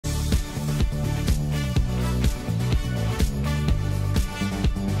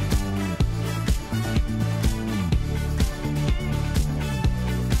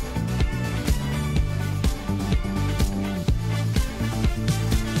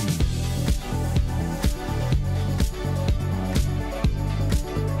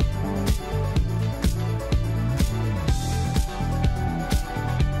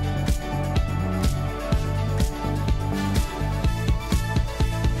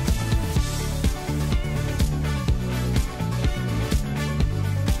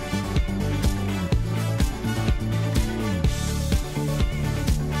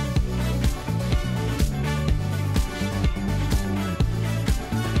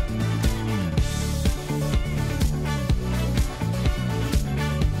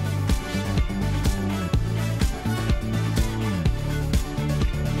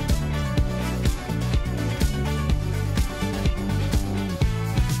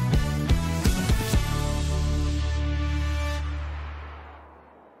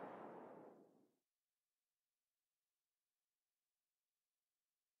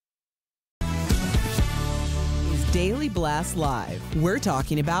Blast Live. We're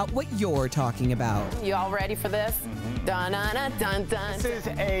talking about what you're talking about. You all ready for this? Dun, dun, dun, dun, dun. This is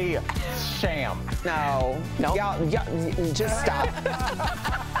a sham. No. Nope. Y'all, just stop.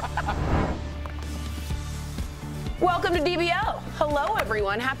 Welcome to DBL. Hello,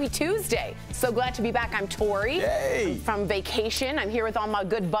 everyone. Happy Tuesday. So glad to be back. I'm Tori. Yay. I'm from vacation. I'm here with all my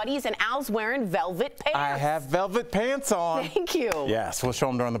good buddies, and Al's wearing velvet pants. I have velvet pants on. Thank you. Yes, we'll show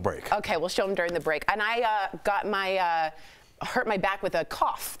them during the break. Okay, we'll show them during the break. And I got my hurt my back with a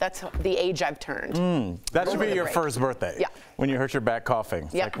cough. That's the age I've turned. That should be your first birthday. Yeah. When you hurt your back coughing.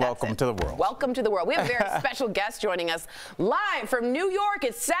 It's like, welcome to the world. Welcome to the world. We have a very special guest joining us live from New York.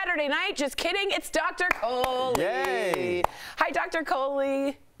 It's Saturday night. Just kidding. It's Dr. Coley. Yay. Hi, Dr.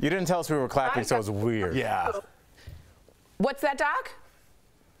 Coley. You didn't tell us we were clapping, so it was weird. Yeah. What's that, Doc?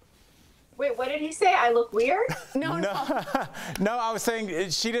 Wait, what did he say? I look weird? No. No, I was saying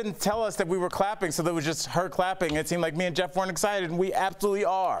she didn't tell us that we were clapping, so that was just her clapping. It seemed like me and Jeff weren't excited, and we absolutely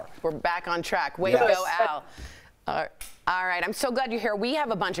are. We're back on track. Way to go, Al. All right, I'm so glad you're here. We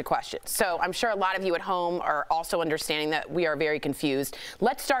have a bunch of questions. So I'm sure a lot of you at home are also understanding that we are very confused.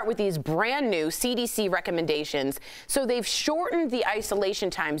 Let's start with these brand new CDC recommendations. So they've shortened the isolation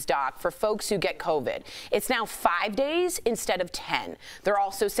times, Doc, for folks who get COVID. It's now 5 days instead of 10. They're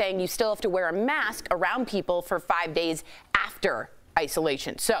also saying you still have to wear a mask around people for 5 days after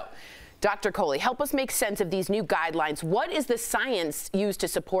isolation. So, Dr. Coley, help us make sense of these new guidelines. What is the science used to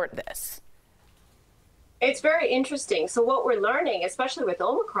support this? It's very interesting. So what we're learning, especially with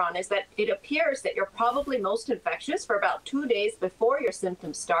Omicron, is that it appears that you're probably most infectious for about 2 days before your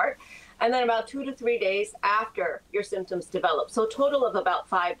symptoms start, and then about 2 to 3 days after your symptoms develop. So a total of about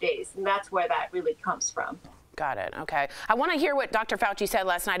 5 days, and that's where that really comes from. Got it. Okay. I want to hear what Dr. Fauci said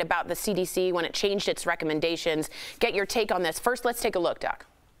last night about the CDC when it changed its recommendations. Get your take on this. First, let's take a look, Doc.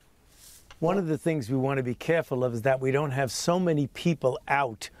 One of the things we want to be careful of is that we don't have so many people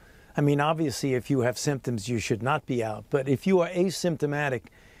out. I mean, obviously, if you have symptoms, you should not be out. But if you are asymptomatic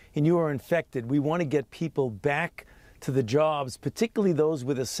and you are infected, we want to get people back to the jobs, particularly those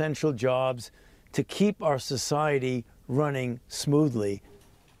with essential jobs, to keep our society running smoothly.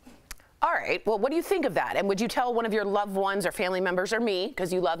 All right. Well, what do you think of that? And would you tell one of your loved ones or family members, or me,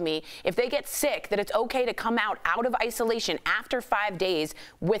 because you love me, if they get sick, that it's okay to come out of isolation after 5 days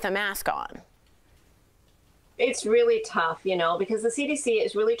with a mask on? It's really tough, you know, because the CDC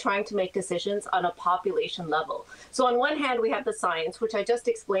is really trying to make decisions on a population level. So on one hand, we have the science, which I just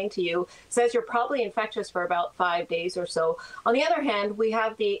explained to you, says you're probably infectious for about 5 days or so. On the other hand, we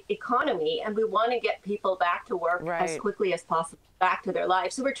have the economy, and we want to get people back to work as quickly as possible, back to their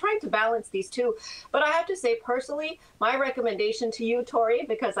lives. So we're trying to balance these two. But I have to say, personally, my recommendation to you, Tori,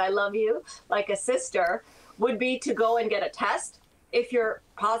 because I love you like a sister, would be to go and get a test if you're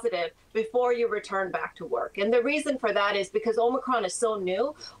positive before you return back to work. And the reason for that is because Omicron is so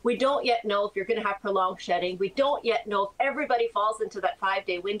new, we don't yet know if you're going to have prolonged shedding. We don't yet know if everybody falls into that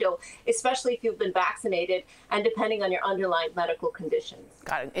 5-day window, especially if you've been vaccinated and depending on your underlying medical conditions.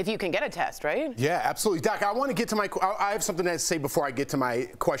 Got it. If you can get a test, right? Yeah, absolutely. Doc, I want to get to I have something to say before I get to my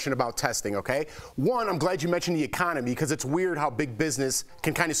question about testing, okay? One, I'm glad you mentioned the economy, because it's weird how big business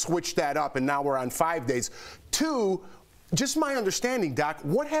can kind of switch that up, and now we're on 5 days. Two, just my understanding, Doc,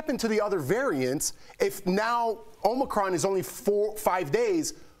 what happened to the other variants? If now Omicron is only 5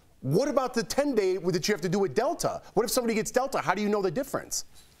 days, what about the 10-day that you have to do with Delta? What if somebody gets Delta? How do you know the difference?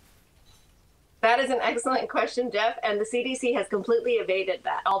 That is an excellent question, Jeff, and the CDC has completely evaded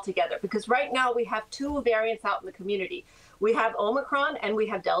that altogether, because right now we have 2 variants out in the community. We have Omicron and we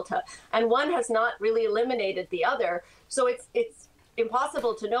have Delta, and one has not really eliminated the other. So it's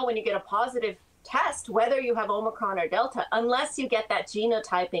impossible to know when you get a positive test whether you have Omicron or Delta unless you get that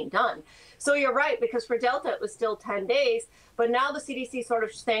genotyping done. So you're right, because for Delta it was still 10 days, but now the CDC sort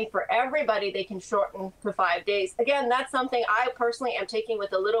of saying for everybody they can shorten to 5 days. Again, that's something I personally am taking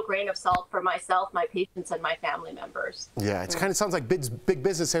with a little grain of salt for myself, my patients, and my family members. Yeah, it kind of sounds like big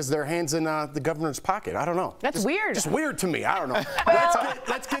business has their hands in the governor's pocket. I don't know. That's weird. Just weird to me. I don't know.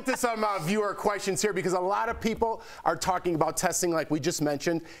 Let's get to some viewer questions here, because a lot of people are talking about testing like we just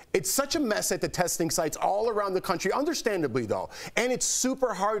mentioned. It's such a mess at the testing sites all around the country, understandably though, and it's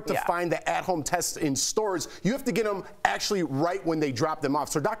super hard to find the at-home tests in stores. You have to get them actually right when they drop them off.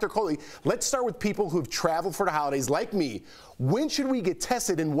 So Dr. Coley, let's start with people who've traveled for the holidays like me. When should we get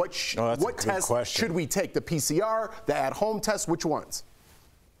tested, and what test should we take? The PCR, the at-home test, which ones?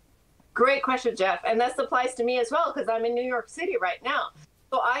 Great question, Jeff. And this applies to me as well, because I'm in New York City right now.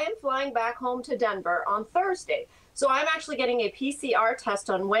 So I am flying back home to Denver on Thursday. So I'm actually getting a PCR test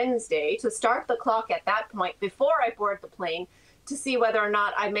on Wednesday to start the clock at that point before I board the plane to see whether or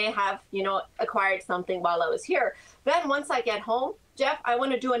not I may have, acquired something while I was here. Then once I get home, Jeff, I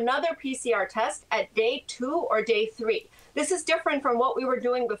want to do another PCR test at day 2 or day 3. This is different from what we were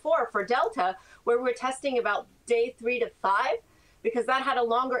doing before for Delta, where we were testing about day 3 to 5, because that had a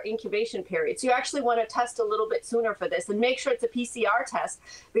longer incubation period. So you actually want to test a little bit sooner for this and make sure it's a PCR test,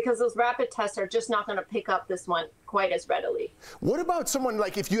 because those rapid tests are just not going to pick up this one quite as readily. What about someone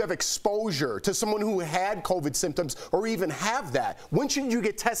like if you have exposure to someone who had COVID symptoms or even have that? When should you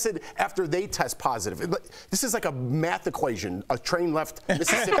get tested after they test positive? This is like a math equation. A train left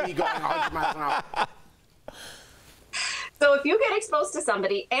Mississippi going 100 miles an hour. So if you get exposed to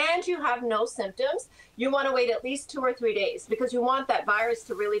somebody and you have no symptoms, you want to wait at least 2 or 3 days, because you want that virus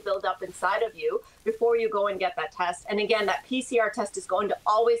to really build up inside of you before you go and get that test. And again, that PCR test is going to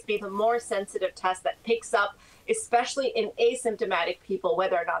always be the more sensitive test that picks up, especially in asymptomatic people,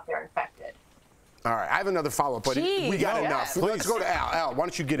 whether or not they're infected. All right, I have another follow-up, but we got enough. Let's go to Al. Al, why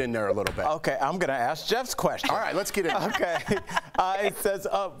don't you get in there a little bit? Okay, I'm going to ask Jeff's question. All right, let's get in. Okay. It says,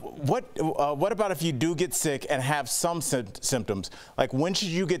 what about if you do get sick and have some symptoms? Like, when should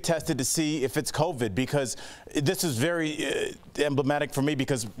you get tested to see if it's COVID? Because this is very emblematic for me,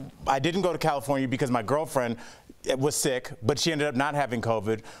 because I didn't go to California because my girlfriend was sick, but she ended up not having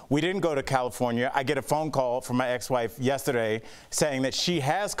COVID. We didn't go to California. I get a phone call from my ex-wife yesterday saying that she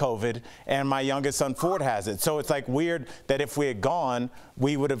has COVID and my youngest son Ford has it. So it's like weird that if we had gone,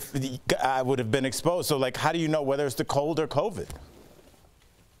 I would have been exposed. So like, how do you know whether it's the cold or COVID?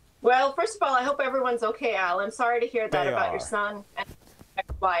 Well, first of all, I hope everyone's okay, Al. I'm sorry to hear that about your son and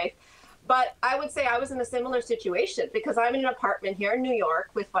ex-wife. But I would say I was in a similar situation, because I'm in an apartment here in New York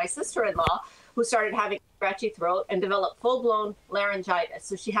with my sister-in-law, who started having a scratchy throat and developed full-blown laryngitis.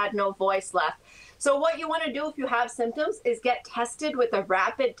 So she had no voice left. So what you want to do if you have symptoms is get tested with a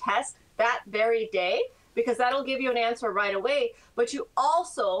rapid test that very day, because that'll give you an answer right away. But you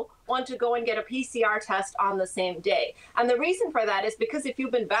also want to go and get a PCR test on the same day. And the reason for that is because if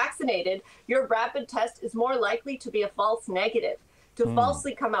you've been vaccinated, your rapid test is more likely to be a false negative, to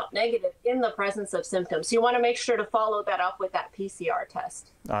falsely come out negative in the presence of symptoms. So you want to make sure to follow that up with that PCR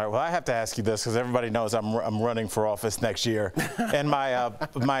test. All right. Well, I have to ask you this, because everybody knows I'm running for office next year, and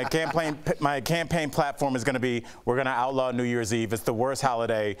my campaign platform is going to be, we're going to outlaw New Year's Eve. It's the worst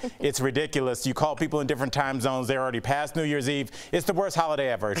holiday. It's ridiculous. You call people in different time zones. They're already past New Year's Eve. It's the worst holiday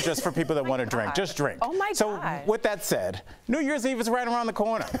ever. It's just for people that want to drink. Just drink. Oh my So God. with that said, New Year's Eve is right around the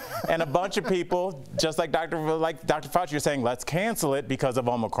corner, and a bunch of people, just like Dr. Fauci, are saying, let's cancel it because of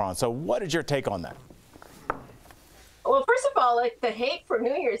Omicron. So what is your take on that? Well, first of all, like the hate for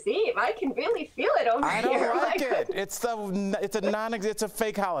New Year's Eve, I can really feel it over here. I don't like it. It's a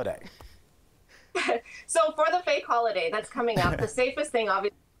fake holiday. So for the fake holiday that's coming up, the safest thing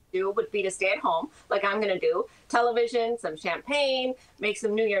obviously to do would be to stay at home, like I'm going to do. Television, some champagne, make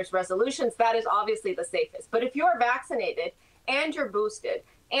some New Year's resolutions. That is obviously the safest. But if you're vaccinated and you're boosted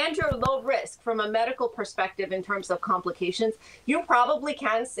and you're low risk from a medical perspective in terms of complications, you probably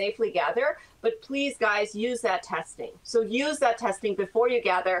can safely gather. But please, guys, use that testing. So use that testing before you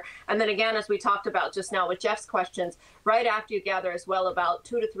gather. And then again, as we talked about just now with Jeff's questions, right after you gather as well, about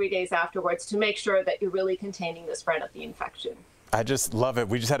 2 to 3 days afterwards, to make sure that you're really containing the spread of the infection. I just love it.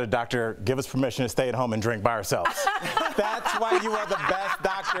 We just had a doctor give us permission to stay at home and drink by ourselves. That's why you are the best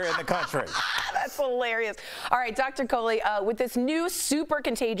doctor in the country. That's hilarious. All right, Dr. Coley, with this new super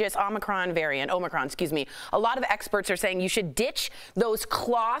contagious Omicron, excuse me, a lot of experts are saying you should ditch those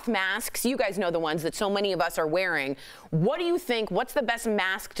cloth masks. You guys know the ones that so many of us are wearing. What do you think? What's the best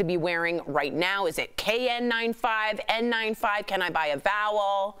mask to be wearing right now? Is it KN95, N95? Can I buy a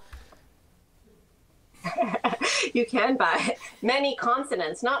vowel? You can buy many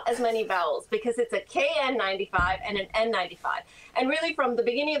consonants, not as many vowels, because it's a KN95 and an N95. And really, from the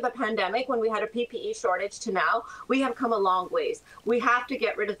beginning of the pandemic, when we had a PPE shortage to now, we have come a long ways. We have to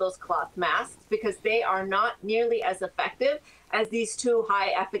get rid of those cloth masks because they are not nearly as effective as these two high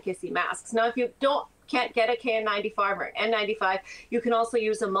efficacy masks. Now, if you can't get a KN95 or N95, you can also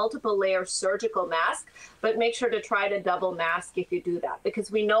use a multiple layer surgical mask, but make sure to try to double mask if you do that,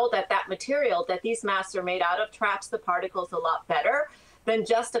 because we know that that material that these masks are made out of traps the particles a lot better than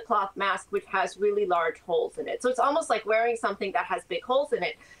just a cloth mask, which has really large holes in it. So it's almost like wearing something that has big holes in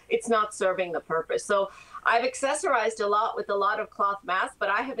it. It's not serving the purpose. So I've accessorized a lot with a lot of cloth masks, but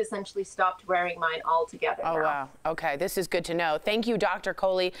I have essentially stopped wearing mine altogether now. Wow. Okay, this is good to know. Thank you, Dr.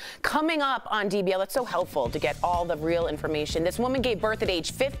 Coley. Coming up on DBL, it's so helpful to get all the real information. This woman gave birth at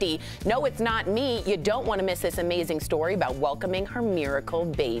age 50. No, it's not me. You don't want to miss this amazing story about welcoming her miracle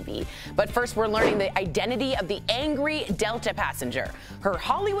baby. But first, we're learning the identity of the angry Delta passenger, her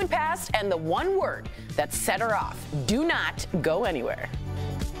Hollywood past, and the one word that set her off. Do not go anywhere.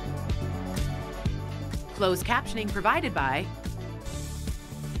 Closed captioning provided by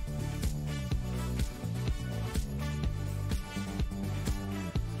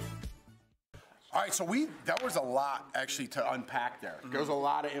All right, so that was a lot actually to unpack there. There was a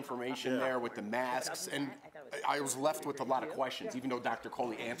lot of information there with the masks, and I was left with a lot of questions, even though Dr.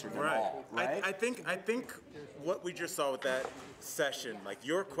 Coley answered them all. Right? I think what we just saw with that session, like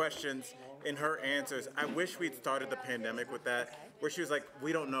your questions and her answers, I wish we'd started the pandemic with that, where she was like,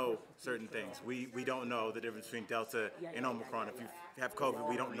 we don't know certain things. We don't know the difference between Delta and Omicron. If you have COVID,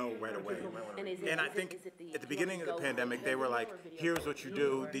 we don't know right away. And I think at the beginning of the pandemic, they were like, here's what you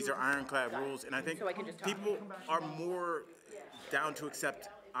do. These are ironclad rules. And I think people are more down to accept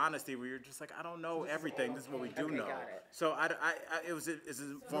honesty, where you're just like, I don't know everything. This is what we do know. So it was as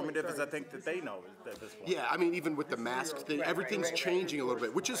informative as I think that they know at this point. Yeah, I mean, even with the mask thing, everything's changing a little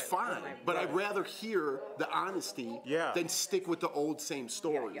bit, which is fine. But I'd rather hear the honesty than stick with the old same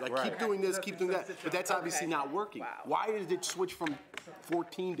story. Like, keep doing this, keep doing that. But that's obviously not working. Why did it switch from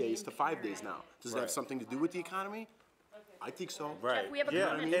 14 days to 5 days now? Does it have something to do with the economy? I think so. Jeff, we have a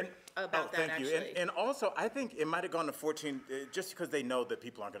comment about that, thank you. actually. And also, I think it might have gone to 14 just because they know that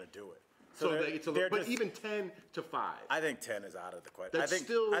people aren't going to do it. So it's a little, but even 10 to 5. I think 10 is out of the question. That's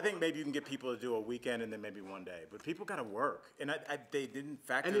I think maybe you can get people to do a weekend and then maybe one day, but people got to work, and they didn't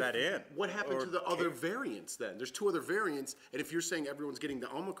factor that in. What happened to the other variants then? There's 2 other variants, and if you're saying everyone's getting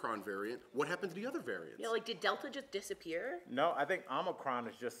the Omicron variant, what happened to the other variants? Yeah, like, did Delta just disappear? No, I think Omicron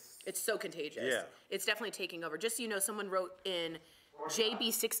is just... It's so contagious. Yeah. It's definitely taking over. Just so you know, someone wrote in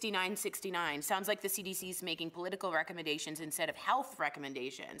JB6969, sounds like the CDC's making political recommendations instead of health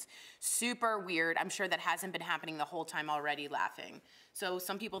recommendations. Super weird. I'm sure that hasn't been happening the whole time already, laughing. So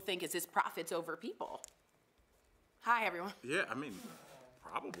some people think, is this profits over people? Hi, everyone. Yeah, I mean,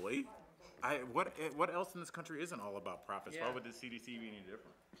 probably. What else in this country isn't all about profits? Why would the CDC be any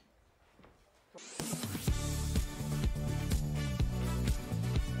different?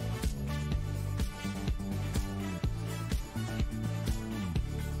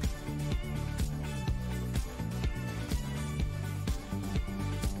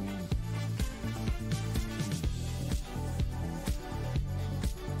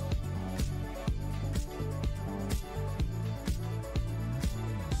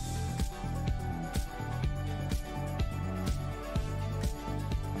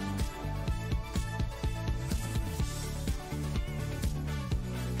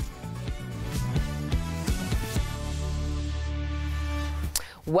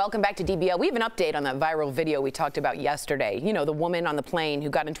 Welcome back to DBL. We have an update on that viral video we talked about yesterday. You know, the woman on the plane who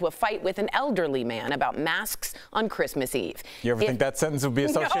got into a fight with an elderly man about masks on Christmas Eve. You ever think that sentence would be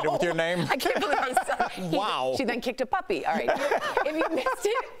associated with your name? I can't believe I saw it. Wow. She then kicked a puppy. All right. If you missed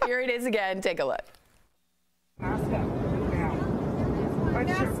it, here it is again. Take a look. Mask up. Now.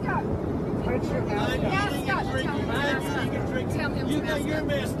 Mask up. Put your mask up. Tell him you got your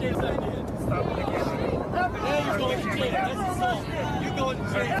mask in. Stop it again. Now you're going to jail. That's assault. You're going to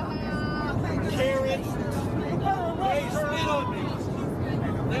jail. Karen. Hey, spit on me.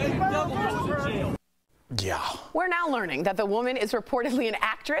 Now you're double going to jail. Yeah. We're now learning that the woman is reportedly an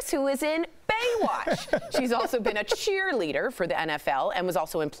actress who is in Baywatch. She's also been a cheerleader for the NFL and was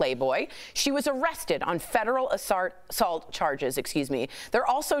also in Playboy. She was arrested on federal assault charges, There are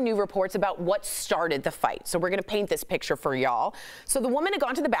also new reports about what started the fight. So we're going to paint this picture for y'all. So the woman had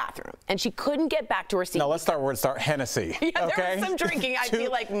gone to the bathroom and she couldn't get back to her seat. No, let's start where it started. Hennessy. Yeah, okay? there was some drinking I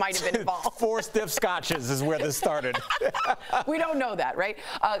feel like might have been involved. 4 stiff scotches is where this started. We don't know that, right?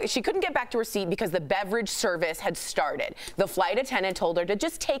 She couldn't get back to her seat because the beverage service had started. The flight attendant told her to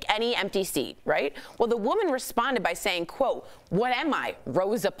just take any empty seat, right? Well, the woman responded by saying, quote, "What am I,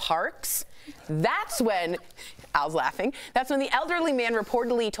 Rosa Parks?" That's when, Al's laughing, that's when the elderly man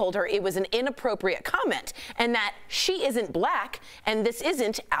reportedly told her it was an inappropriate comment and that she isn't black and this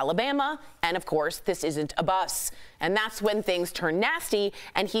isn't Alabama and, of course, this isn't a bus. And that's when things turned nasty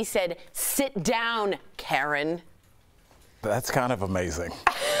and he said, "Sit down, Karen." That's kind of amazing.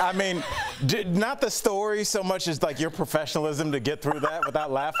 I mean, not the story so much as like your professionalism to get through that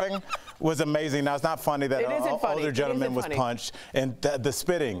without laughing was amazing. Now, it's not funny that an older gentleman was punched, and the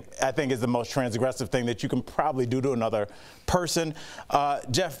spitting, I think, is the most transgressive thing that you can probably do to another person.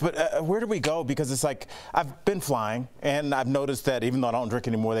 Jeff, but where do we go? Because it's like, I've been flying, and I've noticed that even though I don't drink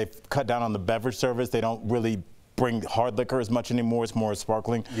anymore, they've cut down on the beverage service. They don't really bring hard liquor as much anymore. It's more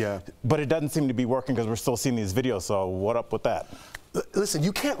sparkling. Yeah. But it doesn't seem to be working because we're still seeing these videos. So what up with that? Listen,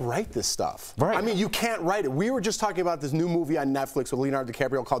 you can't write this stuff. Right. I mean, you can't write it. We were just talking about this new movie on Netflix with Leonardo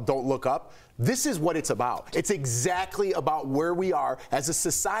DiCaprio called Don't Look Up. This is what it's about. It's exactly about where we are as a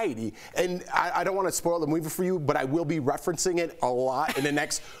society. And I don't want to spoil the movie for you, but I will be referencing it a lot in the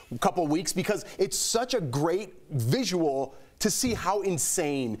next couple weeks because it's such a great visual to see how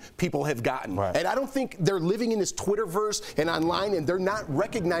insane people have gotten. Right. And I don't think they're living in this Twitterverse and online and they're not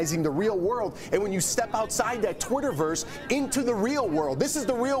recognizing the real world. And when you step outside that Twitterverse into the real world, this is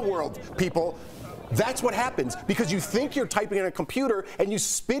the real world, people. That's what happens because you think you're typing in a computer and you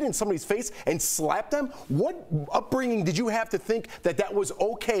spit in somebody's face and slap them. What upbringing did you have to think that that was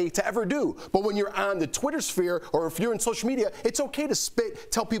okay to ever do? But when you're on the Twitter sphere or if you're in social media, it's okay to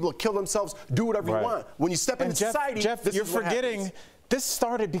spit, tell people to kill themselves, do whatever you want. When you step into society, Jeff, you're forgetting this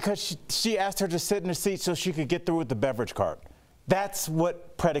started because she asked her to sit in her seat so she could get through with the beverage cart. That's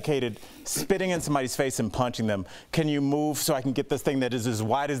what predicated spitting in somebody's face and punching them. Can you move so I can get this thing that is as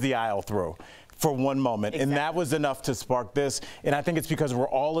wide as the aisle through? For one moment. Exactly. And that was enough to spark this. And I think it's because we're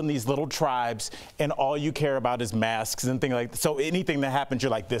all in these little tribes and all you care about is masks and things like that. So anything that happens, you're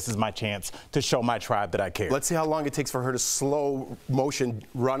like, this is my chance to show my tribe that I care. Let's see how long it takes for her to slow motion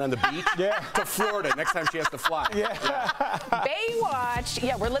run on the beach to Florida next time she has to fly. Baywatch.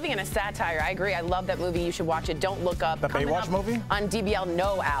 Yeah, we're living in a satire. I agree. I love that movie. You should watch it. Don't Look Up. The Baywatch movie? On DBL.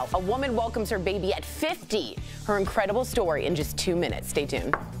 No, Al. A woman welcomes her baby at 50. Her incredible story in just 2 minutes. Stay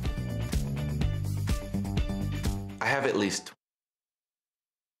tuned. I have at least.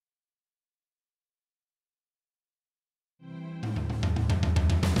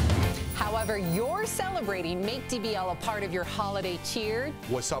 However, you're celebrating. Make DBL a part of your holiday cheer.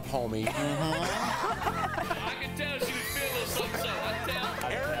 What's up, homie? I can tell she was feeling something, so I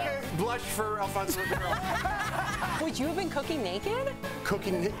tell. Erica blushed for Alfonso Ribeiro. Would you have been cooking naked?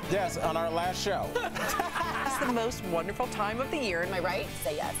 Cooking? Yes, on our last show. It's the most wonderful time of the year. Am I right?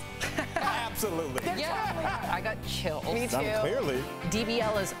 Say yes. Absolutely. Yeah. I got chills. Me too. Clearly.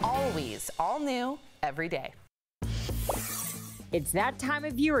 DBL is always all new every day. It's that time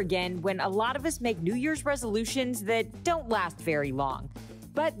of year again when a lot of us make New Year's resolutions that don't last very long.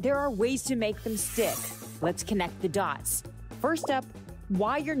 But there are ways to make them stick. Let's connect the dots. First up,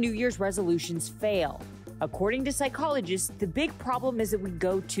 why your New Year's resolutions fail. According to psychologists, the big problem is that we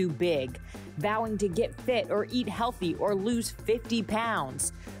go too big, vowing to get fit or eat healthy or lose 50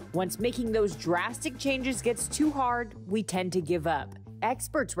 pounds. Once making those drastic changes gets too hard, we tend to give up.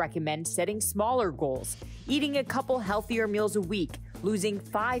 Experts recommend setting smaller goals, eating a couple healthier meals a week, losing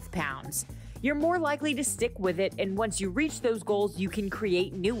 5 pounds. You're more likely to stick with it, and once you reach those goals, you can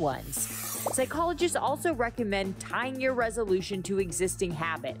create new ones. Psychologists also recommend tying your resolution to existing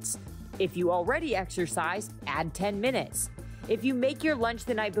habits. If you already exercise, add 10 minutes. If you make your lunch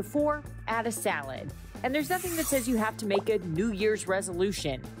the night before, add a salad. And there's nothing that says you have to make a New Year's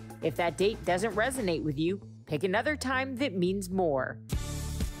resolution. If that date doesn't resonate with you, pick another time that means more.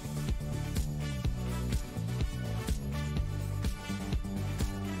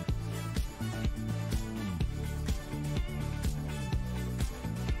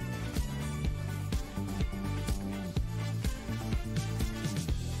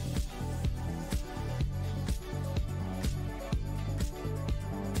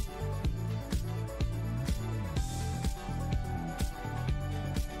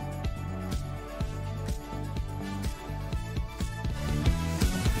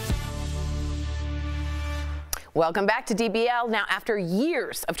 Welcome back to DBL. Now, after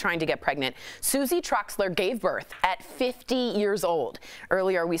years of trying to get pregnant, Susie Troxler gave birth at 50 years old.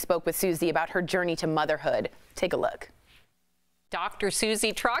 Earlier, we spoke with Susie about her journey to motherhood. Take a look. Dr.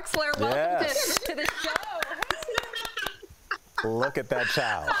 Susie Troxler, welcome to the show. Look at that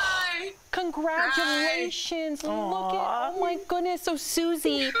child. Hi. Congratulations. Hi. Look at, oh my goodness. So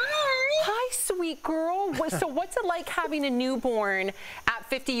Susie, hi, sweet girl. So what's it like having a newborn at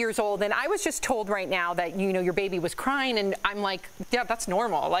 50 years old? And I was just told right now that, you know, your baby was crying, and I'm like, yeah, that's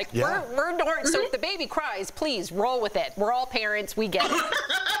normal. Like, we're normal. So if the baby cries, please roll with it. We're all parents. We get it.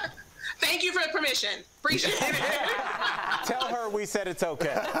 Thank you for the permission. Appreciate it. Tell her we said it's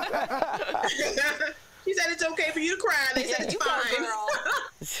okay. She said it's okay for you to cry. They said it's fine.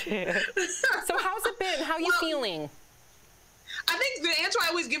 So how's it been? How are you feeling? I think the answer I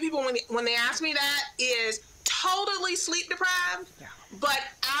always give people when they ask me that is totally sleep deprived, but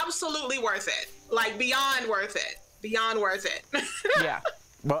absolutely worth it. Like beyond worth it. Beyond worth it. Yeah.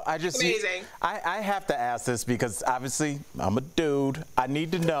 Well, I just amazing. I have to ask this because obviously I'm a dude. I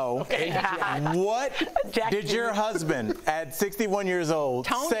need to know what did your husband at 61 years old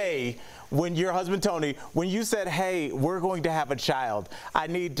say when your husband Tony, when you said, "Hey, we're going to have a child"? I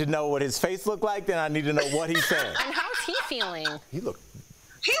need to know what his face looked like, and I need to know what he said. And how's he feeling? He looked.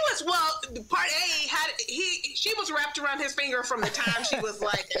 He was, well, part A, she was wrapped around his finger from the time she was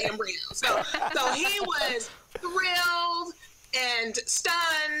like an embryo. So he was thrilled and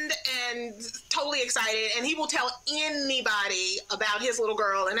stunned and totally excited, and he will tell anybody about his little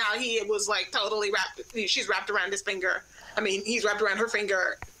girl and how he was like totally she's wrapped around his finger. I mean, he's wrapped around her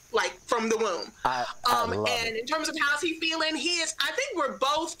finger like from the womb. And in terms of how's he feeling, I think we're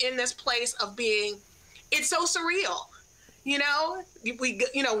both in this place of being, it's so surreal. You know,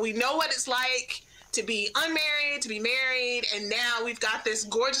 we know what it's like to be unmarried, to be married, and now we've got this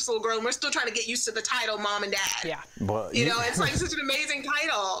gorgeous little girl, and we're still trying to get used to the title mom and dad. Yeah. Well, you know, it's like such an amazing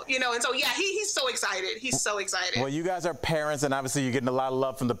title, you know, and so, yeah, he's so excited. He's so excited. Well, you guys are parents, and obviously you're getting a lot of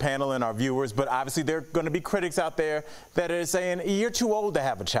love from the panel and our viewers, but obviously there are going to be critics out there that are saying, you're too old to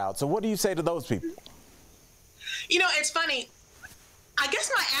have a child. So what do you say to those people? You know, it's funny. I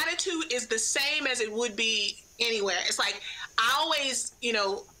guess my attitude is the same as it would be anywhere. It's like I always, you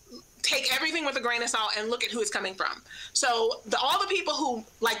know, take everything with a grain of salt and look at who it's coming from. So all the people who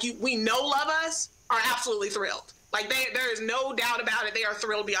we know love us are absolutely thrilled. Like there is no doubt about it. They are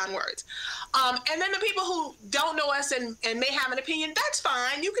thrilled beyond words. And then the people who don't know us and may have an opinion, that's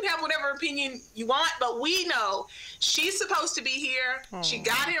fine. You can have whatever opinion you want, but we know she's supposed to be here. She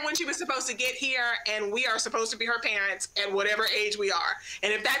got here when she was supposed to get here, and we are supposed to be her parents at whatever age we are.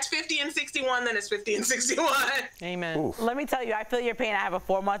 And if that's 50 and 61, then it's 50 and 61. Amen. Oof. Let me tell you, I feel your pain. I have a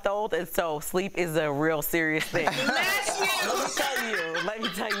 4-month-old, and so sleep is a real serious thing. Let me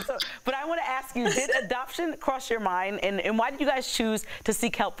tell you. So, but I want to ask you, did adoption cross your mind, and why did you guys choose to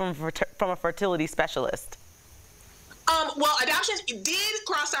seek help from a fertility specialist? Well, adoption did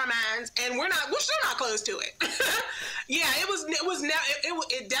cross our minds, and we're still not close to it. Yeah,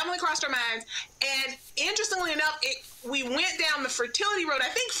 it definitely crossed our minds. And interestingly enough, we went down the fertility road, I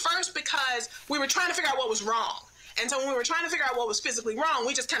think first because we were trying to figure out what was wrong. And so when we were trying to figure out what was physically wrong,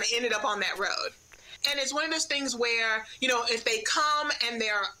 we just kind of ended up on that road. And it's one of those things where, you know, if they come and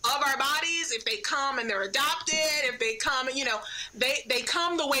they're of our bodies, if they come and they're adopted, if they come, you know, they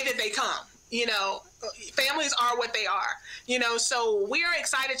come the way that they come. You know, families are what they are, you know, so we are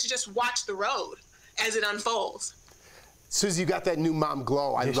excited to just watch the road as it unfolds. Susie, you got that new mom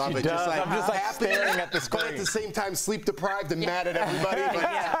glow. I love it. Does. I'm just like happy, staring at the screen. but at the same time sleep deprived and mad at everybody. But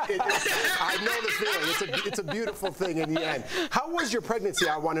I know the feeling. It's a beautiful thing in the end. How was your pregnancy?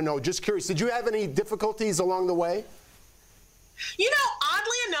 I want to know. Just curious. Did you have any difficulties along the way? You know,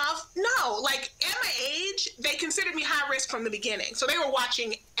 oddly enough, no. Like, at my age, they considered me high risk from the beginning. So they were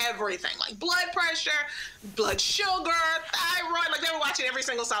watching everything, like blood pressure, blood sugar, thyroid. Like, they were watching every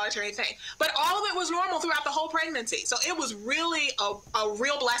single solitary thing. But all of it was normal throughout the whole pregnancy. So it was really a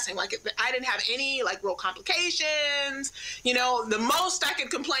real blessing. Like, I didn't have any, like, real complications. You know, the most I could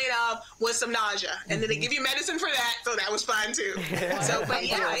complain of was some nausea. And then they give you medicine for that, so that was fine, too. So, but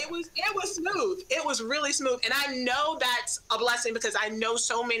yeah, it was smooth. It was really smooth. And I know that's a blessing because I know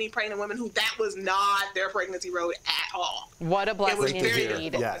so many pregnant women who that was not their pregnancy road at all. What a blessing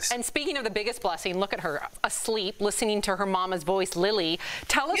indeed. Yes. And speaking of the biggest blessing, look at her, asleep, listening to her mama's voice, Lily.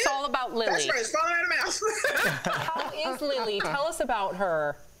 Tell us all about Lily. That's right, it's falling out of her mouth. How is Lily? Tell us about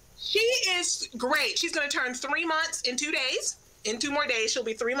her. She is great. She's going to turn 3 months in 2 days. In 2 more days, she'll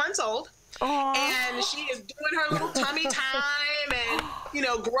be 3 months old. Aww. And she is doing her little tummy time and, you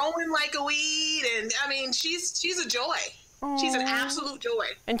know, growing like a weed. And, I mean, she's a joy. She's an absolute joy.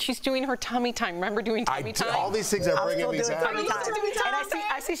 And she's doing her tummy time. Remember doing tummy time? All these things are bringing me tummy time. And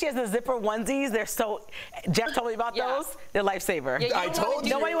I see she has the zipper onesies. They're so, Jeff told me about those. They're lifesaver. Yeah, I told you.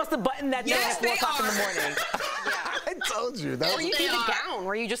 Nobody wants to button that thing at 4 o'clock in the morning. I told you. That or you do the gown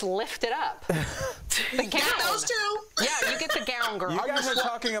where you just lift it up. The gown. Those two. Yeah, you get the gown, girl. You guys are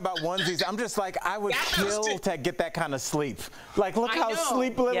talking about onesies. I'm just like, I would kill to get that kind of sleep. Like, look how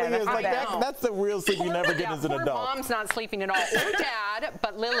sleep Lily is. Like, that's the real sleep you never get as an adult. Mom's not sleeping at all, or dad,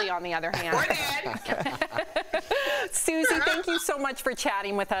 but Lily, on the other hand. Or dad. Susie, thank you so much for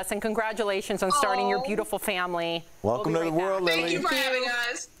chatting with us, and congratulations on starting your beautiful family. Welcome to the world, Lily. Thank you for having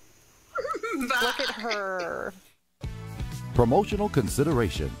us. Bye. Look at her. Promotional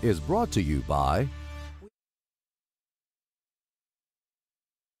consideration is brought to you by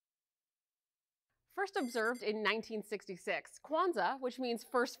First observed in 1966, Kwanzaa, which means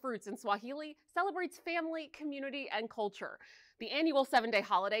first fruits in Swahili, celebrates family, community, and culture. The annual 7-day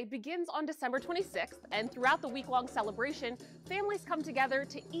holiday begins on December 26th, and throughout the week-long celebration, families come together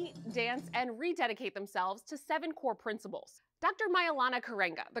to eat, dance, and rededicate themselves to 7 core principles. Dr. Mayalana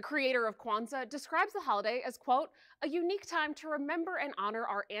Karenga, the creator of Kwanzaa, describes the holiday as, quote, a unique time to remember and honor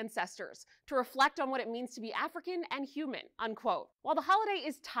our ancestors, to reflect on what it means to be African and human, unquote. While the holiday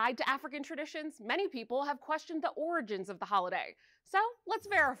is tied to African traditions, many people have questioned the origins of the holiday. So let's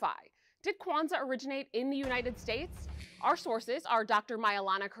verify. Did Kwanzaa originate in the United States? Our sources are Dr.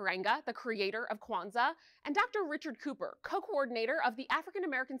 Mayalana Karenga, the creator of Kwanzaa, and Dr. Richard Cooper, co-coordinator of the African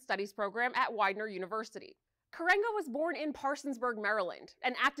American Studies program at Widener University. Karenga was born in Parsonsburg, Maryland.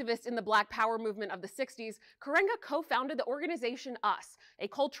 An activist in the Black Power movement of the 60s, Karenga co-founded the organization US, a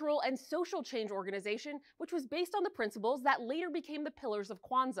cultural and social change organization which was based on the principles that later became the pillars of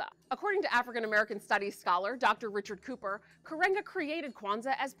Kwanzaa. According to African American studies scholar Dr. Richard Cooper, Karenga created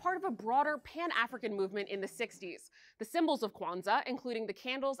Kwanzaa as part of a broader Pan-African movement in the 60s. The symbols of Kwanzaa, including the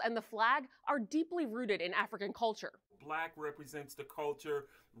candles and the flag, are deeply rooted in African culture. Black represents the culture,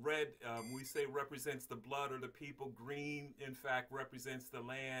 red, we say represents the blood or the people, green, in fact, represents the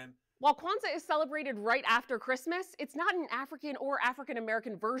land. While Kwanzaa is celebrated right after Christmas, it's not an African or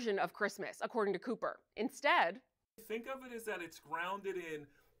African-American version of Christmas, according to Cooper. Instead, think of it as that it's grounded in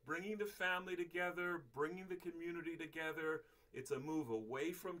bringing the family together, bringing the community together. It's a move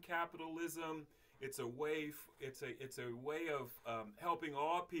away from capitalism. It's a way of helping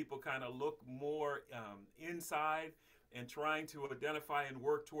all people kind of look more inside and trying to identify and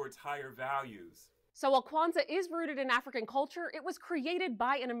work towards higher values. So while Kwanzaa is rooted in African culture, it was created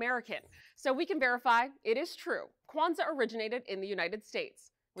by an American. So we can verify it is true. Kwanzaa originated in the United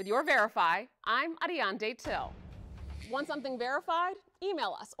States. With your Verify, I'm Ariande Till. Want something verified?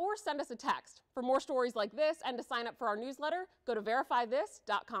 Email us or send us a text. For more stories like this and to sign up for our newsletter, go to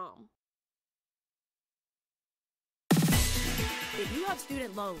verifythis.com. If you have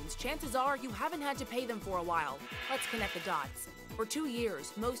student loans, chances are you haven't had to pay them for a while. Let's connect the dots. For 2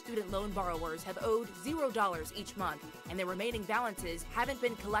 years, most student loan borrowers have owed $0 each month, and their remaining balances haven't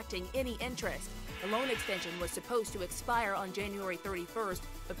been collecting any interest. The loan extension was supposed to expire on January 31st,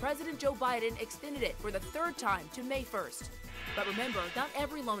 but President Joe Biden extended it for the 3rd time to May 1st. But remember, not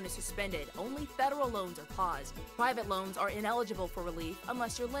every loan is suspended. Only federal loans are paused. Private loans are ineligible for relief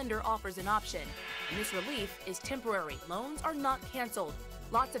unless your lender offers an option. And this relief is temporary. Loans are not canceled.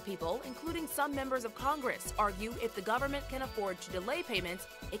 Lots of people, including some members of Congress, argue if the government can afford to delay payments,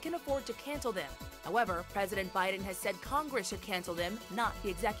 it can afford to cancel them. However, President Biden has said Congress should cancel them, not the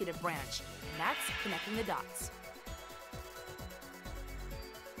executive branch. And that's connecting the dots.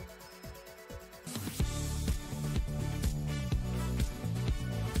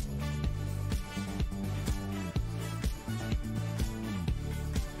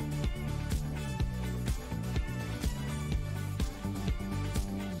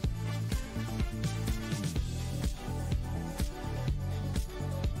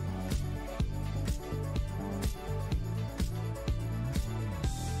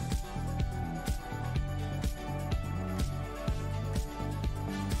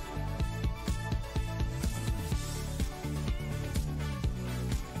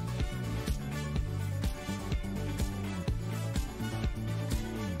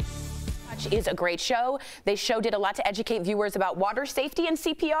 Is a great show. This show did a lot to educate viewers about water safety and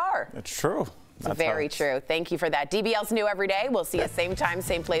CPR. It's true. It's very true. Thank you for that. DBL's new every day. We'll see you same time,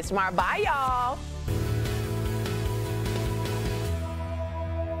 same place tomorrow. Bye, y'all.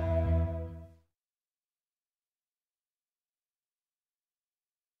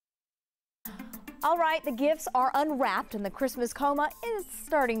 All right, the gifts are unwrapped and the Christmas coma is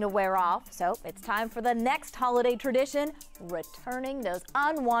starting to wear off. So it's time for the next holiday tradition, returning those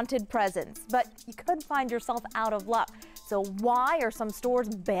unwanted presents. But you could find yourself out of luck. So why are some stores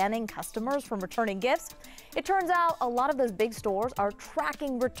banning customers from returning gifts? It turns out a lot of those big stores are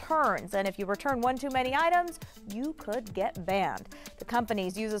tracking returns, and if you return one too many items, you could get banned. The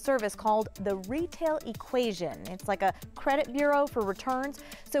companies use a service called the Retail Equation. It's like a credit bureau for returns.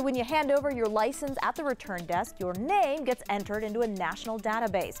 So when you hand over your license at the return desk, your name gets entered into a national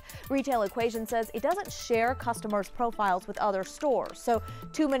database. Retail Equation says it doesn't share customers' profiles with other stores. So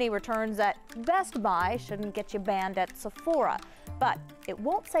too many returns at Best Buy shouldn't get you banned at Sephora. But it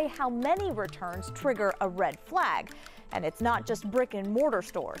won't say how many returns trigger a red flag. And it's not just brick and mortar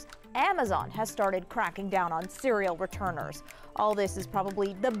stores. Amazon has started cracking down on serial returners. All this is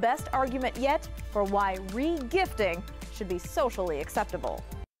probably the best argument yet for why re-gifting should be socially acceptable.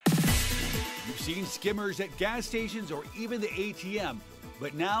 You've seen skimmers at gas stations or even the ATM.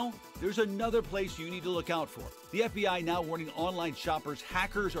 But now, there's another place you need to look out for. The FBI now warning online shoppers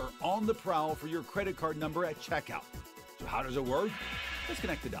hackers are on the prowl for your credit card number at checkout. So how does it work? Let's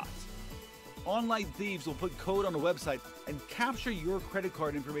connect the dots. Online thieves will put code on a website and capture your credit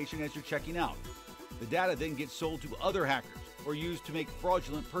card information as you're checking out. The data then gets sold to other hackers or used to make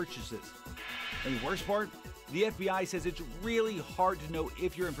fraudulent purchases. And the worst part? The FBI says it's really hard to know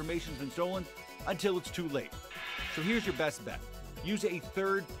if your information's been stolen until it's too late. So here's your best bet. Use a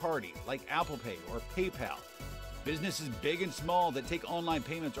third party like Apple Pay or PayPal. Businesses big and small that take online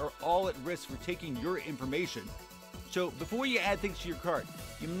payments are all at risk for taking your information. So before you add things to your cart,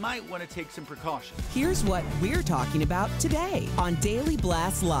 you might want to take some precautions. Here's what we're talking about today on Daily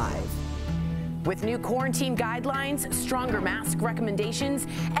Blast Live. With new quarantine guidelines, stronger mask recommendations,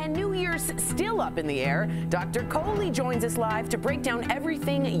 and New Year's still up in the air, Dr. Coley joins us live to break down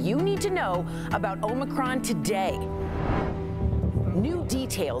everything you need to know about Omicron today. New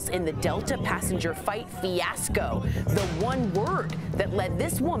details in the Delta passenger flight fiasco, the one word that led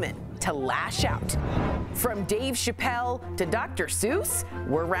this woman to lash out. From Dave Chappelle to Dr. Seuss,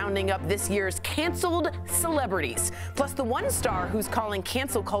 we're rounding up this year's canceled celebrities, plus the one star who's calling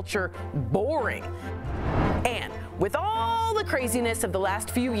cancel culture boring. And with all the craziness of the last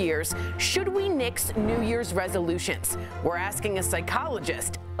few years, should we nix New Year's resolutions? We're asking a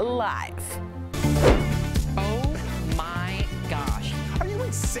psychologist live. Oh my gosh. Are you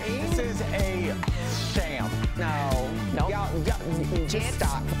insane? This is a sham. No. Just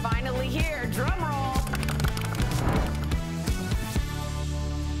stop. Finally here, drum roll.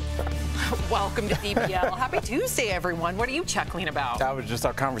 Welcome to DBL. Happy Tuesday, everyone. What are you chuckling about? That was just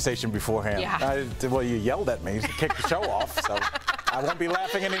our conversation beforehand. Yeah. Well, you yelled at me to kick the show off, so I won't be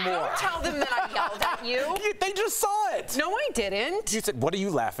laughing anymore. Don't tell them that I yelled at you. They just saw it. No, I didn't. You said, "What are you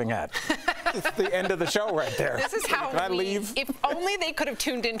laughing at?" It's the end of the show right there. This is how Can I leave? If only they could have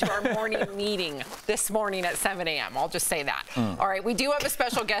tuned into our morning meeting this morning at 7 a.m. I'll just say that. All right, we do have a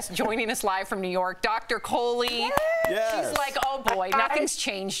special guest joining us live from New York, Dr. Coley. Yes. She's like, oh boy, nothing's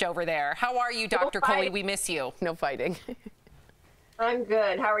changed over there. How are you, Dr. Coley? We miss you. No fighting. I'm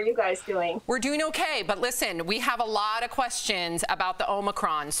good. How are you guys doing? We're doing okay, but listen, we have a lot of questions about the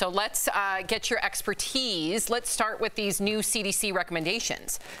Omicron, so let's get your expertise. Let's start with these new CDC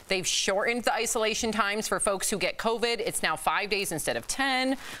recommendations. They've shortened the isolation times for folks who get COVID. It's now 5 days instead of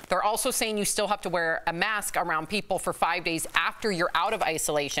 10. They're also saying you still have to wear a mask around people for 5 days after you're out of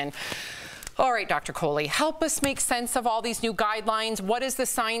isolation. All right, Dr. Coley, help us make sense of all these new guidelines. What is the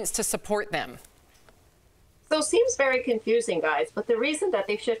science to support them? So it seems very confusing, guys, but the reason that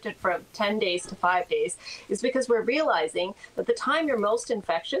they've shifted from 10 days to 5 days is because we're realizing that the time you're most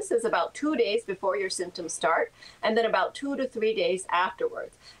infectious is about 2 days before your symptoms start, and then about 2 to 3 days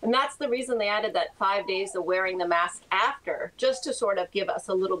afterwards. And that's the reason they added that 5 days of wearing the mask after, just to sort of give us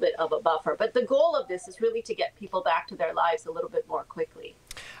a little bit of a buffer. But the goal of this is really to get people back to their lives a little bit more quickly.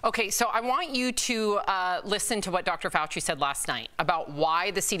 Okay, so I want you to listen to what Dr. Fauci said last night about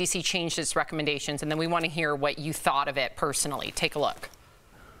why the CDC changed its recommendations, and then we want to hear what you thought of it personally. Take a look.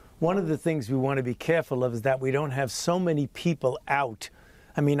 One of the things we want to be careful of is that we don't have so many people out.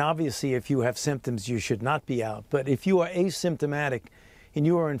 I mean, obviously, if you have symptoms, you should not be out. But if you are asymptomatic and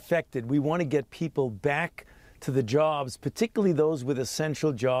you are infected, we want to get people back to the jobs, particularly those with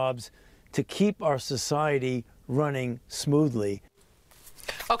essential jobs, to keep our society running smoothly.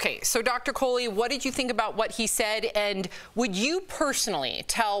 Okay, so Dr. Coley, what did you think about what he said? And would you personally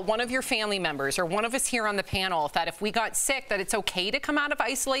tell one of your family members or one of us here on the panel that if we got sick, that it's okay to come out of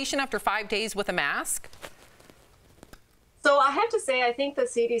isolation after 5 days with a mask? So I have to say, I think the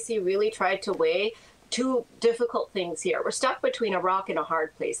CDC really tried to weigh two difficult things here. We're stuck between a rock and a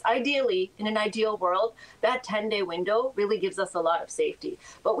hard place. Ideally, in an ideal world, that 10-day window really gives us a lot of safety.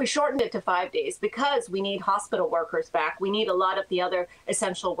 But we shortened it to 5 days because we need hospital workers back. We need a lot of the other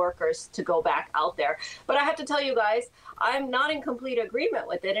essential workers to go back out there. But I have to tell you guys, I'm not in complete agreement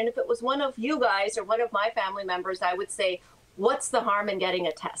with it. And if it was one of you guys or one of my family members, I would say, what's the harm in getting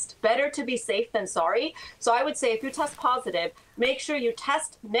a test? Better to be safe than sorry. So I would say if you test positive, make sure you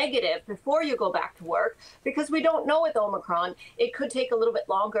test negative before you go back to work, because we don't know with Omicron, it could take a little bit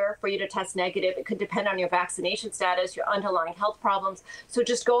longer for you to test negative. It could depend on your vaccination status, your underlying health problems. So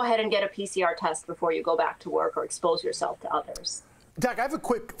just go ahead and get a PCR test before you go back to work or expose yourself to others. Doc, I have a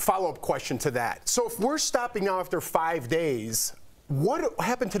quick follow-up question to that. So if we're stopping now after 5 days, what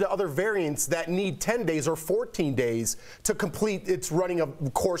happened to the other variants that need 10 days or 14 days to complete its running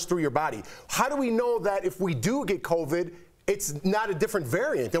of course through your body? How do we know that if we do get COVID, it's not a different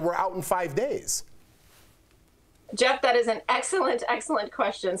variant, that we're out in 5 days? Jeff, that is an excellent, excellent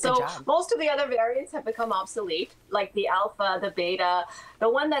question. So most of the other variants have become obsolete, like the Alpha, the Beta. The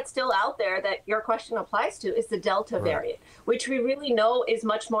one that's still out there that your question applies to is the Delta variant, which we really know is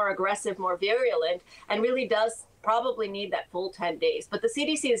much more aggressive, more virulent, and really does probably need that full 10 days. But the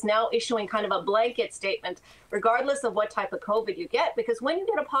CDC is now issuing kind of a blanket statement, regardless of what type of COVID you get, because when you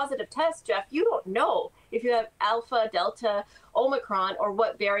get a positive test, Jeff, you don't know if you have Alpha, Delta, Omicron, or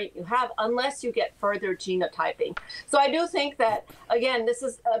what variant you have, unless you get further genotyping. So I do think that, again, this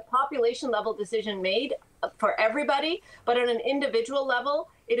is a population level decision made for everybody, but on an individual level,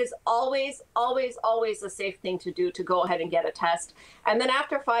 it is always, always, always a safe thing to do to go ahead and get a test. And then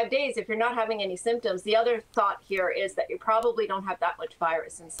after 5 days, if you're not having any symptoms, the other thought here is that you probably don't have that much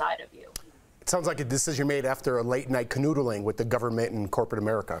virus inside of you. It sounds like a decision made after a late night canoodling with the government and corporate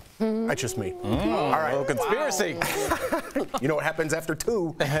America. That's just me. All right. Little conspiracy. You know what happens after 2.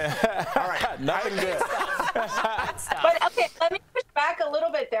 All right. Nothing good. But okay, let me push back a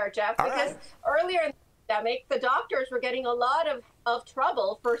little bit there, Jeff, because earlier in the pandemic, the doctors were getting a lot of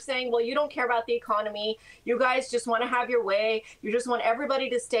trouble for saying, well, you don't care about the economy. You guys just want to have your way. You just want everybody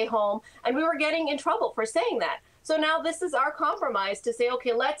to stay home. And we were getting in trouble for saying that. So now this is our compromise to say,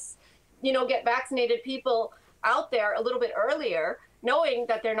 okay, let's, get vaccinated people out there a little bit earlier, knowing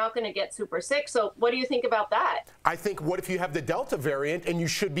that they're not going to get super sick. So what do you think about that? I think, what if you have the Delta variant and you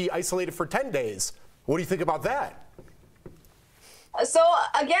should be isolated for 10 days? What do you think about that? So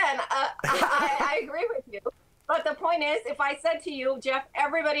again, I agree with you. But the point is, if I said to you, Jeff,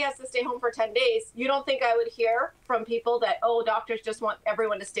 everybody has to stay home for 10 days, you don't think I would hear from people that, oh, doctors just want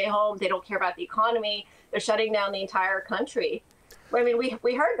everyone to stay home. They don't care about the economy. They're shutting down the entire country. I mean,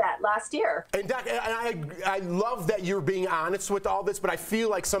 we heard that last year. And Doc, I love that you're being honest with all this, but I feel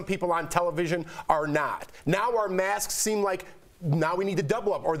like some people on television are not. Now our masks seem like now we need to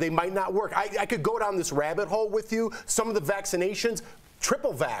double up, or they might not work. I could go down this rabbit hole with you. Some of the vaccinations,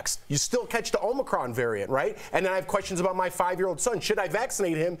 triple vax, you still catch the Omicron variant, right? And then I have questions about my 5-year-old son. Should I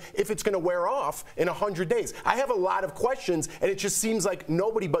vaccinate him if it's going to wear off in 100 days? I have a lot of questions, and it just seems like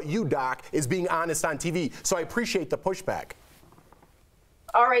nobody but you, Doc, is being honest on TV. So I appreciate the pushback.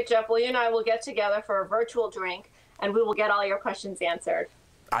 All right, Jeff, well, you and I will get together for a virtual drink, and we will get all your questions answered.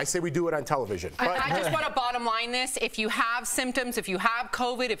 I say we do it on television. I just want to bottom line this. If you have symptoms, if you have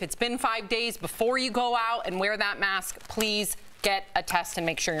COVID, if it's been 5 days, before you go out and wear that mask, please get a test and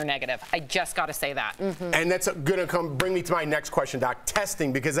make sure you're negative. I just got to say that. And that's going to bring me to my next question, Doc.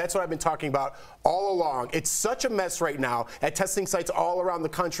 Testing, because that's what I've been talking about all along. It's such a mess right now at testing sites all around the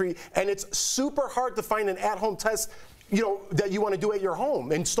country, and it's super hard to find an at-home test that you want to do at your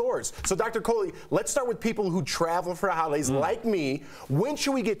home in stores. So Dr. Coley, let's start with people who travel for the holidays like me. When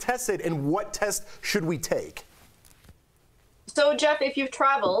should we get tested, and what test should we take? So Jeff, if you've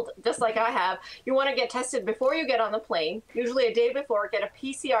traveled, just like I have, you want to get tested before you get on the plane, usually a day before. Get a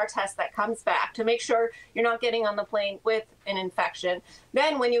PCR test that comes back to make sure you're not getting on the plane with an infection.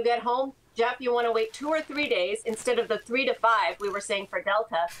 Then when you get home, Jeff, you want to wait 2 or 3 days instead of the 3 to 5 we were saying for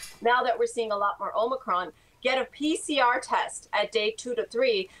Delta. Now that we're seeing a lot more Omicron, get a PCR test at day 2 to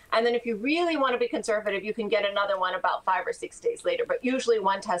 3, and then if you really want to be conservative, you can get another one about 5 or 6 days later. But usually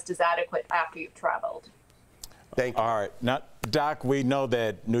one test is adequate after you've traveled. Thank you. All right. Now, Doc, we know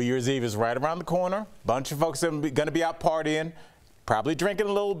that New Year's Eve is right around the corner. Bunch of folks are going to be out partying, probably drinking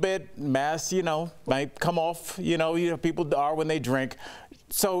a little bit. Masks, might come off. People are when they drink.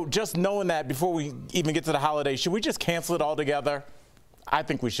 So just knowing that before we even get to the holiday, should we just cancel it altogether? I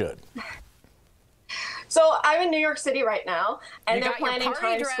think we should. So I'm in New York City right now, and they're planning your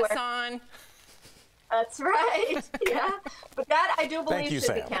party Times dress Square. on. That's right. Yeah, but that I do believe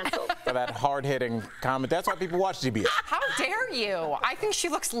should be canceled. For that hard-hitting comment. That's why people watch DBL. How dare you? I think she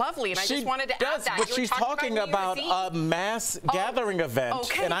looks lovely, and I just wanted to add that. But she's talking about a mass gathering event,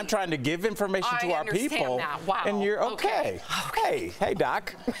 okay. And I'm trying to give information to our people. That. Wow. And you're okay. Hey,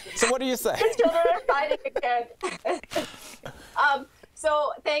 Doc. So what do you say? The children are fighting again.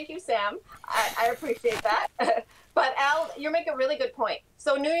 So thank you, Sam. I appreciate that. But Al, you make a really good point.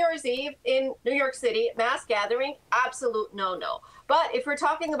 So New Year's Eve in New York City, mass gathering, absolute no-no. But if we're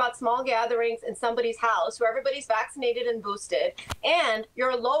talking about small gatherings in somebody's house where everybody's vaccinated and boosted, and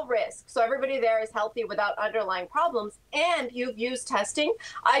you're low risk, so everybody there is healthy without underlying problems, and you've used testing,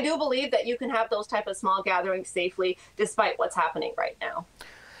 I do believe that you can have those type of small gatherings safely despite what's happening right now.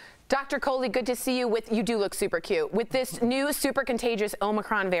 Dr. Coley, good to see you. You do look super cute. With this new super contagious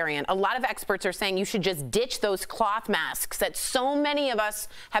Omicron variant, a lot of experts are saying you should just ditch those cloth masks that so many of us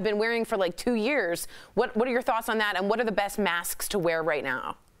have been wearing for like 2 years. What are your thoughts on that, and what are the best masks to wear right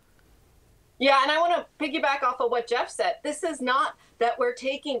now? Yeah, and I want to piggyback off of what Jeff said. This is not that we're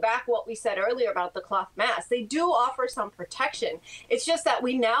taking back what we said earlier about the cloth masks. They do offer some protection. It's just that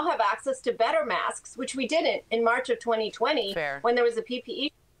we now have access to better masks, which we didn't in March of 2020 when there was a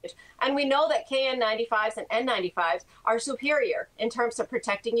PPE shortage. And we know that KN95s and N95s are superior in terms of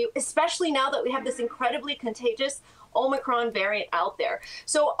protecting you, especially now that we have this incredibly contagious Omicron variant out there.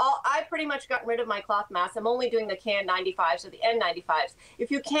 So I pretty much got rid of my cloth mask. I'm only doing the KN95s or the N95s.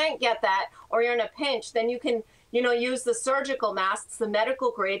 If you can't get that or you're in a pinch, then you can, use the surgical masks, the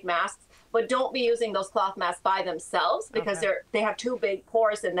medical grade masks, but don't be using those cloth masks by themselves because they have too big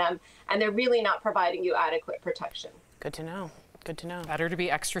pores in them and they're really not providing you adequate protection. Good to know. Good to know. Better to be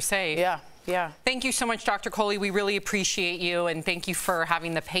extra safe. Yeah, yeah. Thank you so much, Dr. Coley. We really appreciate you, and thank you for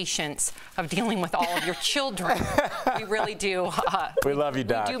having the patience of dealing with all of your children. We really do. We love you,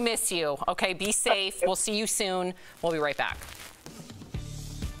 Doc. We do miss you. Okay, be safe. We'll see you soon. We'll be right back.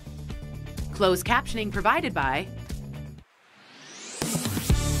 Closed captioning provided by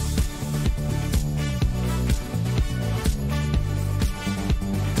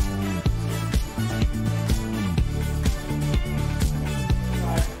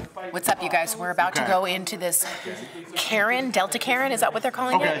What's up, you guys? We're about to go into this Delta Karen, is that what they're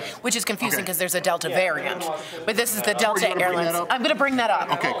calling it? Which is confusing because there's a Delta variant. But this is the Delta Airlines. I'm going to bring that up.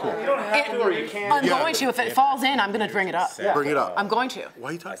 Okay, cool. I'm going to. If it falls in, I'm going to bring it up. Bring it up. I'm going to. Why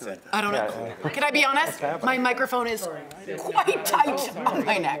are you talking like that? I don't know. Can I be honest? My microphone is quite tight on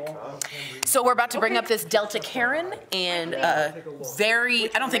my neck. So we're about to bring up this Delta Karen, and I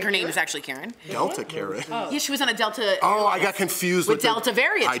don't think her name is actually Karen. Delta Karen? Yeah, she was on a Delta. Oh, I got confused with Delta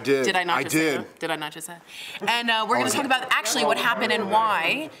variant. I did. Did I not just say that? Did I not just say that? And we're going to talk about actually what happened and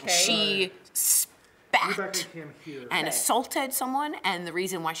why she spat and assaulted someone and the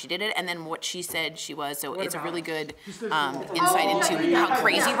reason why she did it and then what she said she was. So it's a really good insight into how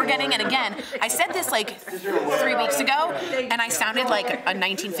crazy we're getting. And again, I said this like 3 weeks ago and I sounded like a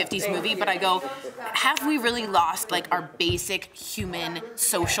 1950s movie, but I go, have we really lost like our basic human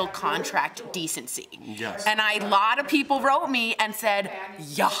social contract decency? Yes. And a lot of people wrote me and said,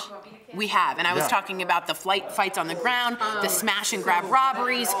 yeah. We have, and I was talking about the fights on the ground, the smash and grab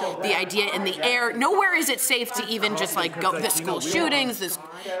robberies, the idea in the air. Nowhere is it safe to even just like go the school shootings.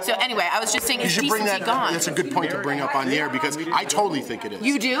 So anyway, I was just saying, is decency gone? That's a good point to bring up on the air because I totally think it is.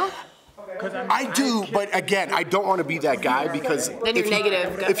 You do? I do, but again, I don't want to be that guy because then you're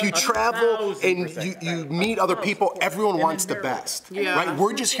negative. If you travel and you meet other people, everyone wants the best, right?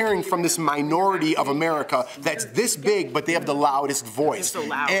 We're just hearing from this minority of America that's this big, but they have the loudest voice. So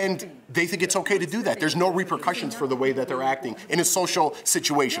loud. And they think it's okay to do that. There's no repercussions for the way that they're acting in a social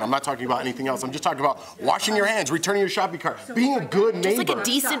situation. I'm not talking about anything else. I'm just talking about washing your hands, returning your shopping cart, being a good neighbor. Just like a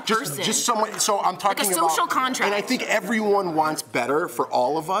decent person. Just someone. So I'm talking like a social contract. And I think everyone wants better for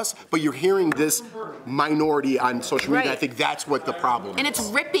all of us, but you're hearing this minority on social media. Right. I think that's what the problem is. And it's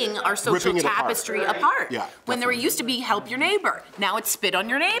ripping our social tapestry apart. Yeah, when there used to be help your neighbor. Now it's spit on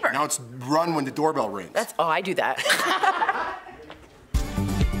your neighbor. Now it's run when the doorbell rings. I do that.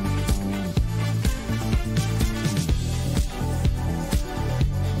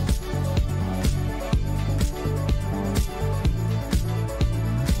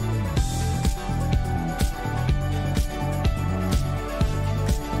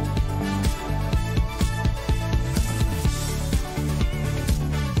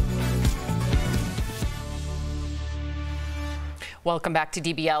 Welcome back to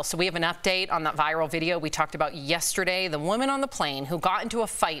DBL. So we have an update on that viral video we talked about yesterday. The woman on the plane who got into a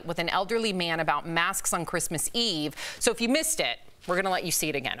fight with an elderly man about masks on Christmas Eve. So if you missed it, we're going to let you see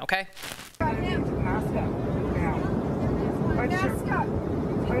it again, okay? Mask up. Mask up. Mask up.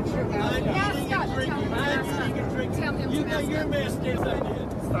 Tell him You got your mask in.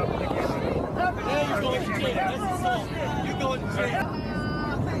 Stop it again. You're going to jail. That's assault. You're going to jail.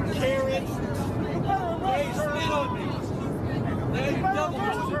 Karen. Hey, spit on me. Now you're double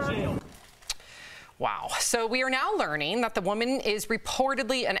to jail. Wow. So we are now learning that the woman is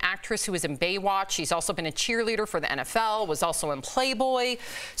reportedly an actress who was in Baywatch. She's also been a cheerleader for the NFL, was also in Playboy.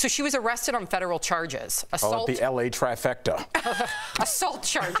 So she was arrested on federal charges. Assault. The LA trifecta. Assault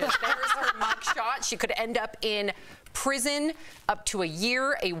charges. There's her mugshot. She could end up in prison up to a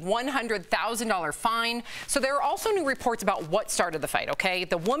year, a $100,000 fine. So there are also new reports about what started the fight, okay?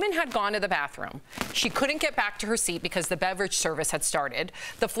 The woman had gone to the bathroom. She couldn't get back to her seat because the beverage service had started.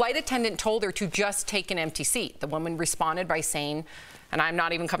 The flight attendant told her to just take an empty seat. The woman responded by saying, and I'm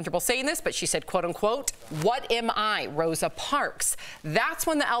not even comfortable saying this, but she said, quote unquote, "What am I, Rosa Parks?" That's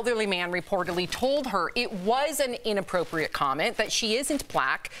when the elderly man reportedly told her it was an inappropriate comment, that she isn't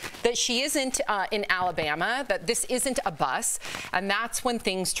black, that she isn't in Alabama, that this isn't a bus. And that's when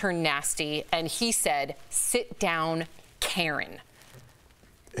things turned nasty. And he said, "Sit down, Karen."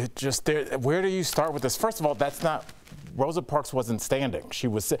 It just, where do you start with this? First of all, that's not, Rosa Parks wasn't standing. She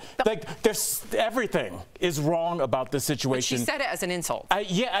was, like, there's, everything is wrong about this situation. But she said it as an insult.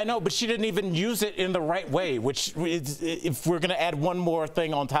 Yeah, I know, but she didn't even use it in the right way, which is, if we're going to add one more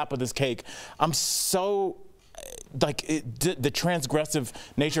thing on top of this cake, I'm so, like, the transgressive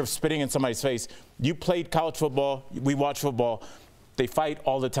nature of spitting in somebody's face. You played college football, we watch football. They fight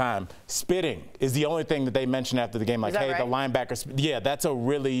all the time. Spitting is the only thing that they mention after the game. Like, hey, the linebackers. Yeah, that's a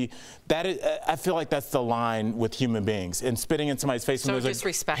really, that is, I feel like that's the line with human beings. And spitting in somebody's face when there's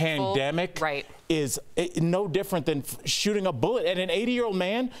a pandemic is no different than shooting a bullet. And an 80-year-old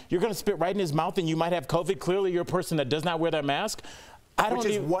man, you're going to spit right in his mouth and you might have COVID. Clearly, you're a person that does not wear that mask. Which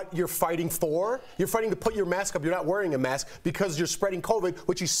is what you're fighting for. You're fighting to put your mask up. You're not wearing a mask because you're spreading COVID,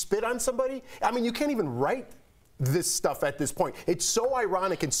 which you spit on somebody. I mean, you can't even write this stuff at this point. It's so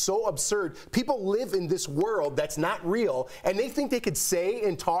ironic and so absurd. People live in this world that's not real, and they think they could say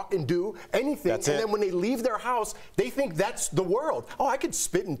and talk and do anything. And then when they leave their house, they think that's the world. Oh, I could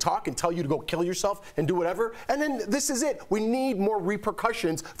spit and talk and tell you to go kill yourself and do whatever. And then this is it. We need more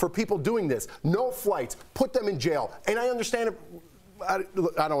repercussions for people doing this. No flights. Put them in jail. And I understand it. I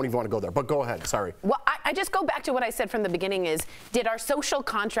don't even want to go there, but go ahead. Sorry. Well, I just go back to what I said from the beginning is, did our social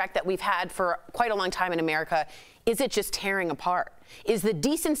contract that we've had for quite a long time in America, is it just tearing apart? Is the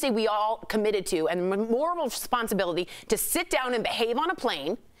decency we all committed to and moral responsibility to sit down and behave on a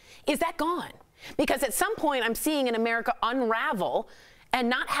plane, is that gone? Because at some point I'm seeing in America unravel and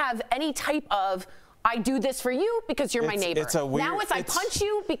not have any type of, I do this for you because you're my neighbor. Now it's I punch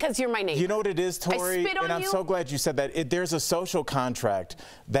you because you're my neighbor. You know what it is, Tori? I spit on and I'm you. so glad you said that. There's a social contract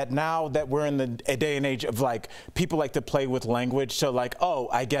that now that we're in the day and age of, like, people like to play with language. So, like, oh,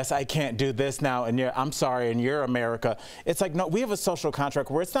 I guess I can't do this now, and I'm sorry, and you're America. It's like, no, we have a social contract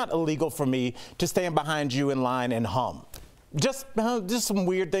where it's not illegal for me to stand behind you in line and hum. Just some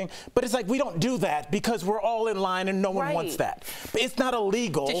weird thing, but it's like we don't do that because we're all in line and no one wants that. But it's not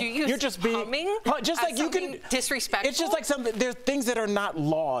illegal. Did you use You're just being humming just like you can disrespectful. It's just like something. There's things that are not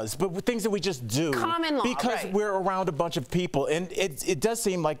laws, but things that we just do common law because we're around a bunch of people, and it does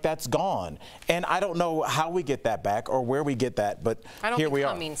seem like that's gone. And I don't know how we get that back or where we get that, but here we are. I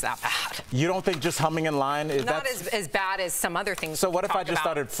don't think humming's that bad. You don't think just humming in line is not as bad as some other things? So what if I just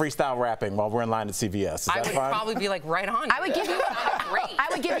started freestyle rapping while we're in line at CVS? Is that I would fine? probably be like right on. I would give you I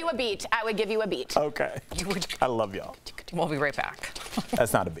would give you a beat. I would give you a beat. Okay. I love y'all. We'll be right back.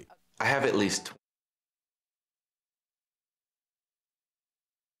 That's not a beat. I have at least.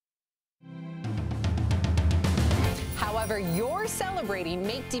 However you're celebrating,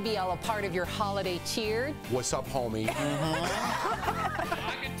 make DBL a part of your holiday cheer. What's up, homie?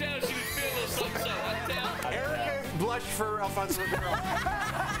 I can tell she was feeling something, so I tell. Erica blushed for Alfonso Ribeiro.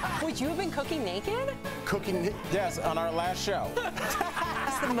 Would you have been cooking naked? Cooking? Yes, on our last show.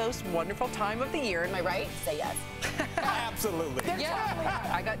 It's the most wonderful time of the year. Am I right? Say yes. Absolutely.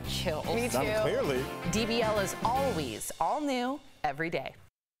 Yeah. I got chills. Me too. Clearly. DBL is always all new every day.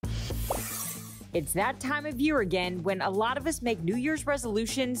 It's that time of year again when a lot of us make New Year's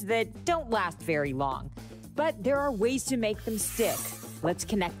resolutions that don't last very long. But there are ways to make them stick. Let's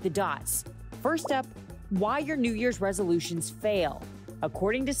connect the dots. First up, why your New Year's resolutions fail.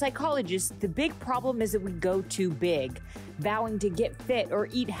 According to psychologists, the big problem is that we go too big, vowing to get fit or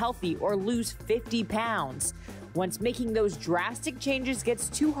eat healthy or lose 50 pounds. Once making those drastic changes gets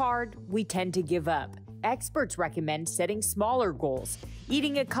too hard, we tend to give up. Experts recommend setting smaller goals,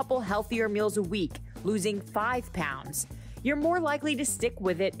 eating a couple healthier meals a week, losing 5 pounds. You're more likely to stick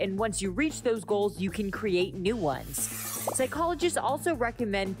with it, and once you reach those goals, you can create new ones. Psychologists also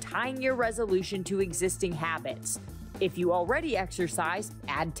recommend tying your resolution to existing habits. If you already exercise,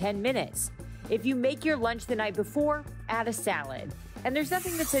 add 10 minutes. If you make your lunch the night before, add a salad. And there's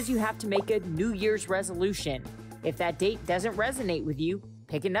nothing that says you have to make a New Year's resolution. If that date doesn't resonate with you,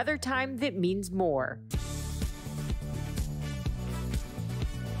 pick another time that means more.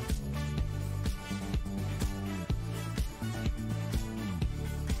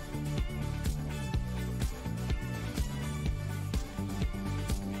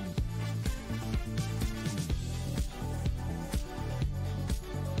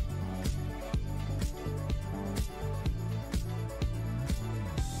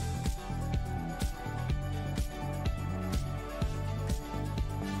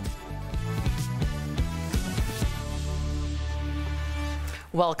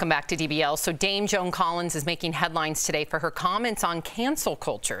 Welcome back to DBL. So Dame Joan Collins is making headlines today for her comments on cancel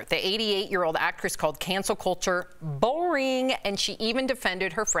culture. The 88-year-old actress called cancel culture boring, and she even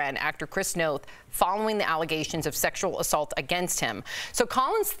defended her friend, actor Chris Noth, following the allegations of sexual assault against him. So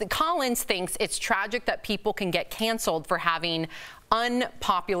Collins thinks it's tragic that people can get canceled for having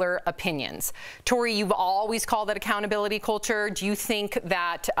unpopular opinions. Tori, you've always called that accountability culture. Do you think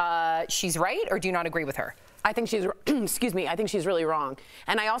that she's right, or do you not agree with her? I think she's, excuse me, I think she's really wrong.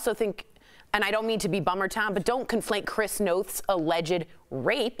 And I also think, and I don't mean to be Bummer Town, but don't conflate Chris Noth's alleged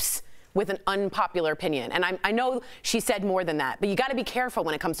rapes with an unpopular opinion. And I know she said more than that, but you got to be careful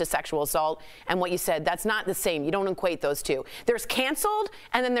when it comes to sexual assault and what you said. That's not the same. You don't equate those two. There's canceled,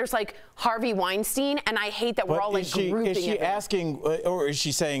 and then there's like Harvey Weinstein, and I hate that we're all like grouping it. Is she asking, or is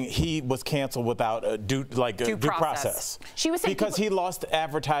she saying he was canceled without a due process? She was saying because he lost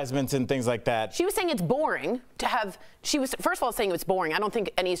advertisements and things like that. She was saying it's boring to have. She was first of all saying it's boring. I don't think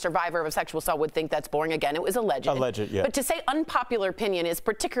any survivor of a sexual assault would think that's boring. Again, it was alleged. Alleged, yeah. But to say unpopular opinion is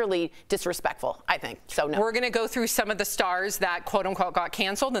particularly disrespectful, I think. So no. We're going to go through some of the stars that quote unquote got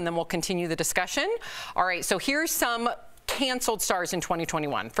canceled, and then we'll continue the discussion. All right, so here's some canceled stars in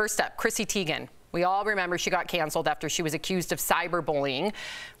 2021. First up, Chrissy Teigen. We all remember she got canceled after she was accused of cyberbullying.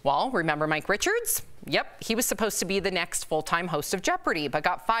 Well, remember Mike Richards? Yep, he was supposed to be the next full-time host of Jeopardy, but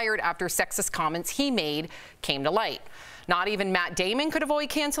got fired after sexist comments he made came to light. Not even Matt Damon could avoid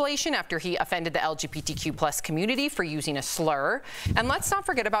cancellation after he offended the LGBTQ+ community for using a slur. And let's not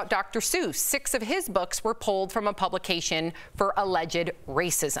forget about Dr. Seuss. 6 of his books were pulled from a publication for alleged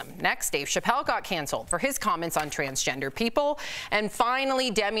racism. Next, Dave Chappelle got canceled for his comments on transgender people. And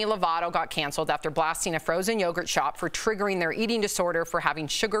finally, Demi Lovato got canceled after blasting a frozen yogurt shop for triggering their eating disorder for having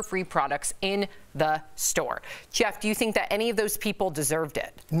sugar-free products in the store. Jeff, do you think that any of those people deserved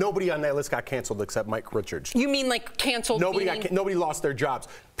it? Nobody on that list got canceled except Mike Richards. You mean like canceled? Nobody lost their jobs.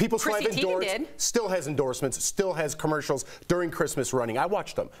 People still have still has endorsements, still has commercials during Christmas running. I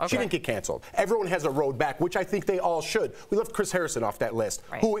watched them. Okay. She didn't get canceled. Everyone has a road back, which I think they all should. We left Chris Harrison off that list,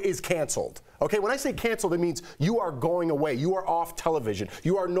 who is canceled. Okay, when I say canceled, it means you are going away. You are off television.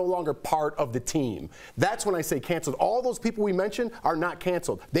 You are no longer part of the team. That's when I say canceled. All those people we mentioned are not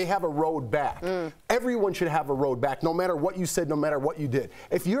canceled. They have a road back. Everyone should have a road back, no matter what you said, no matter what you did.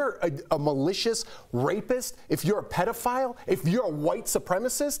 If you're a malicious rapist, if you're a pedophile, if you're a white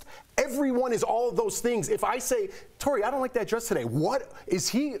supremacist, everyone is all of those things. If I say, Tori, I don't like that dress today, what is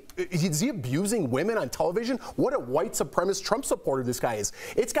he abusing women on television? What a white supremacist Trump supporter this guy is.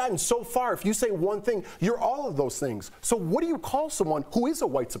 It's gotten so far, if you say one thing, you're all of those things. So what do you call someone who is a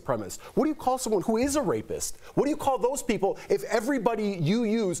white supremacist? What do you call someone who is a rapist? What do you call those people if everybody you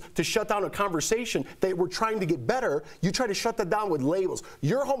use to shut down a conversation that we're trying to get better, you try to shut that down with labels?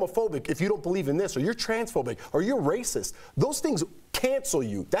 You're homophobic if you don't believe in this, or you're transphobic, or you're racist. Those things cancel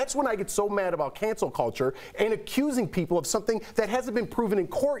you. That's when I get so mad about cancel culture, and accusing people of something that hasn't been proven in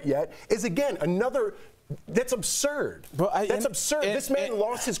court yet is, again, another. That's absurd. That's absurd. This man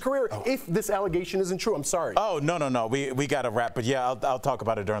lost his career if this allegation isn't true. I'm sorry. Oh, no. We got to wrap. But yeah, I'll talk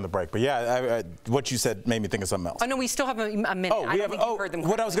about it during the break. But yeah, what you said made me think of something else. Oh, no, we still have a minute. I don't think you've heard them.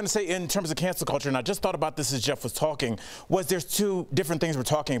 What I was going to say in terms of cancel culture, and I just thought about this as Jeff was talking, was there's 2 different things we're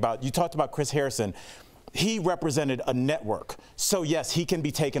talking about. You talked about Chris Harrison. He represented a network. So yes, he can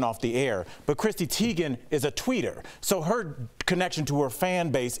be taken off the air. But Chrissy Teigen is a tweeter. So her connection to her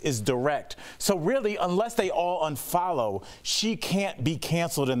fan base is direct. So really, unless they all unfollow, she can't be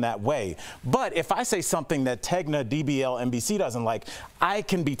canceled in that way. But if I say something that Tegna, DBL, NBC doesn't like, I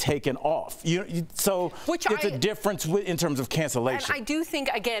can be taken off. So it's a difference in terms of cancellation. And I do think,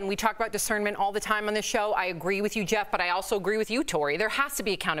 again, we talk about discernment all the time on this show. I agree with you, Jeff, but I also agree with you, Tori. There has to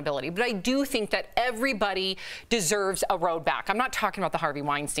be accountability. But I do think that everybody deserves a road back. I'm not talking about the Harvey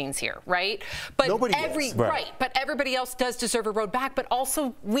Weinsteins here, right? But nobody does. Right. But everybody else does deserve a road back. But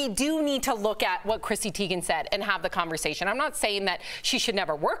also, we do need to look at what Chrissy Teigen said and have the conversation. I'm not saying that she should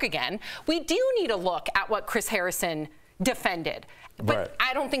never work again. We do need to look at what Chris Harrison defended. But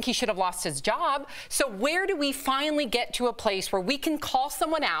I don't think he should have lost his job. So where do we finally get to a place where we can call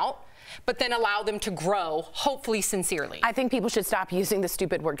someone out, but then allow them to grow, hopefully sincerely? I think people should stop using the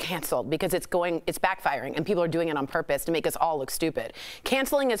stupid word canceled, because it's backfiring, and people are doing it on purpose to make us all look stupid.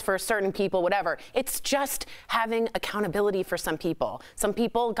 Canceling is for certain people, whatever. It's just having accountability for some people. Some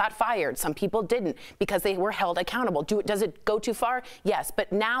people got fired, some people didn't, because they were held accountable. Does it go too far? Yes,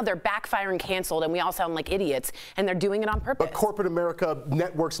 but now they're backfiring canceled, and we all sound like idiots, and they're doing it on purpose. But corporate America,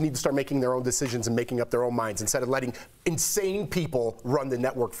 networks need to start making their own decisions and making up their own minds instead of letting insane people run the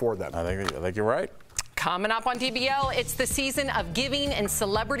network for them. I think you're right. Coming up on DBL, it's the season of giving and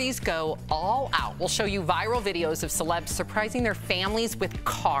celebrities go all out. We'll show you viral videos of celebs surprising their families with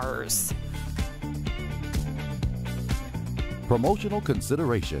cars. Promotional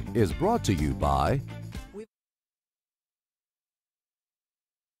consideration is brought to you by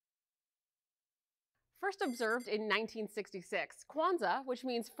First observed in 1966, Kwanzaa, which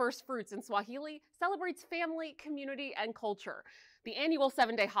means first fruits in Swahili, celebrates family, community, and culture. The annual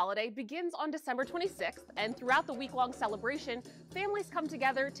 7-day holiday begins on December 26th, and throughout the week-long celebration, families come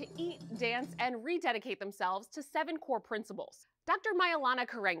together to eat, dance, and rededicate themselves to 7 core principles. Dr. Mayalana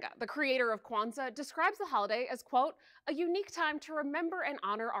Karenga, the creator of Kwanzaa, describes the holiday as, quote, a unique time to remember and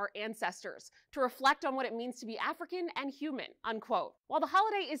honor our ancestors, to reflect on what it means to be African and human, unquote. While the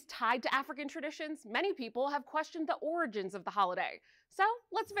holiday is tied to African traditions, many people have questioned the origins of the holiday. So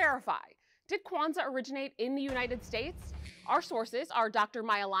let's verify. Did Kwanzaa originate in the United States? Our sources are Dr.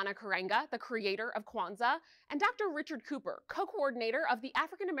 Mayalana Karenga, the creator of Kwanzaa, and Dr. Richard Cooper, co-coordinator of the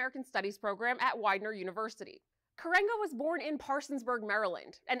African American Studies program at Widener University. Karenga was born in Parsonsburg,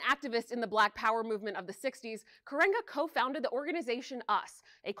 Maryland. An activist in the Black Power movement of the 60s, Karenga co-founded the organization US,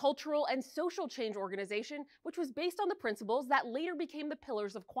 a cultural and social change organization which was based on the principles that later became the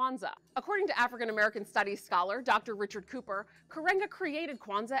pillars of Kwanzaa. According to African American Studies scholar Dr. Richard Cooper, Karenga created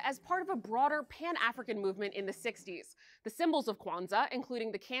Kwanzaa as part of a broader Pan-African movement in the 60s. The symbols of Kwanzaa,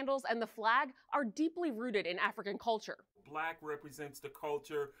 including the candles and the flag, are deeply rooted in African culture. Black represents the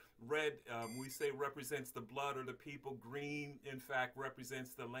culture. Red, we say, represents the blood or the people. Green, in fact,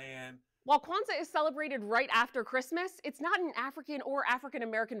 represents the land. While Kwanzaa is celebrated right after Christmas, it's not an African or African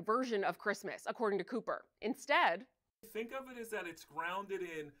American version of Christmas, according to Cooper. Instead, think of it as that it's grounded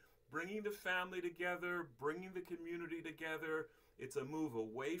in bringing the family together, bringing the community together. It's a move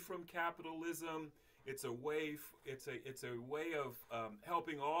away from capitalism. It's a way. It's a way of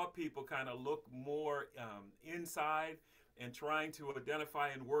helping all people kind of look more inside and trying to identify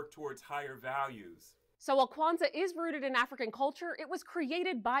and work towards higher values. So while Kwanzaa is rooted in African culture, it was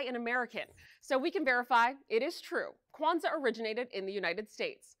created by an American. So we can verify it is true. Kwanzaa originated in the United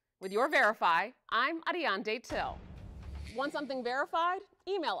States. With your Verify, I'm Ariande Till. Want something verified?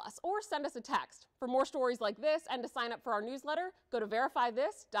 Email us or send us a text. For more stories like this and to sign up for our newsletter, go to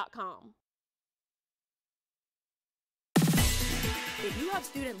verifythis.com. If you have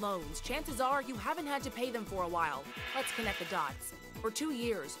student loans, chances are you haven't had to pay them for a while. Let's connect the dots. For 2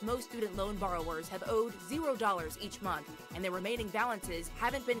 years, most student loan borrowers have owed $0 each month, and their remaining balances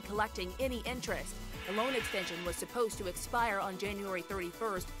haven't been collecting any interest. The loan extension was supposed to expire on January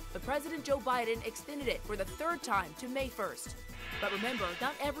 31st, but President Joe Biden extended it for the 3rd time to May 1st. But remember,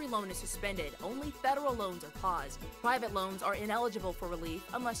 not every loan is suspended. Only federal loans are paused. Private loans are ineligible for relief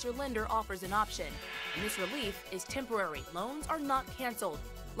unless your lender offers an option. And this relief is temporary. Loans are not canceled.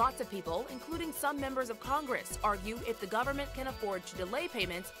 Lots of people, including some members of Congress, argue if the government can afford to delay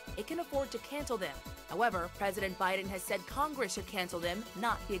payments, it can afford to cancel them. However, President Biden has said Congress should cancel them,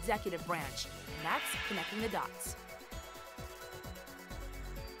 not the executive branch. And that's connecting the dots.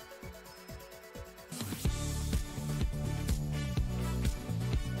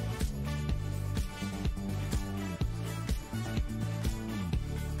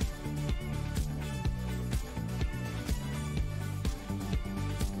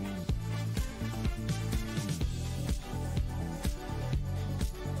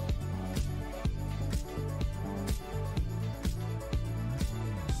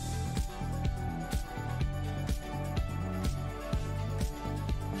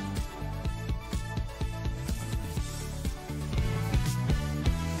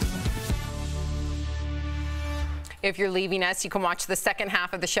 If you're leaving us, you can watch the second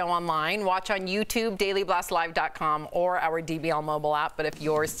half of the show online. Watch on YouTube, dailyblastlive.com, or our DBL mobile app. But if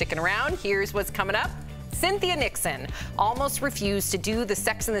you're sticking around, here's what's coming up. Cynthia Nixon almost refused to do the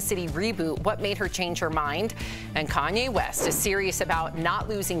Sex and the City reboot. What made her change her mind? And Kanye West is serious about not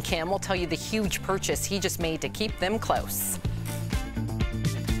losing Kim. We'll tell you the huge purchase he just made to keep them close.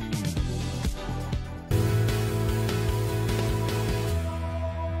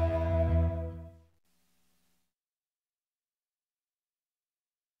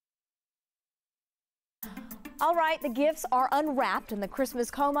 All right, the gifts are unwrapped and the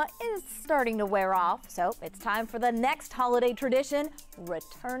Christmas coma is starting to wear off. So it's time for the next holiday tradition,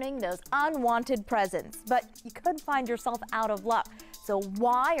 returning those unwanted presents. But you could find yourself out of luck. So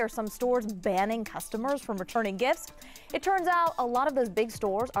why are some stores banning customers from returning gifts? It turns out a lot of those big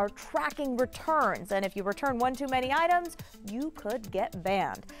stores are tracking returns, and if you return one too many items, you could get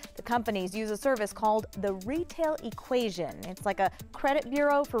banned. The companies use a service called the Retail Equation. It's like a credit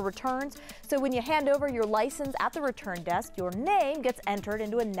bureau for returns. So when you hand over your license returns at the return desk, your name gets entered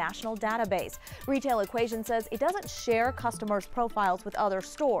into a national database. Retail Equation says it doesn't share customers' profiles with other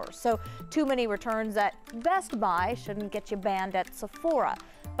stores, so too many returns at Best Buy shouldn't get you banned at Sephora.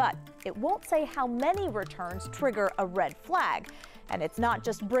 But it won't say how many returns trigger a red flag. And it's not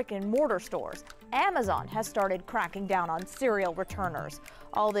just brick and mortar stores. Amazon has started cracking down on serial returners.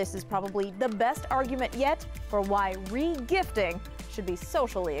 All this is probably the best argument yet for why re-gifting should be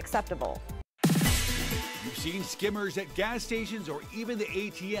socially acceptable. You've seen skimmers at gas stations or even the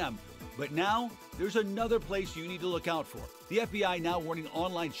ATM, but now there's another place you need to look out for. The FBI now warning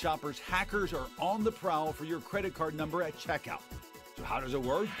online shoppers hackers are on the prowl for your credit card number at checkout. So how does it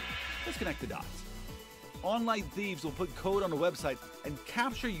work? Let's connect the dots. Online thieves will put code on a website and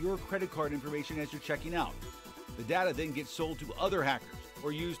capture your credit card information as you're checking out. The data then gets sold to other hackers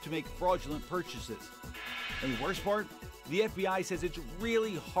or used to make fraudulent purchases. And the worst part, the FBI says it's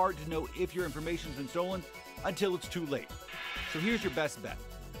really hard to know if your information's been stolen until it's too late. So here's your best bet.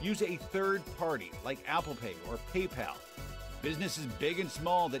 Use a third party like Apple Pay or PayPal. Businesses big and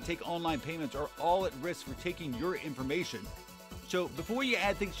small that take online payments are all at risk for taking your information. So before you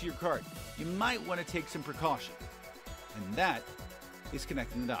add things to your card, you might want to take some precaution. And that is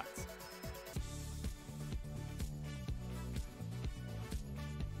connecting the dots.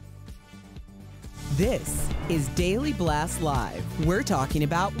 This is Daily Blast Live. We're talking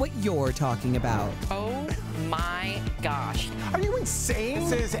about what you're talking about. Oh my gosh. Are you insane?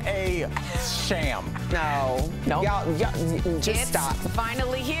 This is a sham. No. Y'all just stop.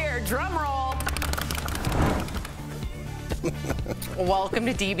 Finally here. Drum roll. Welcome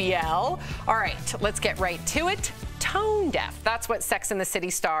to DBL. All right, let's get right to it. Tone deaf. That's what Sex and the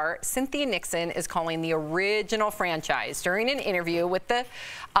City star Cynthia Nixon is calling the original franchise. During an interview with the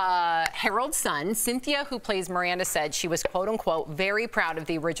Herald Sun, Cynthia, who plays Miranda, said she was, quote unquote, very proud of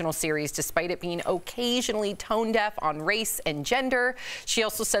the original series, despite it being occasionally tone deaf on race and gender. She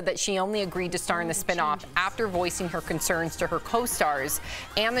also said that she only agreed to star in the spinoff after voicing her concerns to her co-stars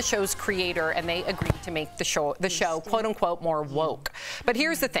and the show's creator, and they agreed to make the show, quote unquote, more woke. But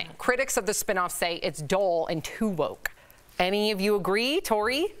here's the thing. Critics of the spinoff say it's dull and too woke. Any of you agree,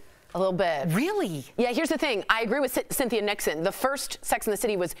 Tori? A little bit. Really? Yeah, here's the thing. I agree with Cynthia Nixon. The first Sex and the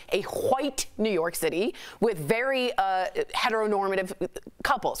City was a white New York City with very heteronormative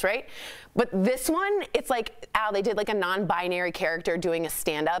couples, right? But this one, it's like, they did like a non-binary character doing a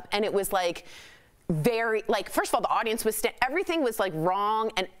stand-up, and it was like, very, like, first of all, the audience was, everything was like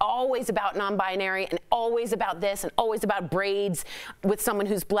wrong and always about non-binary and always about this and always about braids with someone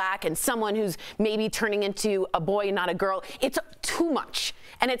who's black and someone who's maybe turning into a boy and not a girl. It's too much.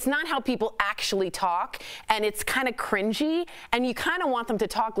 And it's not how people actually talk, and it's kind of cringy, and you kind of want them to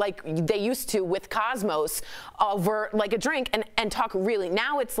talk like they used to with Cosmos over like a drink and talk really.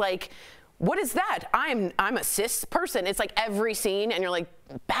 Now it's like, what is that? I'm a cis person. It's like every scene, and you're like,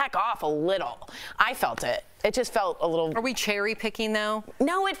 back off a little. I felt it. It just felt a little. Are we cherry picking though?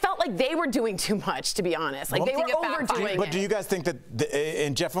 No, it felt like they were doing too much, to be honest. Like they were overdoing it. But do you guys think that?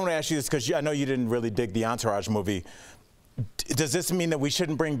 And Jeff, I want to ask you this because I know you didn't really dig the Entourage movie. Does this mean that we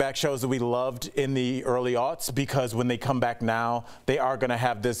shouldn't bring back shows that we loved in the early aughts because when they come back now, they are going to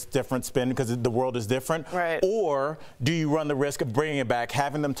have this different spin because the world is different? Right. Or do you run the risk of bringing it back,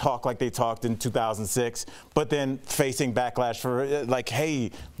 having them talk like they talked in 2006, but then facing backlash for like,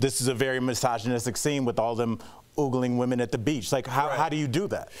 hey, this is a very misogynistic scene with all them oogling women at the beach? Like, how do you do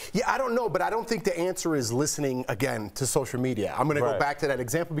that? Yeah, I don't know, but I don't think the answer is listening again to social media. I'm going to go back to that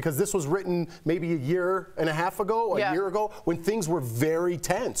example because this was written maybe a year and a half ago, a year ago, when things were very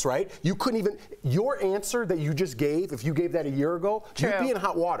tense, right? You couldn't even, your answer that you just gave, if you gave that a year ago, you'd be in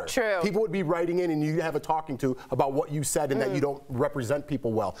hot water. True. People would be writing in and you'd have a talking to about what you said and that you don't represent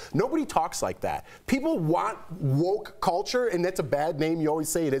people well. Nobody talks like that. People want woke culture, and that's a bad name, you always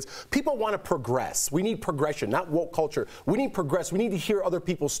say it is. People want to progress. We need progression, not woke culture. We need progress. We need to hear other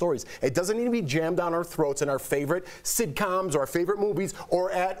people's stories. It doesn't need to be jammed down our throats in our favorite sitcoms or our favorite movies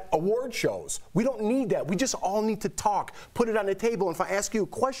or at award shows. We don't need that. We just all need to talk, put it on the table. And if I ask you a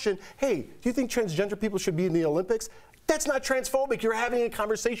question, hey, do you think transgender people should be in the Olympics? That's not transphobic. You're having a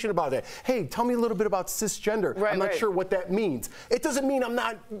conversation about it. Hey, tell me a little bit about cisgender. I'm not sure what that means. It doesn't mean I'm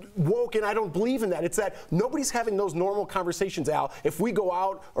not woke and I don't believe in that. It's that nobody's having those normal conversations, Al. If we go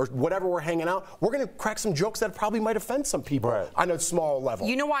out or whatever we're hanging out, we're going to crack some jokes that probably might offend some people on a small level.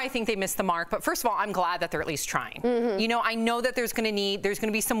 You know why I think they missed the mark? But first of all, I'm glad that they're at least trying. You know, I know that there's going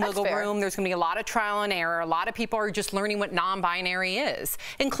to be some wiggle room. There's going to be a lot of trial and error. A lot of people are just learning what non-binary is,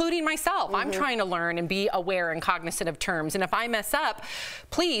 including myself. I'm trying to learn and be aware and cognizant of terms. And if I mess up,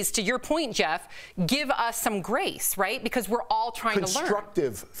 please, to your point, Jeff, give us some grace, right? Because we're all trying to learn.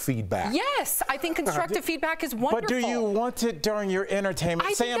 Constructive feedback. Yes, I think constructive feedback is wonderful. But do you want it during your entertainment?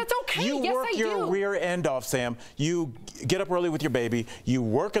 I Sam, think that's okay. You Yes, work I your do. rear end off, Sam. You get up early with your baby. You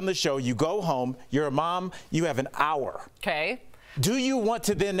work on the show. You go home. You're a mom. You have an hour. Okay. Do you want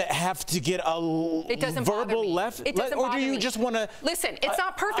to then have to get a verbal left? It doesn't or bother do you me. just want to? Listen, it's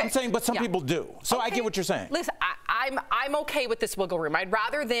not perfect. I'm saying, but some people do. So I get what you're saying. Listen, I'm okay with this wiggle room. I'd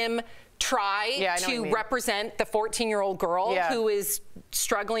rather them try to represent the 14-year-old girl who is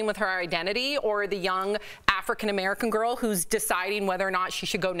struggling with her identity, or the young African-American girl who's deciding whether or not she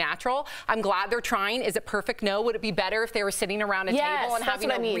should go natural. I'm glad they're trying. Is it perfect? No. Would it be better if they were sitting around a table and having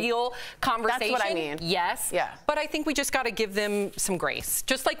a real conversation? That's what I mean. Yes. Yeah. But I think we just got to give them some grace.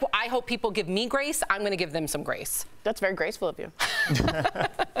 Just like I hope people give me grace, I'm going to give them some grace. That's very graceful of you.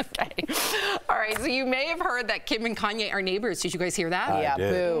 Okay. All right. So you may have heard that Kim and Kanye are neighbors. Did you guys hear that? Yeah,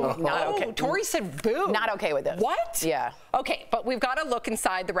 boo. Not okay. Tori said boo. Not okay with this. What? Yeah. Okay, but we've got to look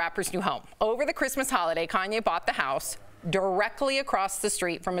inside the rapper's new home. Over the Christmas holiday, Kanye bought the house directly across the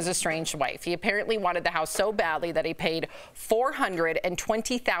street from his estranged wife. He apparently wanted the house so badly that he paid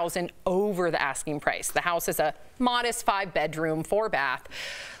 $420,000 over the asking price. The house is a modest 5-bedroom, 4-bath.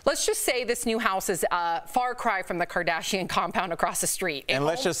 Let's just say this new house is a far cry from the Kardashian compound across the street. And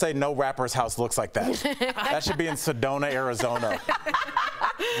let's just say no rapper's house looks like that. That should be in Sedona, Arizona,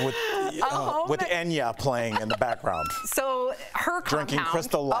 with Enya playing in the background. So her compound, drinking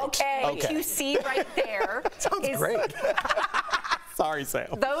Crystal Light. Okay. You see right there. Sounds great. Sorry,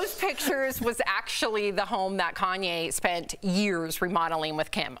 Sam. Those pictures was actually the home that Kanye spent years remodeling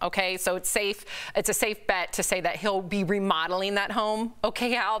with Kim. Okay, so it's safe. It's a safe bet to say that he'll be remodeling that home.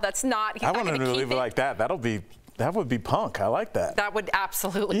 Okay, Al, that's not. He's I not want him to leave it like that. That would be punk. I like that. That would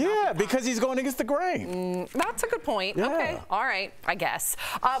absolutely. Yeah, because he's going against the grain. That's a good point. Yeah. Okay, all right, I guess.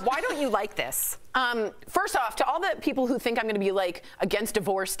 Why don't you like this? First off, to all the people who think I'm going to be like against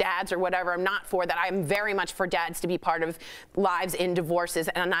divorced dads or whatever, I'm not for that. I'm very much for dads to be part of lives in divorces,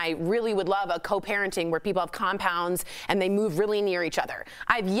 and I really would love a co-parenting where people have compounds and they move really near each other.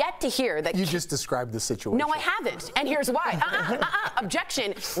 I've yet to hear that. You just described the situation. No, I haven't, and here's why.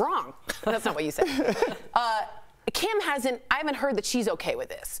 Objection. Wrong. That's not what you said. Kim hasn't. I haven't heard that she's okay with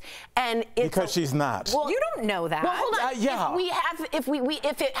this, and it's because she's not. Well, you don't know that. Well, hold on. Yeah. If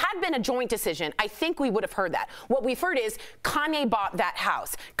it had been a joint decision, I think we would have heard that. What we've heard is Kanye bought that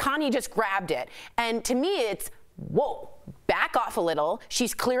house. Kanye just grabbed it, and to me, it's whoa. Back off a little.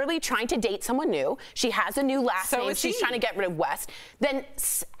 She's clearly trying to date someone new. She has a new last name. She's trying to get rid of West. Then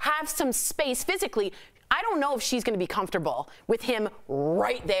have some space physically. I don't know if she's going to be comfortable with him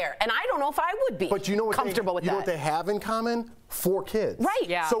right there. And I don't know if I would be comfortable with that. You know what they have in common? 4 kids. Right.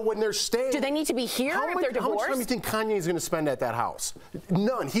 Yeah. So when they're staying... Do they need to be here if they're divorced? How much time do you think Kanye is going to spend at that house?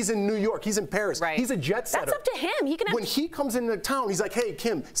 None. He's in New York. He's in Paris. Right. He's a jet setter. That's up to him. He can have... When he comes into town, he's like, hey,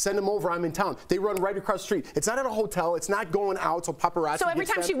 Kim, send him over. I'm in town. They run right across the street. It's not at a hotel. It's not going out so paparazzi So every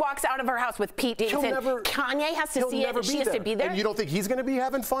time she walks out of her house with Pete Davidson, Kanye has to see it and she has to be there? And you don't think he's going to be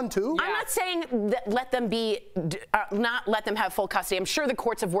having fun, too? I'm not saying that let them be, not let them have full custody. I'm sure the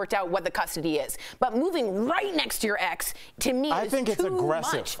courts have worked out what the custody is. But moving right next to your ex, to me, I think it's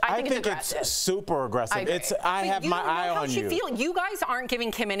aggressive. Much. I think it's super aggressive. I have my eye on you. You guys aren't giving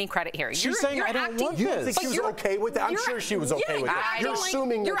Kim any credit here. She's saying I don't want this. You don't think she was okay with that? I'm sure she was okay with that. You're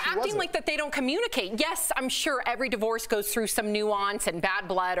assuming you're that she acting wasn't. like that they don't communicate. Yes, I'm sure every divorce goes through some nuance and bad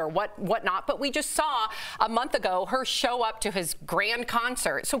blood or whatnot. But we just saw a month ago her show up to his grand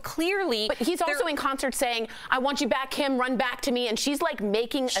concert. So clearly, but he's also in concert saying, "I want you back, Kim. Run back to me." And she's like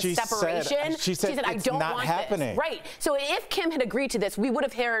making a separation. She said I don't want happening. this. Right. So if Kim had agreed to this, we would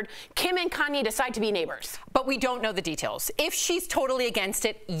have heard Kim and Kanye decide to be neighbors. But we don't know the details. If she's totally against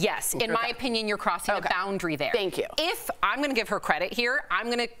it, yes. In my opinion, you're crossing a boundary there. Thank you. If I'm going to give her credit here, I'm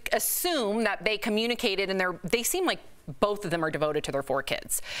going to assume that they communicated and they seem like both of them are devoted to their 4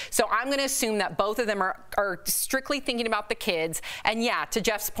 kids. So I'm going to assume that both of them are strictly thinking about the kids. And yeah, to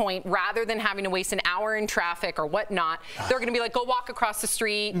Jeff's point, rather than having to waste an hour in traffic or whatnot, they're going to be like, go walk across the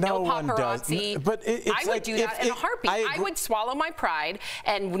street, no paparazzi. But I would do that in a heartbeat. I would swallow my pride,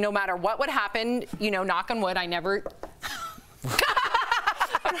 and no matter what would happen, knock on wood, I never...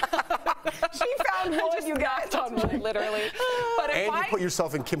 She found wood, you guys. On wood, literally. But if and you put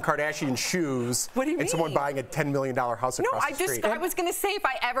yourself in Kim Kardashian shoes. What do you mean? And someone buying a $10 million house across the street. I was going to say, if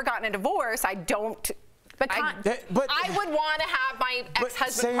I ever gotten a divorce, I don't But I would want to have my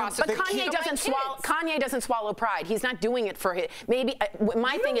ex-husband cross. But Kanye doesn't swallow pride. He's not doing it for his. Maybe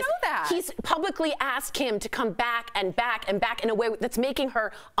my thing is he's publicly asked Kim to come back and back and back in a way that's making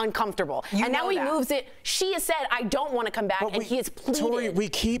her uncomfortable. And now he moves it. She has said, I don't want to come back, and he has pleaded. Tori, we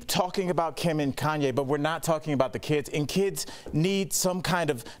keep talking about Kim and Kanye, but we're not talking about the kids. And kids need some kind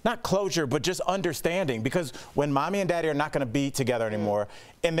of, not closure, but just understanding. Because when mommy and daddy are not going to be together anymore,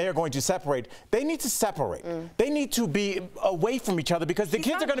 and they're going to separate, they need to separate. They need to be away from each other, because the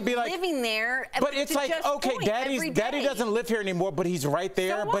kids are going to be like living there. But it's like, okay, daddy doesn't live here anymore, but he's right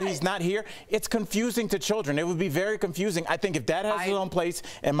there, but he's not here. It's confusing to children. It would be very confusing. I think if dad has his own place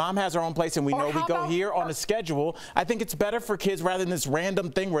and mom has her own place, and we know we go here on a schedule, I think it's better for kids rather than this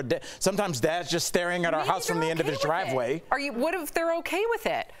random thing where sometimes dad's just staring at our house from the end of his driveway. What if they're okay with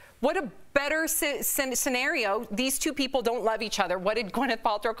it? What a better scenario. These two people don't love each other. What did Gwyneth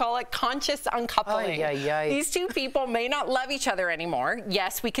Paltrow call it? Conscious uncoupling. These two people may not love each other anymore.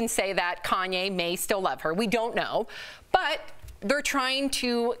 Yes, we can say that Kanye may still love her. We don't know. But they're trying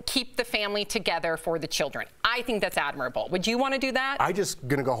to keep the family together for the children. I think that's admirable. Would you want to do that? I just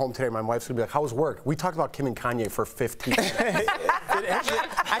gonna go home today. My wife's gonna be like, "How's work?" We talked about Kim and Kanye for 15 minutes.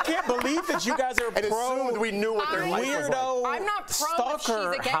 I can't believe that you guys are pro. We knew what their life was like. I'm not pro if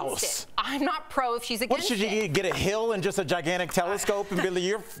she's against it. I'm not pro if she's against it. What, should you get a hill and just a gigantic telescope and be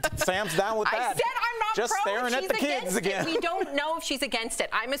like, Sam's down with that? I said I'm not just pro staring if at she's the kids against again. it. We don't know if she's against it.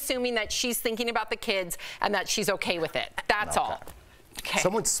 I'm assuming that she's thinking about the kids and that she's okay with it. That's all. Okay.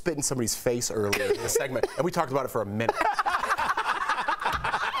 Someone spit in somebody's face earlier in the segment, and we talked about it for a minute. All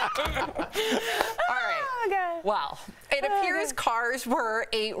right. Well, it appears cars were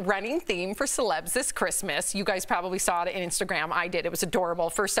a running theme for celebs this Christmas. You guys probably saw it on Instagram. I did. It was adorable.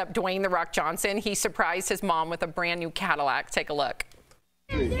 First up, Dwayne "The Rock" Johnson. He surprised his mom with a brand new Cadillac. Take a look.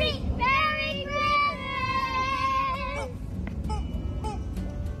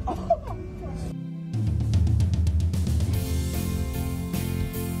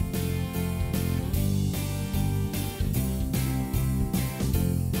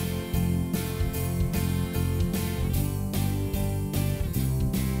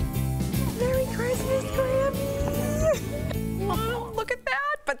 Look at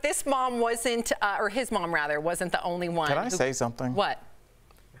that. But this mom wasn't, or his mom rather, wasn't the only one. Can I say something? What?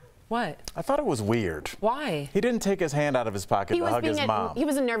 What? I thought it was weird. Why? He didn't take his hand out of his pocket to hug his mom. He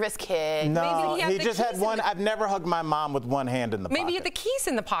was a nervous kid. No, he just had one. I've never hugged my mom with one hand in the pocket. Maybe he had the keys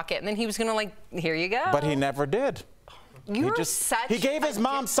in the pocket, and then he was going to like, here you go. But he never did. He gave his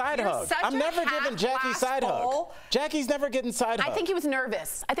mom side hug. I'm never giving Jackie side hug. Jackie's never getting side hug. I think he was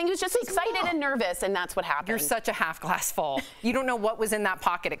nervous. I think he was just excited and nervous, and that's what happened. You're such a half glass full. You don't know what was in that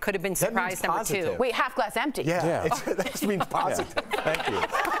pocket. It could have been surprise number 2. Wait, half glass empty. Yeah. That just means positive. Thank you.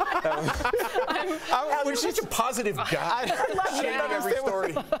 You're such a positive guy. I love you. Every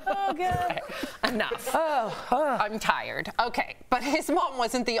story. Oh, God. Enough. I'm tired. Okay, but his mom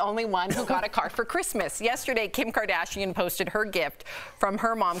wasn't the only one who got a car for Christmas. Yesterday, Kim Kardashian posted her gift from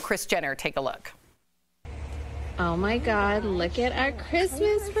her mom, Kris Jenner. Take a look. Oh my God, look at our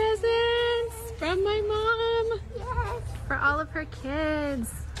Christmas presents from my mom. For all of her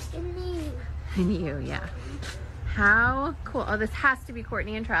kids. And me. And you, yeah. How cool. Oh, this has to be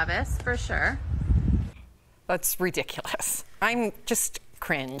Courtney and Travis, for sure. That's ridiculous. I'm just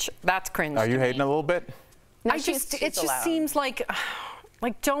cringe. That's cringe. Are you hating a little bit? No, it just seems like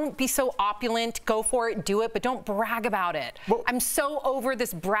don't be so opulent. Go for it, do it, but don't brag about it. Well, I'm so over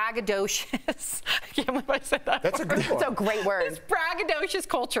this braggadocious. I can't believe I said that. That's a good one. It's a great word. This braggadocious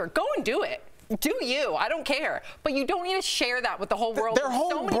culture. Go and do it. Do you. I don't care. But you don't need to share that with the whole world. Their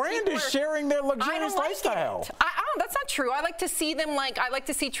whole brand is sharing their luxurious lifestyle. That's not true. I like to see them I like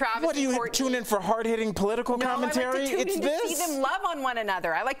to see Travis What, do you Courtney. tune in for hard-hitting political commentary? I like to tune in this? to see them love on one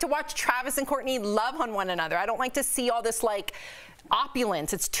another. I like to watch Travis and Courtney love on one another. I don't like to see all this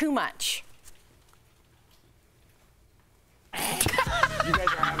opulence. It's too much. You guys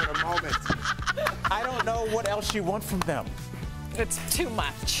are having a moment. I don't know what else you want from them. It's too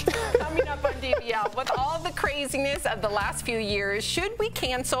much. Coming up on DBL, with all the craziness of the last few years, should we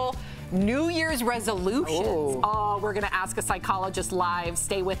cancel New Year's resolutions? Ooh. Oh, we're going to ask a psychologist live.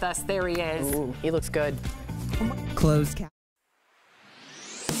 Stay with us. There he is. Ooh, he looks good. Closed caption.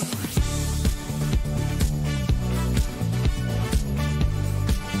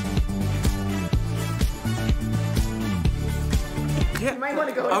 You might want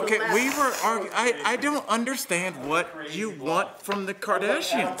to go Okay, we were arguing. I don't understand what you want from the Kardashians. I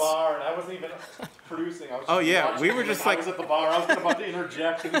was at the bar and I wasn't even producing. I was Oh, yeah, watching, we were just I was at the bar. I was about to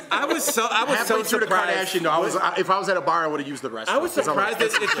interject. I was so Halfway through the surprised. Kardashian, if I was at a bar, I would have used the restroom. I was surprised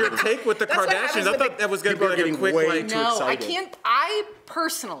that it's your take with the That's what Kardashians. happens I with thought that was going to be like a quick, like, No, I can't. I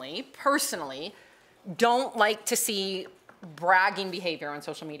personally don't like to see bragging behavior on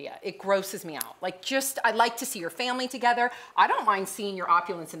social media. It grosses me out. Like, I like to see your family together. I don't mind seeing your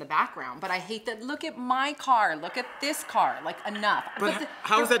opulence in the background, but I hate that. Look at my car. Look at this car. Like, enough. But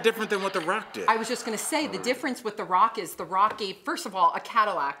how is that different than what The Rock did? I was just going to say, the difference with The Rock is The Rock gave, first of all, a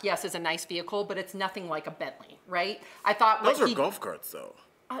Cadillac, yes, is a nice vehicle, but it's nothing like a Bentley, right? I thought those are golf carts, though.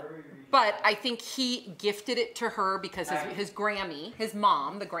 But I think he gifted it to her because his Grammy, his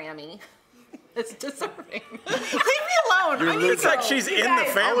mom, the Grammy, it's deserving. Leave me alone. It's like she's in the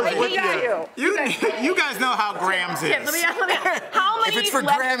family. You guys know how Grams is. Yeah, let me, how many if it's for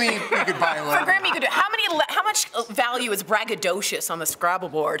Grammy, you could buy one. For Grammy, you could do. How much value is braggadocious on the Scrabble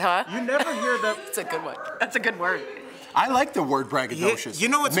board, huh? You never hear that. That's a good one. That's a good word. I like the word braggadocious. You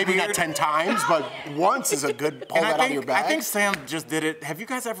know what's maybe weird? not 10 times, but once is a good pull that out of your bag. I think Sam just did it. Have you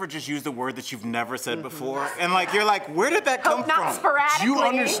guys ever just used a word that you've never said before? And like you're like, where did that come Not from? sporadically. Do you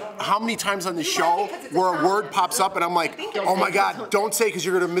understand how many times on the show where a word pops up and I'm like, oh my God, don't say because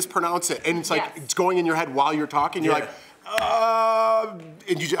you're going to mispronounce it. And it's like, it's going in your head while you're talking. You're like,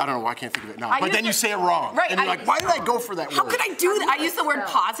 and you just, I don't know why I can't think of it now. But then you say it wrong. Right. And you're like, why did I go for that word? How could I do that? I use the word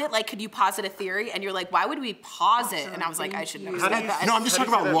posit. Like, could you posit a theory? And you're like, why would we posit? And I was like, I should never say that. No, I'm just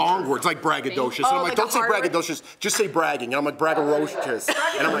talking about long words like braggadocious. And I'm like, don't say braggadocious, just say bragging. And I'm like, braggadocious.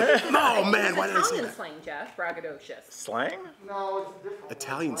 And I'm like, oh man, why did I say Italian that? slang, Jeff, braggadocious. Slang? No, it's different.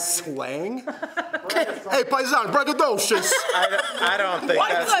 Italian slang? Hey, paisan, braggadocious. I don't think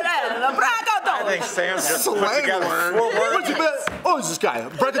that's... I think Sam just put Slang together word. full words. Oh, is this guy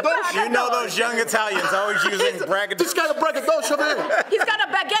braggadocious? You know those young Italians always using braggadocious. This guy a braggadocious over here. He's got a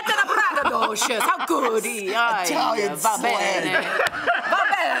baguette and a braggadocious. How good he is. Italian Va bene. Va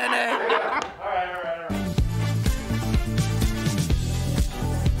bene. All right.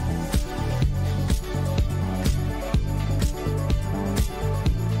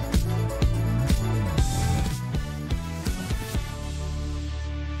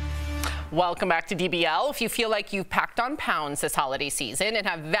 Welcome back to DBL. If you feel like you've packed on pounds this holiday season and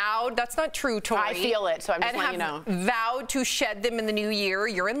have vowed, that's not true, Tori. I feel it, so I'm just letting you know. Vowed to shed them in the new year,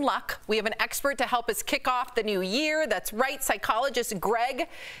 you're in luck. We have an expert to help us kick off the new year. That's right, psychologist Greg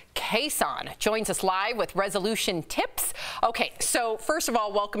Cason joins us live with resolution tips. Okay, so first of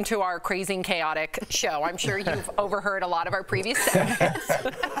all, welcome to our crazy and chaotic show. I'm sure you've overheard a lot of our previous segments.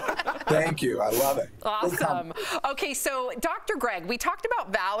 Thank you. I love it. Awesome. Okay, so Dr. Greg, we talked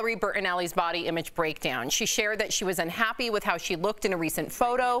about Valerie Bertinelli's body image breakdown. She shared that she was unhappy with how she looked in a recent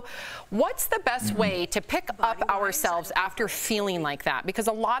photo. What's the best way to pick up ourselves after feeling like that? Because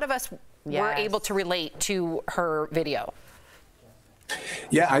a lot of us were able to relate to her video.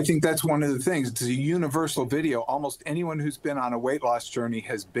 Yeah, I think that's one of the things. It's a universal video. Almost anyone who's been on a weight loss journey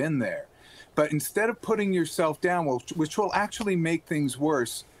has been there. But instead of putting yourself down, which will actually make things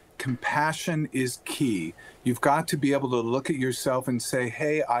worse, compassion is key. You've got to be able to look at yourself and say,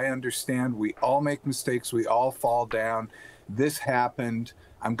 hey, I understand. We all make mistakes. We all fall down. This happened.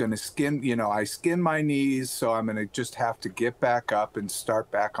 I'm going to I skinned my knees, so I'm going to just have to get back up and start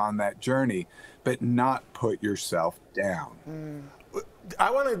back on that journey, but not put yourself down.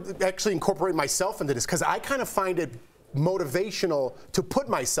 I want to actually incorporate myself into this because I kind of find it motivational to put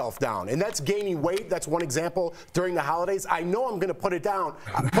myself down, and that's gaining weight. That's one example during the holidays. I know I'm going to put it down,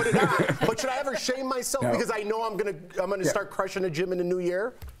 put it on, but should I ever shame myself because I know I'm going to start crushing the gym in the new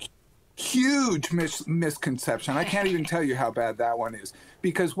year? Huge misconception. I can't even tell you how bad that one is,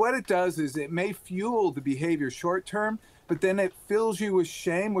 because what it does is it may fuel the behavior short term, but then it fills you with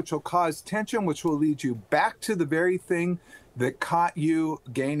shame, which will cause tension, which will lead you back to the very thing that caught you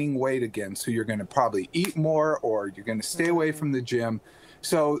gaining weight again. So you're going to probably eat more, or you're going to stay away from the gym.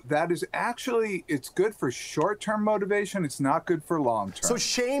 So that is actually, it's good for short-term motivation. It's not good for long-term. So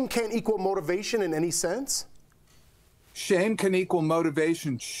shame can't equal motivation in any sense? Shame can equal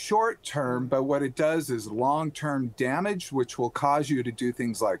motivation short-term, but what it does is long-term damage, which will cause you to do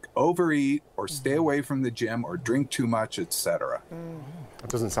things like overeat or stay away from the gym or drink too much, etc. That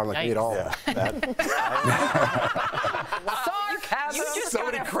doesn't sound like me at all. You just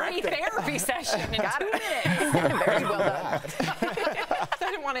got a free therapy session in 2 minutes. Very well done.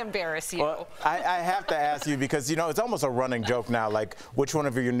 I didn't want to embarrass you. Well, I have to ask you because, you know, it's almost a running joke now, like which one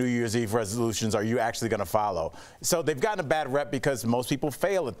of your New Year's Eve resolutions are you actually going to follow? So they've gotten a bad rep because most people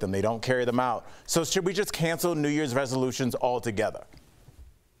fail at them. They don't carry them out. So should we just cancel New Year's resolutions altogether?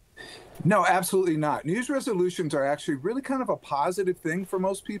 No, absolutely not. New Year's resolutions are actually really kind of a positive thing for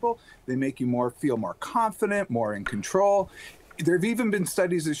most people. They make you feel more confident, more in control. There have even been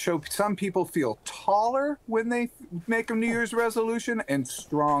studies that show some people feel taller when they make a New Year's resolution and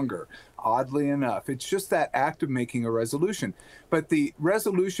stronger, oddly enough. It's just that act of making a resolution. But the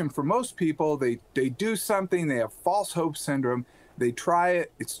resolution for most people, they do something, they have false hope syndrome. They try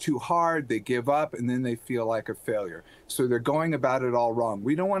it, it's too hard, they give up, and then they feel like a failure. So they're going about it all wrong.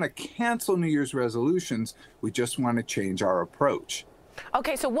 We don't want to cancel New Year's resolutions. We just want to change our approach.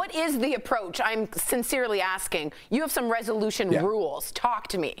 Okay, so what is the approach? I'm sincerely asking. You have some resolution rules. Talk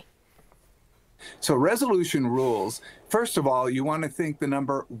to me. So resolution rules, first of all, you want to think the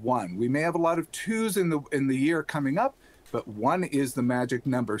number 1. We may have a lot of 2s in the year coming up, but 1 is the magic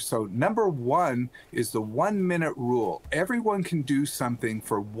number. So number 1 is the 1-minute rule. Everyone can do something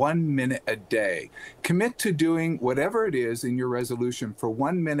for 1 minute a day. Commit to doing whatever it is in your resolution for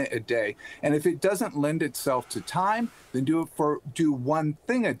 1 minute a day. And if it doesn't lend itself to time, then do one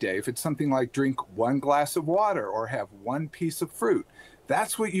thing a day. If it's something like drink 1 glass of water or have 1 piece of fruit.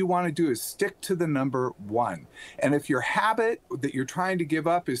 That's what you want to do, is stick to the number 1. And if your habit that you're trying to give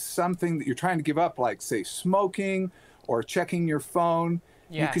up is something that you're trying to give up, like say smoking, or checking your phone,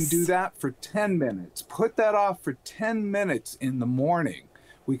 you can do that for 10 minutes. Put that off for 10 minutes in the morning.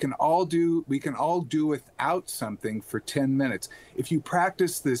 We can all do without something for 10 minutes. If you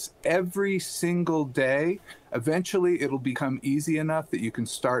practice this every single day, eventually it'll become easy enough that you can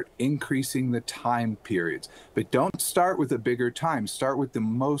start increasing the time periods. But don't start with a bigger time. Start with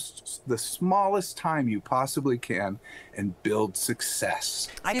the smallest time you possibly can and build success.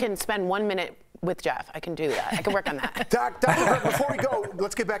 I can spend 1 minute with Jeff. I can do that. I can work on that. Dr. Greg, before we go,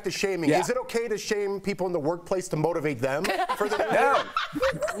 let's get back to shaming. Is it okay to shame people in the workplace to motivate them for the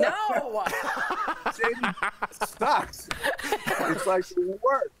No. Shaming sucks. It's like the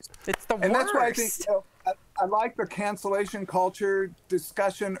worst. It's the worst. And that's why I think, I like the cancellation culture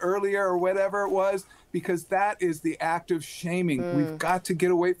discussion earlier or whatever it was, because that is the act of shaming. We've got to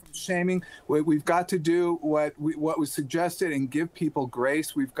get away from shaming. We've got to do what was suggested and give people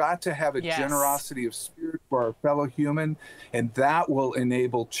grace. We've got to have a generosity of spirit for our fellow human, and that will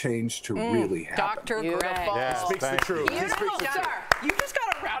enable change to really happen. Dr. Greg. Yeah, speaks the truth. You just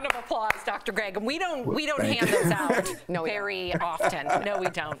got a round of applause, Dr. Greg, and we don't hand those out very often. No, we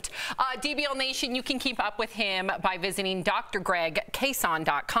don't. DBL Nation, you can keep up with him by visiting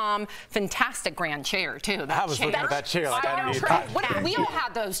drgregcason.com. Fantastic grand chair, too. I was looking at that chair like I need it. We all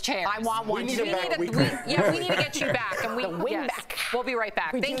had those chairs. I want one. We need to get you back. And we'll be right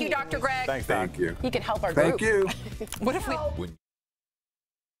back. Thank you, Dr. Greg. Thanks, Thank you. He can help our group. Thank you. What if we...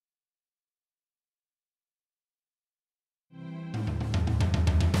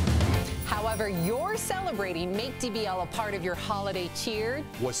 However you're celebrating, make DBL a part of your holiday cheer.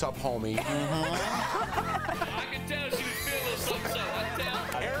 What's up, homie? I can tell she was feeling something, I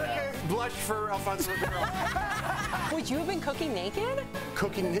tell. Erica blushed for Alfonso Ribeiro. Would you have been cooking naked?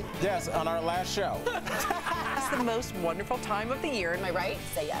 Cooking? Yes, on our last show. It's the most wonderful time of the year. Am I right?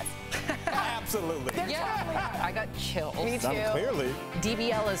 Say yes. Absolutely. Yeah. I got chills. Me too. Clearly.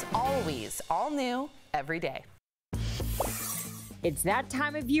 DBL is always all new every day. It's that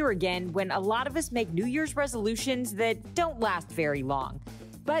time of year again when a lot of us make New Year's resolutions that don't last very long.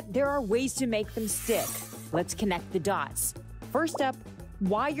 But there are ways to make them stick. Let's connect the dots. First up,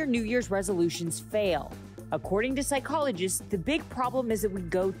 why your New Year's resolutions fail. According to psychologists, the big problem is that we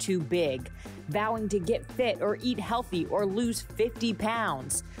go too big, vowing to get fit or eat healthy or lose 50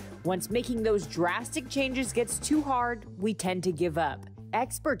 pounds. Once making those drastic changes gets too hard, we tend to give up.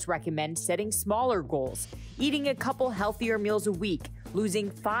 Experts recommend setting smaller goals, eating a couple healthier meals a week,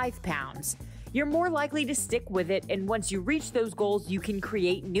 losing 5 pounds. You're more likely to stick with it, and once you reach those goals, you can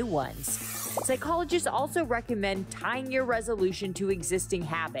create new ones. Psychologists also recommend tying your resolution to existing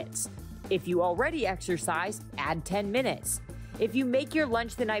habits. If you already exercise, add 10 minutes. If you make your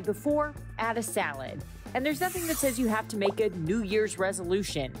lunch the night before, add a salad. And there's nothing that says you have to make a New Year's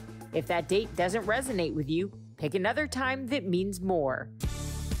resolution. If that date doesn't resonate with you, pick another time that means more.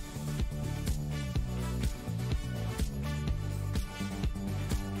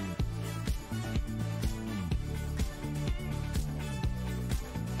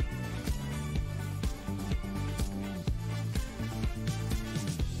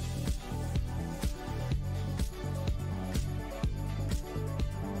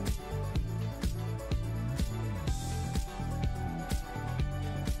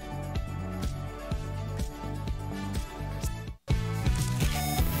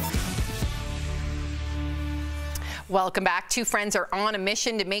 Welcome back. Two friends are on a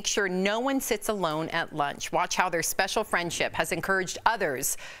mission to make sure no one sits alone at lunch. Watch how their special friendship has encouraged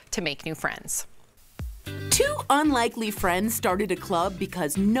others to make new friends. Two unlikely friends started a club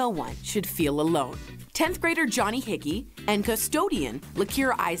because no one should feel alone. 10th grader Johnny Hickey and custodian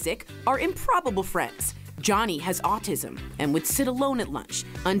Lakira Isaac are improbable friends. Johnny has autism and would sit alone at lunch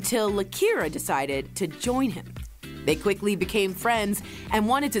until Lakira decided to join him. They quickly became friends and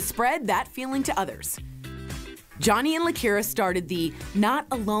wanted to spread that feeling to others. Johnny and Lakira started the Not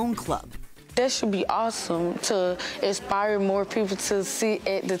Alone Club. That should be awesome to inspire more people to sit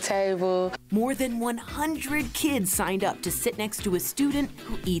at the table. More than 100 kids signed up to sit next to a student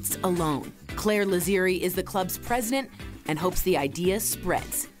who eats alone. Claire Laziri is the club's president and hopes the idea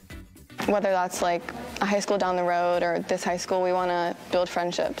spreads. Whether that's like a high school down the road or this high school, we want to build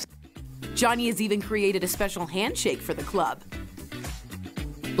friendships. Johnny has even created a special handshake for the club.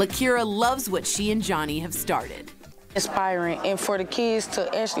 Lakira loves what she and Johnny have started. Inspiring, and for the kids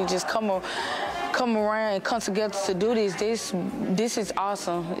to actually just come around and come together to do this is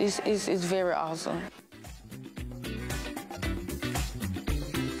awesome. It's very awesome.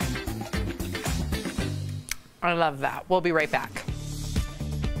 I love that. We'll be right back.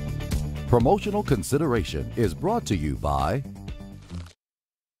 Promotional consideration is brought to you by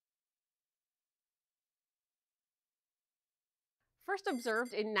First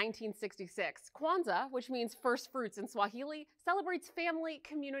observed in 1966, Kwanzaa, which means first fruits in Swahili, celebrates family,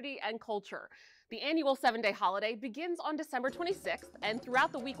 community, and culture. The annual 7-day holiday begins on December 26th, and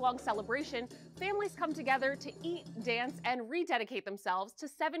throughout the week-long celebration, families come together to eat, dance, and rededicate themselves to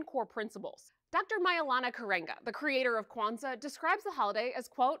 7 core principles. Dr. Mayalana Karenga, the creator of Kwanzaa, describes the holiday as,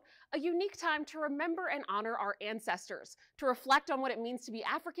 quote, a unique time to remember and honor our ancestors, to reflect on what it means to be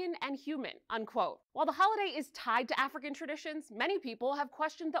African and human, unquote. While the holiday is tied to African traditions, many people have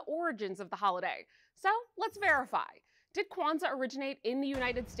questioned the origins of the holiday. So let's verify. Did Kwanzaa originate in the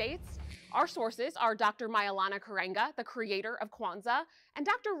United States? Our sources are Dr. Mayalana Karenga, the creator of Kwanzaa, and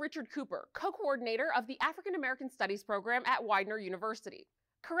Dr. Richard Cooper, co-coordinator of the African American Studies program at Widener University.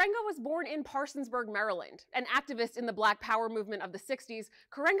 Karenga was born in Parsonsburg, Maryland. An activist in the Black Power movement of the 60s,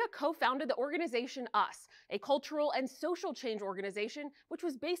 Karenga co-founded the organization US, a cultural and social change organization which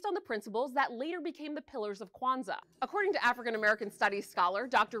was based on the principles that later became the pillars of Kwanzaa. According to African American Studies scholar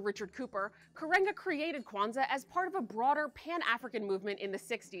Dr. Richard Cooper, Karenga created Kwanzaa as part of a broader Pan-African movement in the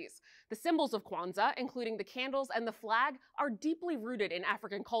 60s. The symbols of Kwanzaa, including the candles and the flag, are deeply rooted in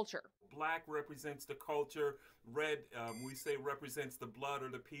African culture. Black represents the culture. Red, we say, represents the blood or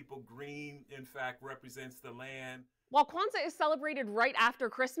the people. Green, in fact, represents the land. While Kwanzaa is celebrated right after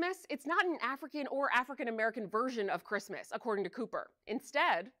Christmas, it's not an African or African-American version of Christmas, according to Cooper.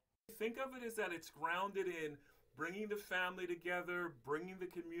 Instead, think of it as that it's grounded in bringing the family together, bringing the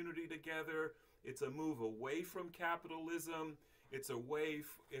community together. It's a move away from capitalism. It's a way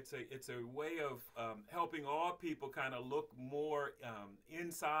of helping all people kind of look more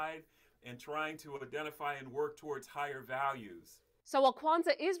inside and trying to identify and work towards higher values. So while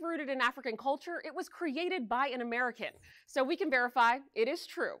Kwanzaa is rooted in African culture, it was created by an American. So we can verify it is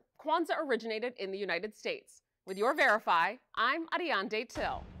true. Kwanzaa originated in the United States. With your Verify, I'm Ariande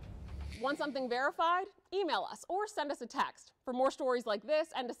Till. Want something verified? Email us or send us a text. For more stories like this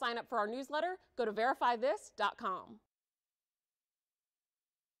and to sign up for our newsletter, go to verifythis.com.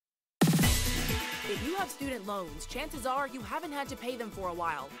 If you have student loans, chances are you haven't had to pay them for a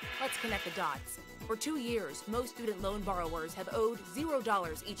while. Let's connect the dots. For 2 years, most student loan borrowers have owed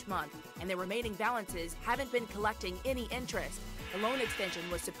 $0 each month, and their remaining balances haven't been collecting any interest. The loan extension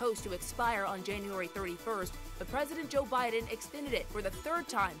was supposed to expire on January 31st, but President Joe Biden extended it for the 3rd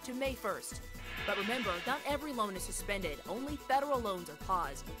time to May 1st. But remember, not every loan is suspended. Only federal loans are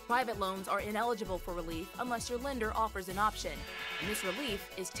paused. Private loans are ineligible for relief unless your lender offers an option. And this relief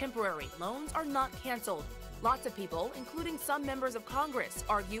is temporary. Loans are not canceled. Lots of people, including some members of Congress,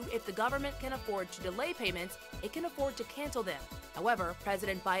 argue if the government can afford to delay payments, it can afford to cancel them. However,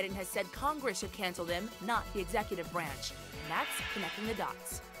 President Biden has said Congress should cancel them, not the executive branch. And that's connecting the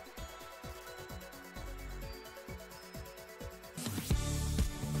dots.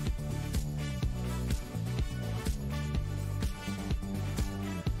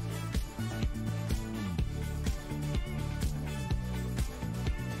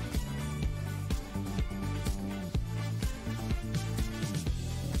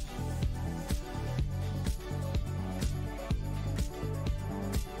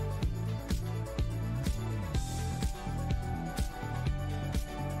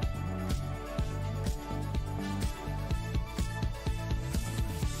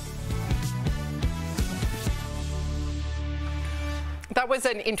 That was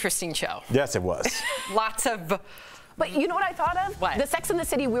an interesting show. Yes, it was. Lots of But you know what I thought of? What? The Sex and the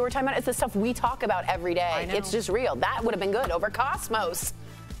City we were talking about is the stuff we talk about every day. It's just real. That would have been good over Cosmos.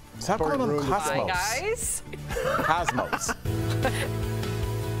 Stop calling them Cosmos. Bye, guys. Cosmos.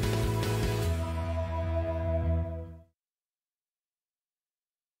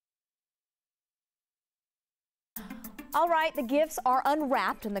 All right, the gifts are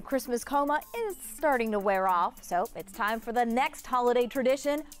unwrapped and the Christmas coma is starting to wear off. So it's time for the next holiday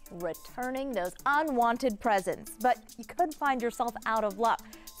tradition, returning those unwanted presents. But you could find yourself out of luck.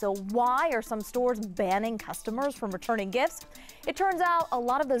 So why are some stores banning customers from returning gifts? It turns out a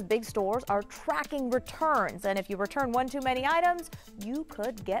lot of those big stores are tracking returns. And if you return one too many items, you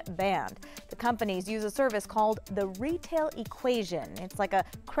could get banned. The companies use a service called the Retail Equation. It's like a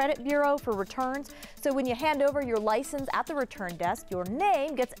credit bureau for returns. So when you hand over your license at the return desk, your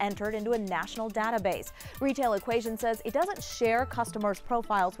name gets entered into a national database. Retail Equation says it doesn't share customers'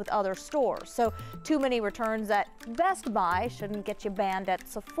 profiles with other stores. So too many returns at Best Buy shouldn't get you banned at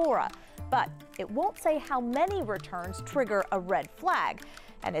Sephora. But it won't say how many returns trigger a red flag.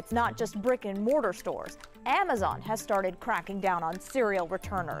 And it's not just brick and mortar stores. Amazon has started cracking down on serial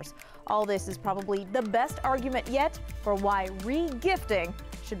returners. All this is probably the best argument yet for why re-gifting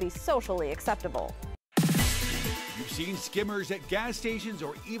should be socially acceptable. You've seen skimmers at gas stations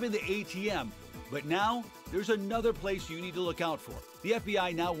or even the ATM. But now, there's another place you need to look out for. The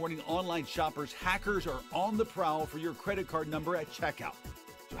FBI now warning online shoppers hackers are on the prowl for your credit card number at checkout.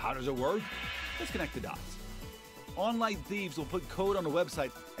 So how does it work? Let's connect the dots. Online thieves will put code on a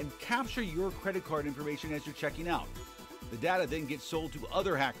website and capture your credit card information as you're checking out. The data then gets sold to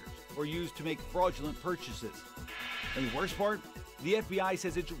other hackers or used to make fraudulent purchases. And the worst part? The FBI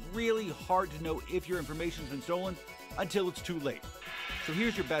says it's really hard to know if your information's been stolen until it's too late. So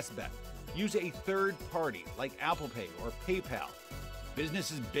here's your best bet. Use a third party like Apple Pay or PayPal.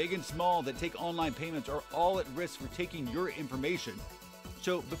 Businesses big and small that take online payments are all at risk for taking your information.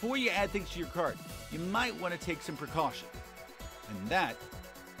 So before you add things to your cart, you might want to take some precaution. And that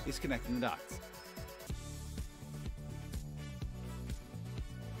is connecting the dots.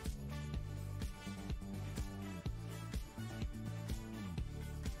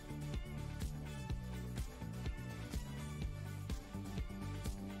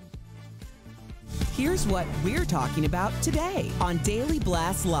 Here's what we're talking about today on Daily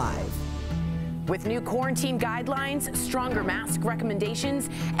Blast Live. With new quarantine guidelines, stronger mask recommendations,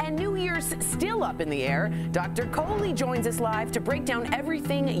 and New Year's still up in the air, Dr. Coley joins us live to break down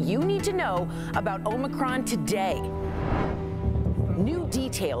everything you need to know about Omicron today. New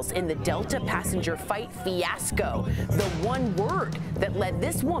details in the Delta passenger flight fiasco, the one word that led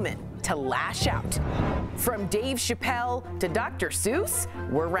this woman to lash out. From Dave Chappelle to Dr. Seuss,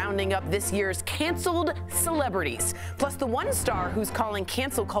 we're rounding up this year's canceled celebrities, plus the one star who's calling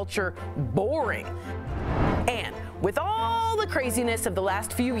cancel culture boring. And with all the craziness of the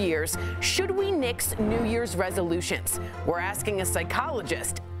last few years, should we nix New Year's resolutions? We're asking a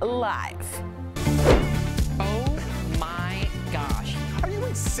psychologist live. Oh my gosh. Are you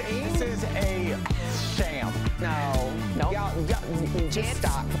insane? This is a sham. No. Nope. Y'all, just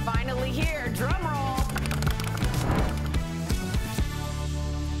stop. Finally here, drum roll.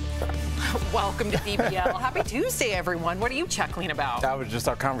 Welcome to DBL. Happy Tuesday, everyone. What are you chuckling about? That was just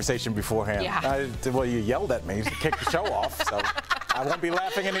our conversation beforehand. Yeah. Well, you yelled at me to kick the show off, so I won't be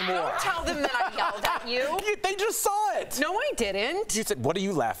laughing anymore. Don't tell them that I yelled at you. They just saw it. No, I didn't. You said, "What are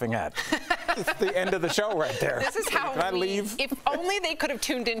you laughing at?" It's the end of the show right there. This is how Can I leave? If only they could have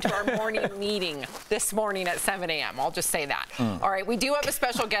tuned into our morning meeting this morning at 7 a.m. I'll just say that. All right, we do have a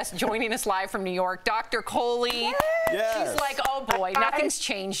special guest joining us live from New York, Dr. Coley. Yes. She's like, oh boy, nothing's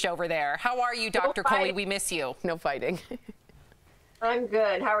changed over there. How are you, Dr. Coley? We miss you. No fighting. I'm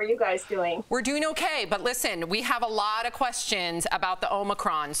good. How are you guys doing? We're doing okay, but listen, we have a lot of questions about the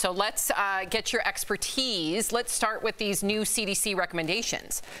Omicron, so let's get your expertise. Let's start with these new CDC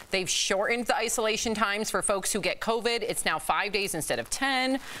recommendations. They've shortened the isolation times for folks who get COVID. It's now 5 days instead of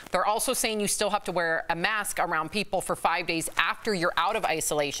 10. They're also saying you still have to wear a mask around people for 5 days after you're out of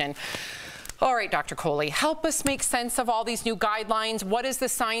isolation. All right, Dr. Coley, help us make sense of all these new guidelines. What is the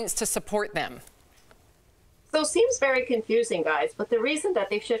science to support them? So it seems very confusing, guys, but the reason that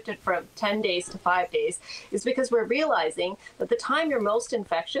they've shifted from 10 days to 5 days is because we're realizing that the time you're most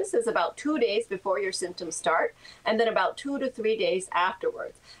infectious is about 2 days before your symptoms start, and then about 2 to 3 days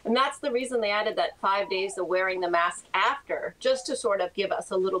afterwards. And that's the reason they added that 5 days of wearing the mask after, just to sort of give us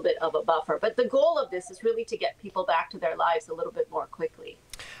a little bit of a buffer. But the goal of this is really to get people back to their lives a little bit more quickly.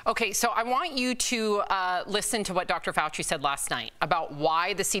 Okay, so I want you to listen to what Dr. Fauci said last night about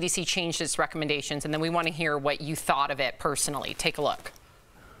why the CDC changed its recommendations, and then we want to hear what you thought of it personally. Take a look.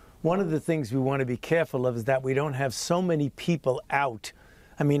 one of the things we want to be careful of is that we don't have so many people out.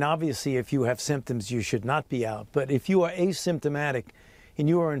 I mean, obviously, if you have symptoms, you should not be out. But if you are asymptomatic and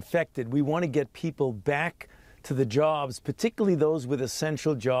you are infected, we want to get people back to the jobs, particularly those with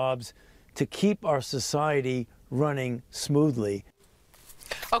essential jobs, to keep our society running smoothly.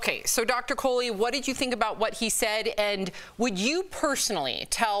 Okay, so Dr. Coley, what did you think about what he said? And would you personally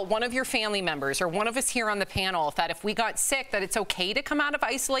tell one of your family members or one of us here on the panel that if we got sick, that it's okay to come out of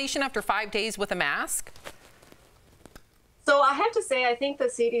isolation after 5 days with a mask? So I have to say, I think the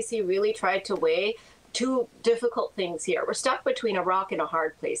CDC really tried to weigh two difficult things here. We're stuck between a rock and a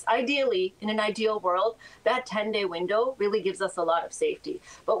hard place. Ideally, in an ideal world, that 10-day window really gives us a lot of safety.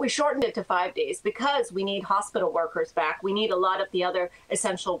 But we shortened it to 5 days because we need hospital workers back. We need a lot of the other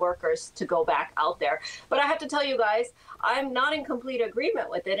essential workers to go back out there. But I have to tell you guys, I'm not in complete agreement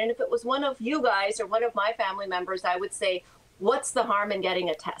with it. And if it was one of you guys or one of my family members, I would say, what's the harm in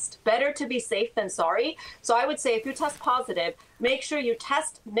getting a test? Better to be safe than sorry. So I would say if you test positive, make sure you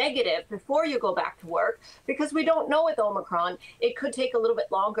test negative before you go back to work, because we don't know with Omicron. It could take a little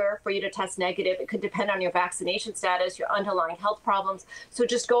bit longer for you to test negative. It could depend on your vaccination status, your underlying health problems. So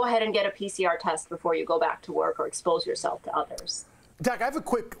just go ahead and get a PCR test before you go back to work or expose yourself to others. Doc, I have a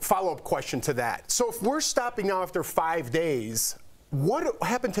quick follow-up question to that. So if we're stopping now after 5 days, what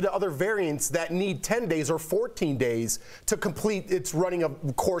happened to the other variants that need 10 days or 14 days to complete its running a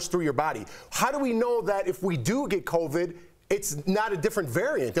course through your body? How do we know that if we do get COVID, it's not a different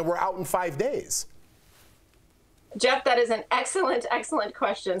variant and we're out in 5 days? Jeff, that is an excellent, excellent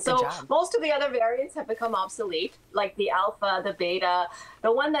question. So most of the other variants have become obsolete, like the Alpha, the Beta.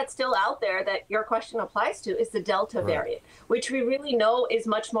 The one that's still out there that your question applies to is the Delta variant, which we really know is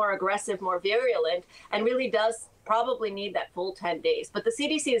much more aggressive, more virulent, and really does probably need that full 10 days. But the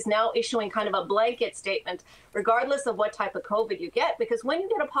CDC is now issuing kind of a blanket statement, regardless of what type of COVID you get, because when you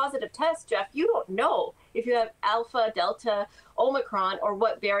get a positive test, Jeff, you don't know if you have Alpha, Delta, Omicron, or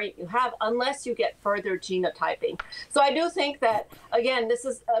what variant you have unless you get further genotyping. So I do think that, again, this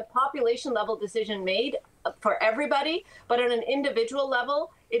is a population level decision made for everybody, but on an individual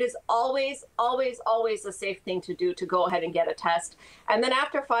level, it is always, always, always a safe thing to do to go ahead and get a test. And then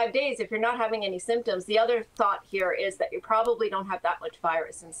after 5 days, if you're not having any symptoms, the other thought here is that you probably don't have that much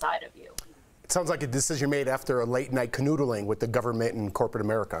virus inside of you. It sounds like a decision made after a late night canoodling with the government and corporate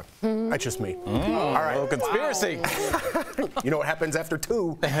America. That's just me. All right. Oh, conspiracy. Wow. You know what happens after 2?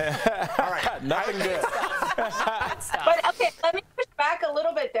 All right. Nothing good. But okay, let me push back a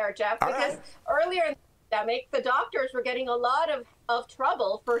little bit there, Jeff, because earlier in the pandemic, the doctors were getting a lot of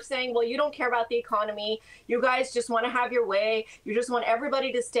trouble for saying, well, you don't care about the economy. You guys just want to have your way. You just want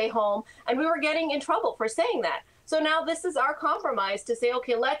everybody to stay home. And we were getting in trouble for saying that. So now this is our compromise to say,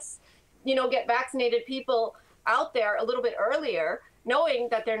 okay, let's, get vaccinated people out there a little bit earlier, knowing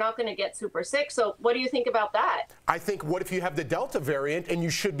that they're not going to get super sick. So what do you think about that? I think, what if you have the Delta variant and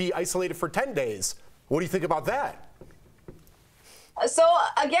you should be isolated for 10 days? What do you think about that? So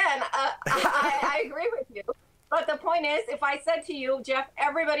again, I agree with you. But the point is, if I said to you, Jeff,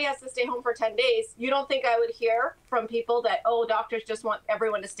 everybody has to stay home for 10 days, you don't think I would hear from people that, oh, doctors just want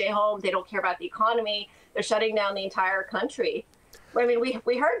everyone to stay home. They don't care about the economy. They're shutting down the entire country. I mean, we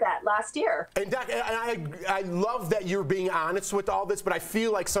heard that last year. And Doc, I love that you're being honest with all this, but I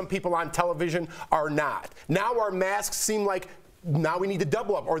feel like some people on television are not. Now our masks seem like now we need to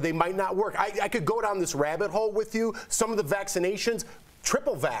double up, or they might not work. I could go down this rabbit hole with you. Some of the vaccinations,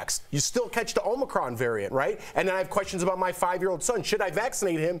 triple vax, you still catch the Omicron variant, right? And then I have questions about my 5-year-old son. Should I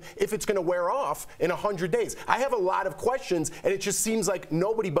vaccinate him if it's going to wear off in 100 days? I have a lot of questions, and it just seems like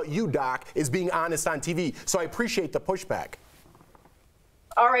nobody but you, Doc, is being honest on TV. So I appreciate the pushback.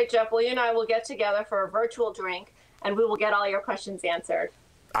 All right, Jeff, well, you and I will get together for a virtual drink, and we will get all your questions answered.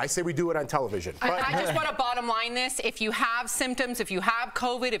 I say we do it on television. I just want to bottom line this. If you have symptoms, if you have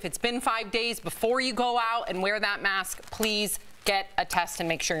COVID, if it's been 5 days before you go out and wear that mask, please get a test and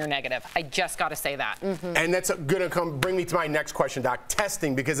make sure you're negative. I just got to say that. And that's going to bring me to my next question, Doc.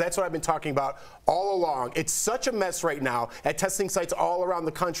 Testing, because that's what I've been talking about all along. It's such a mess right now at testing sites all around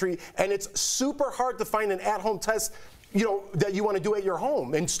the country, and it's super hard to find an at-home test that you want to do at your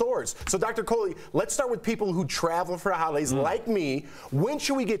home in stores. So Dr. Coley, let's start with people who travel for the holidays like me. When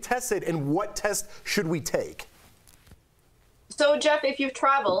should we get tested, and what test should we take? So Jeff, if you've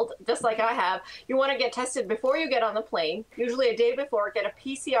traveled, just like I have, you want to get tested before you get on the plane, usually a day before. Get a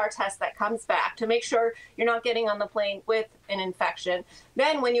PCR test that comes back to make sure you're not getting on the plane with an infection.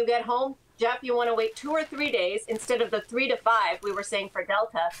 Then when you get home, Jeff, you want to wait 2 or 3 days instead of the 3 to 5 we were saying for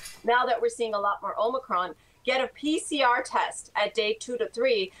Delta. Now that we're seeing a lot more Omicron, get a PCR test at day 2 to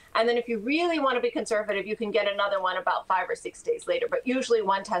 3. And then if you really want to be conservative, you can get another one about 5 or 6 days later. But usually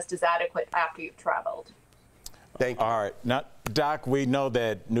one test is adequate after you've traveled. Thank you. All right. Now, Doc, we know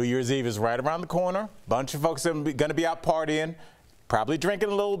that New Year's Eve is right around the corner. Bunch of folks are going to be out partying, probably drinking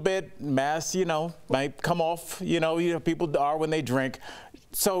a little bit. Masks, might come off. People are when they drink.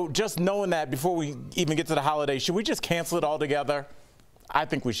 So just knowing that before we even get to the holiday, should we just cancel it altogether? I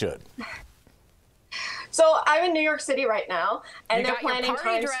think we should. So I'm in New York City right now, and they're planning your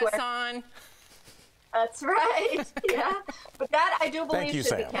party Times dress Square. on. That's right. Yeah, but that I do believe Thank you,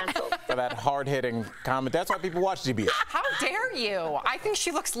 should be Sam, canceled. for that hard-hitting comment. That's why people watch DBL. How dare you? I think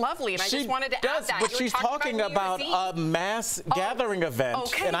she looks lovely, and I just wanted to add that. But she's talking about a mass gathering event,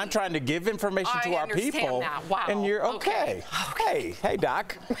 okay. and I'm trying to give information to our people. That. Wow. And you're okay. Hey,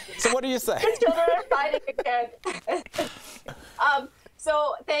 Doc. So what do you say? The children are fighting again.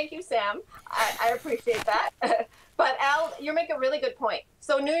 So thank you, Sam. I appreciate that. But Al, you make a really good point.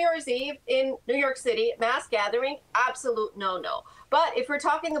 So New Year's Eve in New York City, mass gathering, absolute no-no. But if we're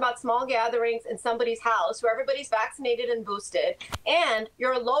talking about small gatherings in somebody's house where everybody's vaccinated and boosted, and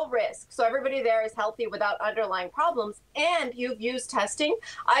you're low risk, so everybody there is healthy without underlying problems, and you've used testing,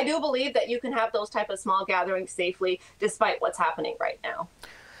 I do believe that you can have those type of small gatherings safely despite what's happening right now.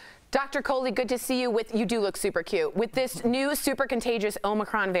 Dr. Coley, good to see you. You do look super cute. With this new super contagious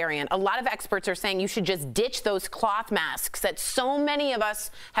Omicron variant, a lot of experts are saying you should just ditch those cloth masks that so many of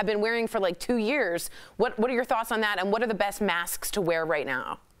us have been wearing for like 2 years. What are your thoughts on that, and what are the best masks to wear right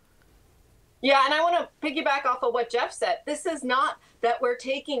now? Yeah, and I want to piggyback off of what Jeff said. This is not that we're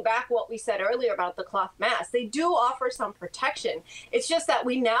taking back what we said earlier about the cloth masks. They do offer some protection. It's just that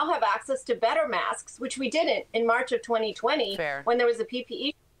we now have access to better masks, which we didn't in March of 2020 when there was a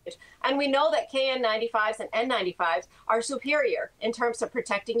PPE. And we know that KN95s and N95s are superior in terms of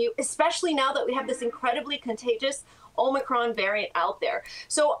protecting you, especially now that we have this incredibly contagious Omicron variant out there.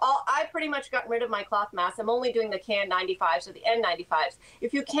 So I pretty much gotten rid of my cloth masks. I'm only doing the KN95s or the N95s.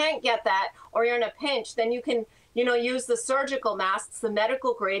 If you can't get that or you're in a pinch, then you can, use the surgical masks, the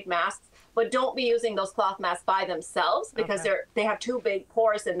medical grade masks, but don't be using those cloth masks by themselves because they have too big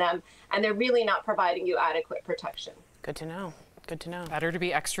pores in them and they're really not providing you adequate protection. Good to know. Good to know. Better to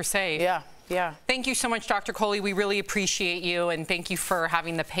be extra safe. Yeah, yeah. Thank you so much, Dr. Coley. We really appreciate you, and thank you for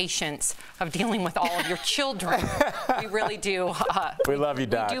having the patience of dealing with all of your children. We really do. We love you,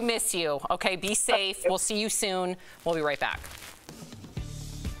 Doc. We do miss you. Okay, be safe. We'll see you soon. We'll be right back.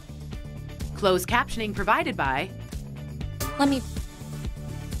 Closed captioning provided by... Let me...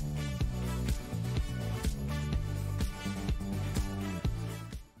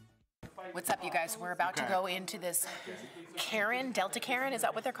 What's up, you guys? We're about to go into this Delta Karen, is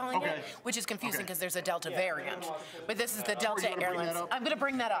that what they're calling it? Which is confusing because there's a Delta variant. But this is the Delta Airlines. I'm going to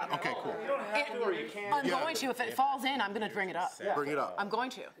bring that up. Okay, cool. I'm going to. If it falls in, I'm going to bring it up. Bring it up. I'm going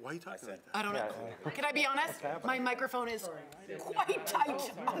to. Why are you talking like that? I don't know. Can I be honest? My microphone is quite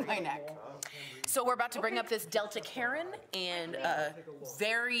tight on my neck. So we're about to bring up this Delta Karen, and I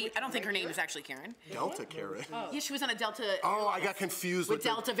don't think her name is actually Karen. Delta Karen? Yeah, she was on a Delta. Oh, I got confused with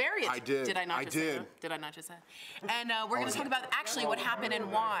Delta variant. I did. Did I not just say that? Did I not just say that? And we're going to talk about actually what happened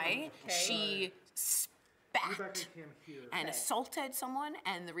and why she spat and assaulted someone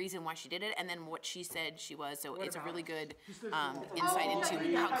and the reason why she did it and then what she said she was. So it's a really good insight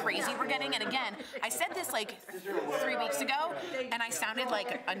into how crazy we're getting. And again, I said this like 3 weeks ago and I sounded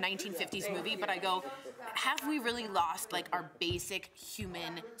like a 1950s movie, but I go, have we really lost like our basic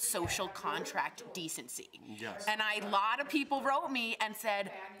human social contract decency? Yes. And a lot of people wrote me and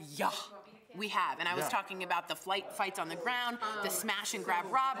said, yeah. We have, and I was talking about the fights on the ground, the smash and grab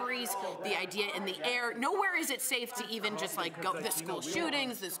robberies, the idea in the air. Nowhere is it safe to even just like go the school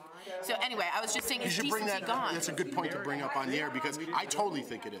shootings. So anyway, I was just saying, it's decency gone. That's a good point to bring up on the air because I totally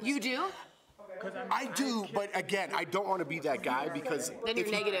think it is. You do? I do, but again, I don't want to be that guy because then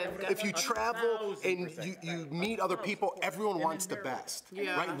you're negative. If you travel and you meet other people, everyone wants the best,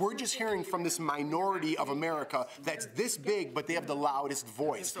 right? We're just hearing from this minority of America that's this big, but they have the loudest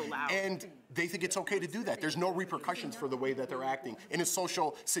voice. So loud. And they think it's okay to do that. There's no repercussions for the way that they're acting in a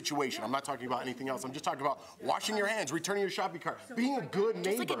social situation. I'm not talking about anything else. I'm just talking about washing your hands, returning your shopping cart, being a good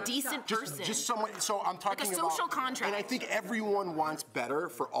neighbor. Just like a decent person. Just someone. So I'm talking like a about social contract. And I think everyone wants better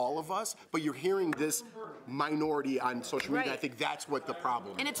for all of us, but you're hearing this minority on social media. Right. I think that's what the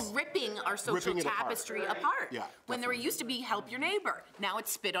problem is. And it's ripping our social tapestry apart. Yeah, when there used to be help your neighbor. Now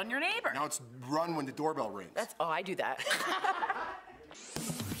it's spit on your neighbor. Now it's run when the doorbell rings. I do that.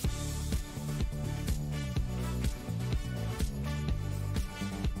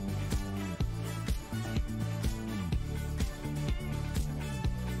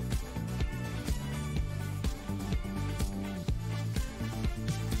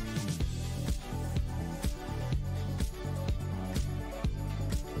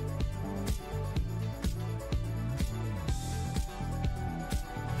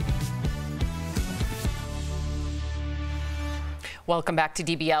 Welcome back to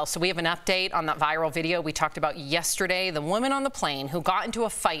DBL. So we have an update on that viral video we talked about yesterday. The woman on the plane who got into a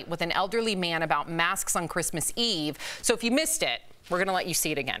fight with an elderly man about masks on Christmas Eve. So if you missed it, we're going to let you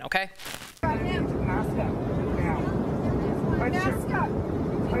see it again, okay? Mask up. Mask up.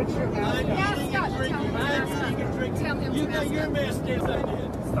 Put your mask up. You got your mask in.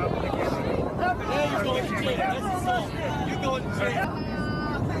 Stop it again. Now you're going to jail. That's assault. You're going to jail.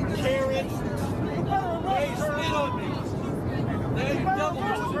 Karen, they spit on me. Now you're double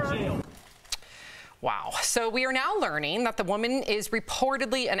going to jail. Wow. So we are now learning that the woman is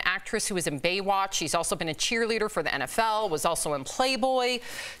reportedly an actress who was in Baywatch. She's also been a cheerleader for the NFL, was also in Playboy.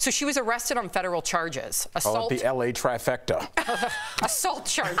 So she was arrested on federal charges. Assault. Oh, the LA trifecta. Assault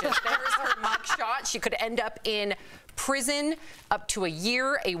charges. There's her mugshot. She could end up in prison up to a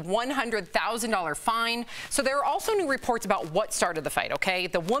year, a $100,000 fine. So there are also new reports about what started the fight, okay?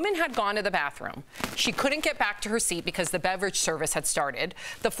 The woman had gone to the bathroom. She couldn't get back to her seat because the beverage service had started.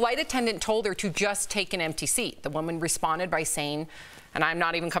 The flight attendant told her to just take an empty seat. The woman responded by saying, and I'm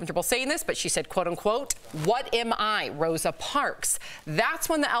not even comfortable saying this, but she said, quote unquote, "What am I, Rosa Parks?" That's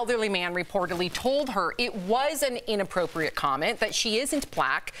when the elderly man reportedly told her it was an inappropriate comment, that she isn't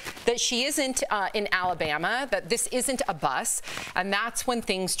black, that she isn't in Alabama, that this isn't a bus. And that's when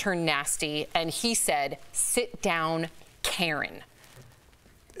things turned nasty. And he said, "Sit down, Karen."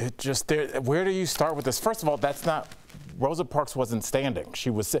 It just, where do you start with this? First of all, that's not, Rosa Parks wasn't standing.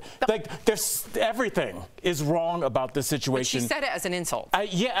 She was, like, there's, everything is wrong about this situation. But she said it as an insult.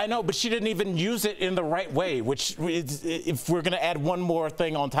 Yeah, I know, but she didn't even use it in the right way, which is, if we're going to add one more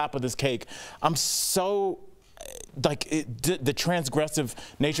thing on top of this cake, I'm so, like, the transgressive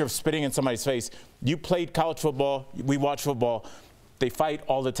nature of spitting in somebody's face. You played college football, we watch football. They fight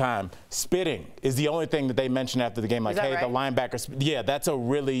all the time. Spitting is the only thing that they mention after the game. Like, hey, right? The linebackers. Yeah, that's a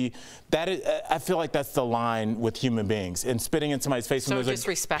really, that is, I feel like that's the line with human beings. And spitting in somebody's face when there's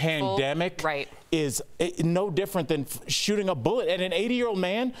a pandemic is no different than shooting a bullet. And an 80-year-old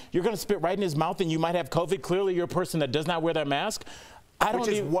man, you're going to spit right in his mouth and you might have COVID. Clearly, you're a person that does not wear their mask. Which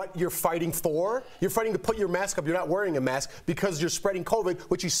is what you're fighting for. You're fighting to put your mask up. You're not wearing a mask because you're spreading COVID,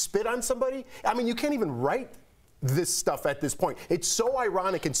 which you spit on somebody. I mean, you can't even write this stuff at this point. It's so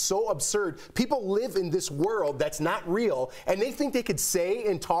ironic and so absurd. People live in this world that's not real, and they think they could say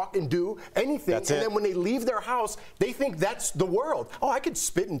and talk and do anything. And then when they leave their house, they think that's the world. Oh, I could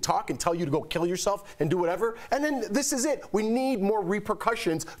spit and talk and tell you to go kill yourself and do whatever. And then this is it. We need more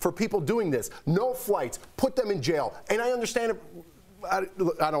repercussions for people doing this. No flights. Put them in jail. And I understand it. I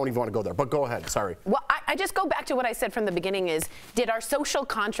don't even want to go there, but go ahead. Sorry. Well, I just go back to what I said from the beginning is, did our social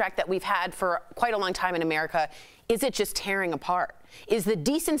contract that we've had for quite a long time in America, is it just tearing apart? Is the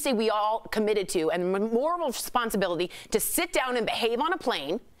decency we all committed to and moral responsibility to sit down and behave on a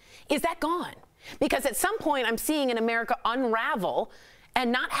plane, is that gone? Because at some point I'm seeing in America unravel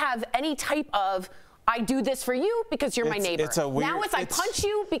and not have any type of, I do this for you because you're my neighbor. It's a weird, now it's I punch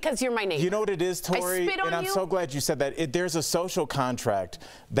you because you're my neighbor. You know what it is, Tori? I spit on and I'm so glad you said that. There's a social contract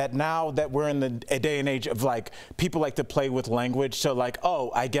that now that we're in the day and age of, like, people like to play with language. So, like,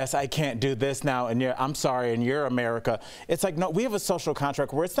 oh, I guess I can't do this now, and I'm sorry, and you're America. It's like, no, we have a social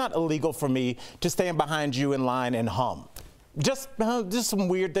contract where it's not illegal for me to stand behind you in line and hum. Just some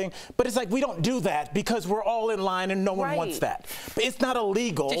weird thing, but it's like we don't do that because we're all in line and no one wants that. But it's not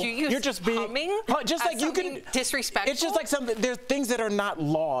illegal. Did you use You're just being humming just like you can disrespectful. It's just like something. There's things that are not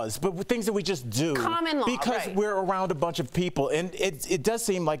laws, but things that we just do. Common law, because we're around a bunch of people, and it does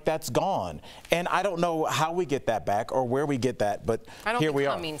seem like that's gone. And I don't know how we get that back or where we get that, but here we are.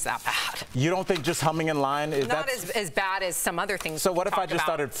 I don't think humming's that bad. You don't think just humming in line is not as bad as some other things? So what if I just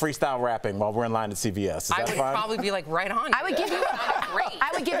started freestyle rapping while we're in line at CVS? Is that fine? I would probably be like right on. I would give you I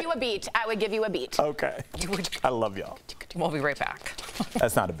would give you a beat. I would give you a beat. Okay. I love y'all. We'll be right back.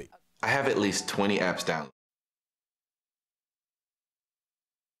 That's not a beat. I have at least 20 apps downloaded.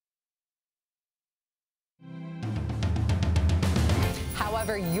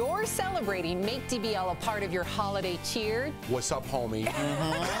 However you're celebrating, make DBL a part of your holiday cheer. What's up, homie?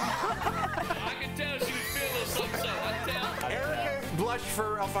 I can tell she was feeling something, I tell. Erica blushed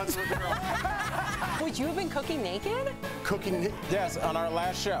for Alfonso Ribeiro. Would you have been cooking naked? Cooking? Yes, on our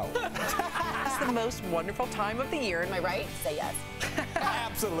last show. It's the most wonderful time of the year. Am I right? Say yes.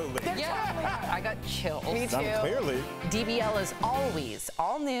 Absolutely. Yeah. I got chills. Me too. Clearly. DBL is always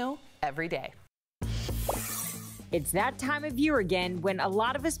all new every day. It's that time of year again when a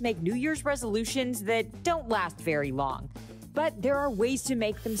lot of us make New Year's resolutions that don't last very long. But there are ways to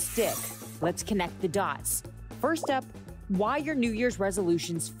make them stick. Let's connect the dots. First up, why your New Year's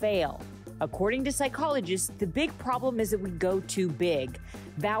resolutions fail. According to psychologists, the big problem is that we go too big,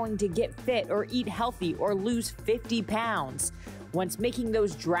 vowing to get fit or eat healthy or lose 50 pounds. Once making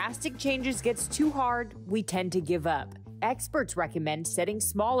those drastic changes gets too hard, we tend to give up. Experts recommend setting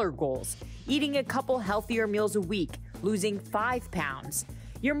smaller goals, eating a couple healthier meals a week, losing 5 pounds.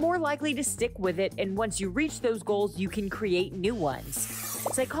 You're more likely to stick with it, and once you reach those goals, you can create new ones.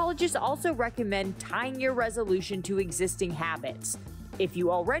 Psychologists also recommend tying your resolution to existing habits. If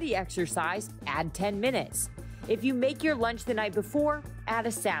you already exercise, add 10 minutes. If you make your lunch the night before, add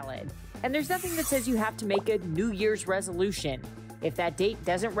a salad. And there's nothing that says you have to make a New Year's resolution. If that date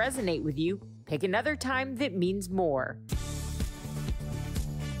doesn't resonate with you, pick another time that means more.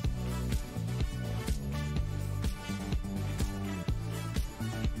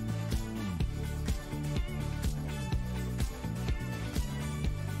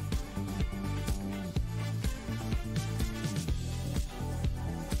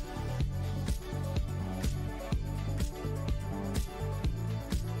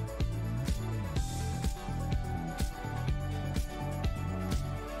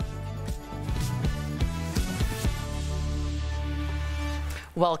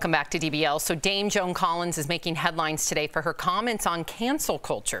 Welcome back to DBL. So Dame Joan Collins is making headlines today for her comments on cancel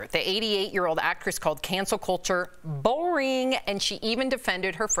culture. The 88-year-old actress called cancel culture boring, and she even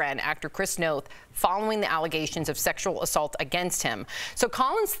defended her friend, actor Chris Noth, following the allegations of sexual assault against him. So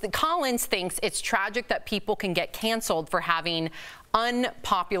Collins thinks it's tragic that people can get canceled for having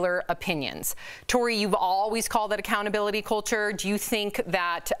unpopular opinions. Tori, you've always called it accountability culture. Do you think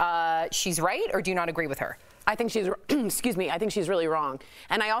that she's right, or do you not agree with her? I think she's, excuse me, I think she's really wrong.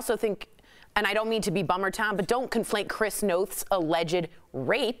 And I also think, and I don't mean to be Bummer Town, but don't conflate Chris Noth's alleged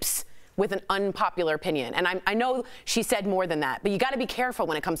rapes with an unpopular opinion. And I know she said more than that, but you got to be careful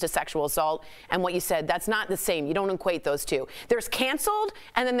when it comes to sexual assault and what you said. That's not the same. You don't equate those two. There's canceled,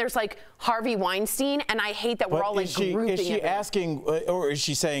 and then there's like Harvey Weinstein, and I hate that we're all like grouping it. Is she asking, or is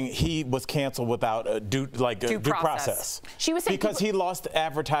she saying he was canceled without due process? She was saying because he lost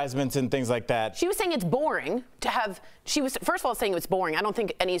advertisements and things like that. She was saying it's boring to have. She was first of all saying it's boring. I don't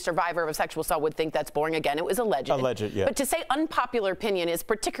think any survivor of a sexual assault would think that's boring. Again, it was alleged. Alleged, yeah. But to say unpopular opinion is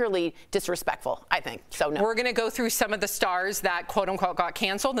particularly disrespectful, I think. So no. We're going to go through some of the stars that quote unquote got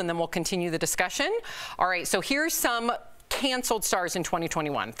canceled, and then we'll continue the discussion. All right, so here's some canceled stars in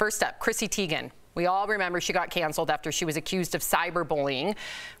 2021. First up, Chrissy Teigen. We all remember she got canceled after she was accused of cyberbullying.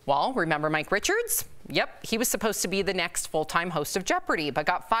 Well, remember Mike Richards? Yep, he was supposed to be the next full-time host of Jeopardy, but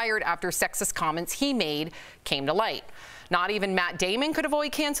got fired after sexist comments he made came to light. Not even Matt Damon could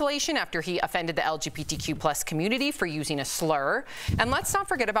avoid cancellation after he offended the LGBTQ+ community for using a slur. And let's not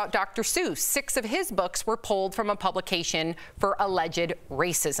forget about Dr. Seuss. 6 of his books were pulled from a publication for alleged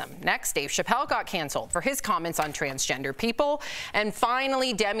racism. Next, Dave Chappelle got canceled for his comments on transgender people. And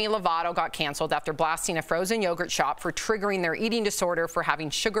finally, Demi Lovato got canceled after blasting a frozen yogurt shop for triggering their eating disorder for having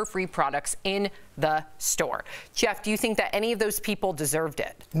sugar-free products in the store. Jeff, do you think that any of those people deserved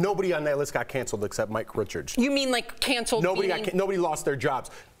it? Nobody on that list got canceled except Mike Richards. You mean like canceled? Nobody lost their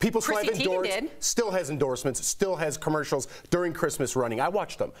jobs. People still have Chrissy Teigen still has endorsements, still has commercials during Christmas running. I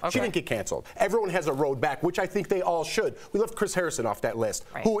watched them. Okay. She didn't get canceled. Everyone has a road back, which I think they all should. We left Chris Harrison off that list,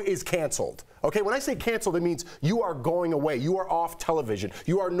 who is canceled. Okay, when I say canceled, it means you are going away. You are off television.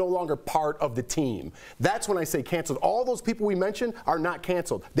 You are no longer part of the team. That's when I say canceled. All those people we mentioned are not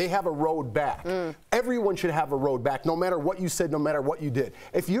canceled. They have a road back. Everyone should have a road back, no matter what you said, no matter what you did.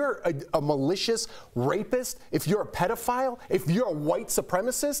 If you're a malicious rapist, if you're a pedophile, if you're a white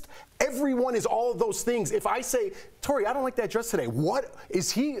supremacist, everyone is all of those things. If I say, Tori, I don't like that dress today. What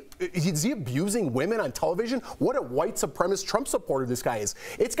is he abusing women on television? What a white supremacist Trump supporter this guy is.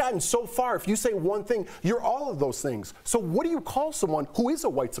 It's gotten so far. If you say one thing, you're all of those things. So what do you call someone who is a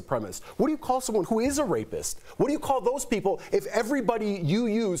white supremacist? What do you call someone who is a rapist? What do you call those people if everybody you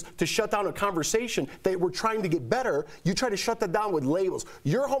use to shut down a conversation that we're trying to get better, you try to shut that down with labels?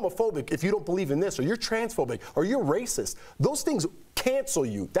 You're homophobic if you don't believe in this, or you're transphobic, or you're racist. Those things cancel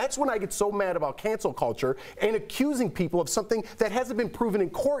you. That's when I get so mad about cancel culture, and accusing people of something that hasn't been proven in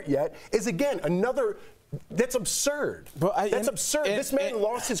court yet is, again, another. That's absurd. That's absurd. This man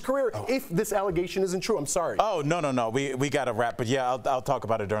lost his career if this allegation isn't true. I'm sorry. Oh, no. We got to wrap. But yeah, I'll talk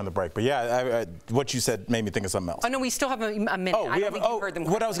about it during the break. But yeah, what you said made me think of something else. Oh, no, we still have a minute. I don't think you heard them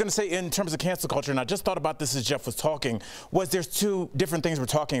correctly. What I was going to say in terms of cancel culture, and I just thought about this as Jeff was talking, was there's 2 different things we're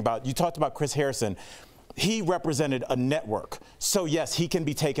talking about. You talked about Chris Harrison. He represented a network. So yes, he can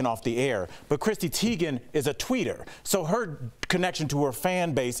be taken off the air. But Chrissy Teigen is a tweeter. So her connection to her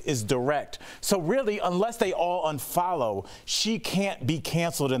fan base is direct. So really, unless they all unfollow, she can't be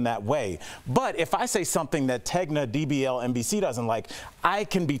canceled in that way. But if I say something that Tegna, DBL, NBC doesn't like, I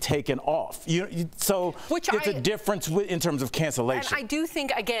can be taken off. So it's a difference in terms of cancellation. And I do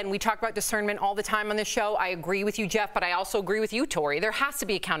think, again, we talk about discernment all the time on this show. I agree with you, Jeff, but I also agree with you, Tori. There has to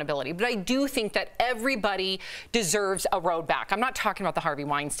be accountability. But I do think that everybody deserves a road back. I'm not talking about the Harvey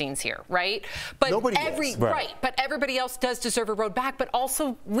Weinsteins here, right? But but everybody else does deserve a road back. But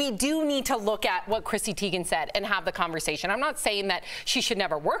also, we do need to look at what Chrissy Teigen said and have the conversation. I'm not saying that she should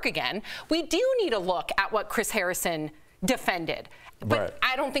never work again. We do need to look at what Chris Harrison defended. But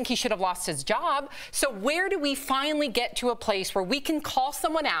I don't think he should have lost his job. So where do we finally get to a place where we can call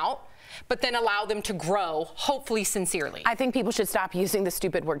someone out, but then allow them to grow, hopefully sincerely? I think people should stop using the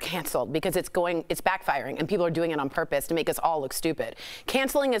stupid word canceled, because it's backfiring, and people are doing it on purpose to make us all look stupid.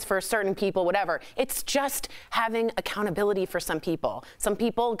 Canceling is for certain people, whatever. It's just having accountability for some people. Some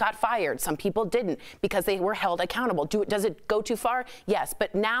people got fired, some people didn't, because they were held accountable. Does it go too far? Yes,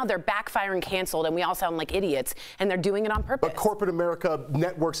 but now they're backfiring canceled, and we all sound like idiots, and they're doing it on purpose. But corporate America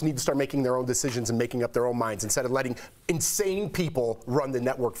networks need to start making their own decisions and making up their own minds instead of letting insane people run the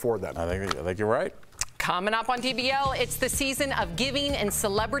network for them. I think you're right. Coming up on DBL, it's the season of giving, and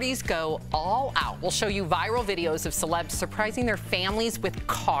celebrities go all out. We'll show you viral videos of celebs surprising their families with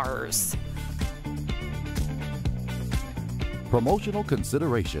cars. Promotional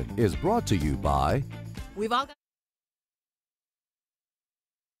consideration is brought to you by... We've all got...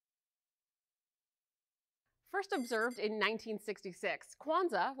 First observed in 1966,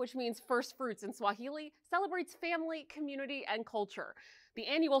 Kwanzaa, which means first fruits in Swahili, celebrates family, community, and culture. The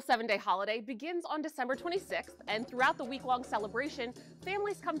annual 7-day holiday begins on December 26th, and throughout the week-long celebration,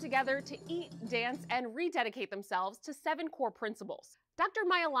 families come together to eat, dance, and rededicate themselves to 7 core principles. Dr.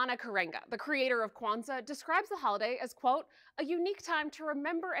 Mayalana Karenga, the creator of Kwanzaa, describes the holiday as, quote, a unique time to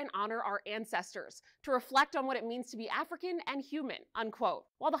remember and honor our ancestors, to reflect on what it means to be African and human, unquote.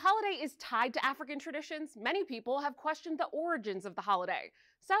 While the holiday is tied to African traditions, many people have questioned the origins of the holiday.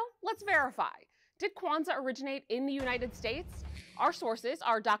 So let's verify. Did Kwanzaa originate in the United States? Our sources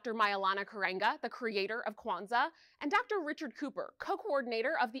are Dr. Mayalana Karenga, the creator of Kwanzaa, and Dr. Richard Cooper,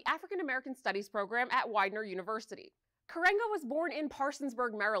 co-coordinator of the African American Studies program at Widener University. Karenga was born in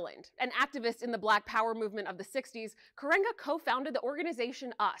Parsonsburg, Maryland. An activist in the Black Power movement of the 60s, Karenga co-founded the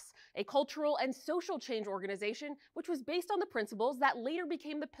organization US, a cultural and social change organization which was based on the principles that later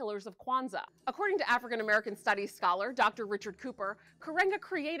became the pillars of Kwanzaa. According to African American Studies scholar Dr. Richard Cooper, Karenga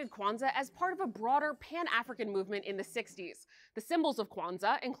created Kwanzaa as part of a broader Pan-African movement in the 60s. The symbols of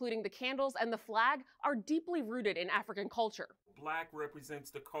Kwanzaa, including the candles and the flag, are deeply rooted in African culture. Black represents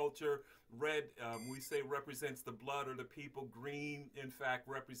the culture. Red, we say, represents the blood or the people. Green, in fact,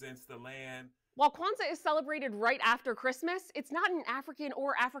 represents the land. While Kwanzaa is celebrated right after Christmas, it's not an African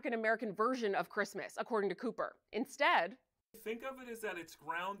or African American version of Christmas, according to Cooper. Instead, think of it as that it's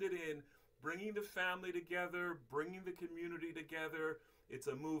grounded in bringing the family together, bringing the community together. It's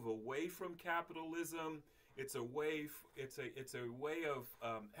a move away from capitalism. It's a way of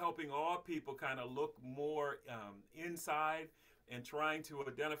helping all people kind of look more inside and trying to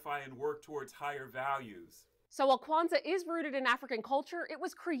identify and work towards higher values. So while Kwanzaa is rooted in African culture, it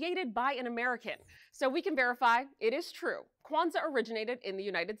was created by an American. So we can verify it is true. Kwanzaa originated in the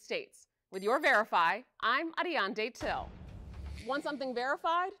United States. With your Verify, I'm Ariande Till. Want something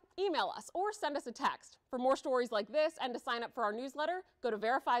verified? Email us or send us a text. For more stories like this and to sign up for our newsletter, go to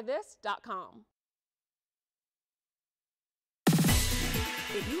verifythis.com.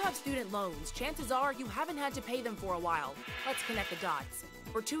 If you have student loans, chances are you haven't had to pay them for a while. Let's connect the dots.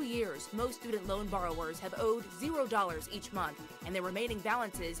 For 2 years, most student loan borrowers have owed $0 each month, and their remaining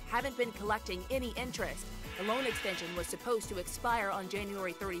balances haven't been collecting any interest. The loan extension was supposed to expire on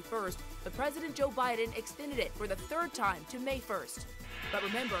January 31st, but President Joe Biden extended it for the 3rd time to May 1st. But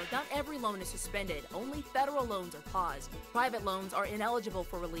remember, not every loan is suspended. Only federal loans are paused. Private loans are ineligible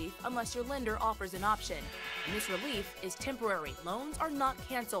for relief unless your lender offers an option. And this relief is temporary. Loans are not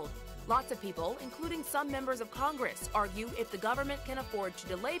canceled. Lots of people, including some members of Congress, argue if the government can afford to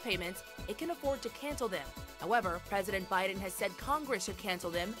delay payments, it can afford to cancel them. However, President Biden has said Congress should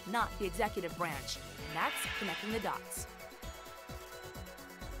cancel them, not the executive branch. And that's connecting the dots.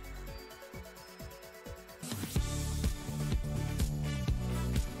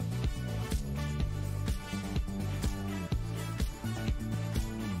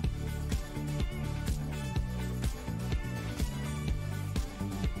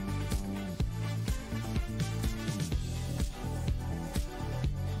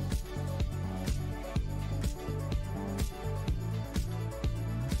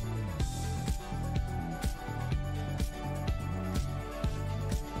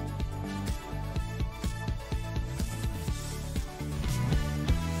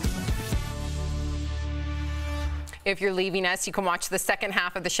 If you're leaving us, you can watch the second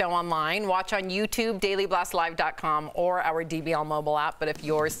half of the show online. Watch on YouTube, dailyblastlive.com, or our DBL mobile app. But if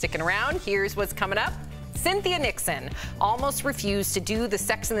you're sticking around, here's what's coming up. Cynthia Nixon almost refused to do the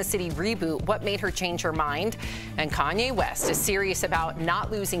Sex and the City reboot. What made her change her mind? And Kanye West is serious about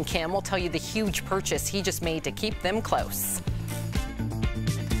not losing Kim. We'll tell you the huge purchase he just made to keep them close.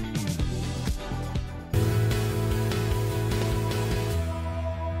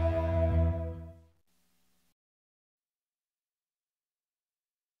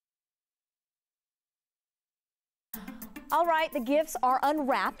 All right, the gifts are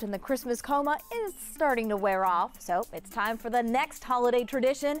unwrapped and the Christmas coma is starting to wear off. So it's time for the next holiday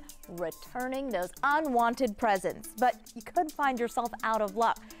tradition, returning those unwanted presents. But you could find yourself out of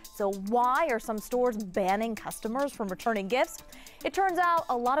luck. So why are some stores banning customers from returning gifts? It turns out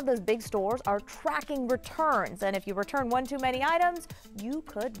a lot of those big stores are tracking returns. And if you return one too many items, you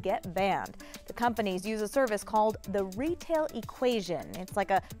could get banned. The companies use a service called the Retail Equation. It's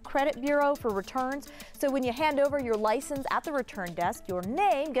like a credit bureau for returns. So when you hand over your license at the return desk, your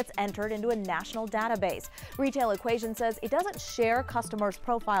name gets entered into a national database. Retail Equation says it doesn't share customers'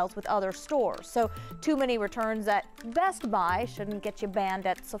 profiles with other stores. So too many returns at Best Buy shouldn't get you banned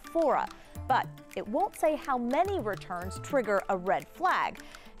at Sephora. But it won't say how many returns trigger a red flag.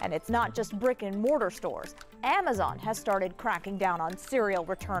 And it's not just brick and mortar stores. Amazon has started cracking down on serial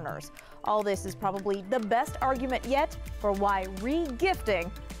returners. All this is probably the best argument yet for why re-gifting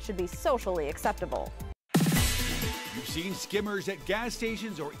should be socially acceptable. You've seen skimmers at gas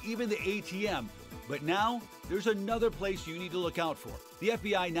stations or even the ATM. But now, there's another place you need to look out for. The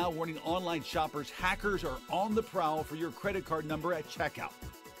FBI now warning online shoppers hackers are on the prowl for your credit card number at checkout.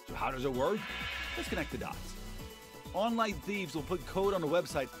 So how does it work? Let's connect the dots. Online thieves will put code on a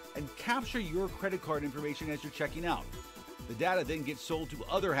website and capture your credit card information as you're checking out. The data then gets sold to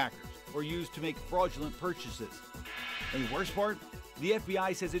other hackers or used to make fraudulent purchases. And the worst part? The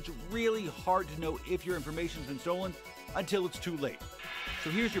FBI says it's really hard to know if your information's been stolen until it's too late. So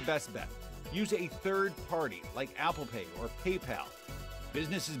here's your best bet. Use a third party like Apple Pay or PayPal.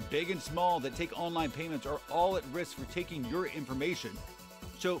 Businesses big and small that take online payments are all at risk for taking your information.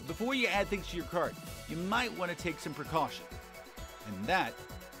 So before you add things to your card, you might want to take some precaution. And that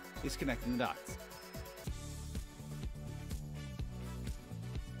is connecting the dots.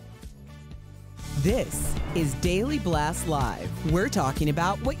 This is Daily Blast Live. We're talking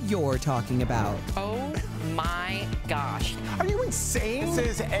about what you're talking about. Oh my gosh. Are you insane?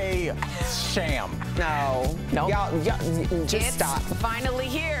 This is a sham. No. Nope. Y'all, just stop. Finally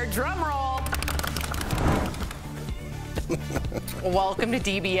here. Drum roll. Welcome to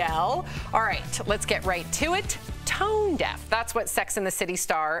DBL. All right, let's get right to it. Tone deaf. That's what Sex and the City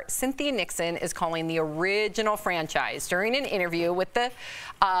star Cynthia Nixon is calling the original franchise. During an interview with the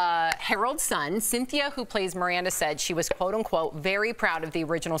Herald Sun, Cynthia, who plays Miranda, said she was, quote unquote, very proud of the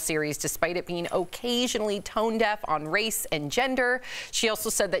original series despite it being occasionally tone deaf on race and gender. She also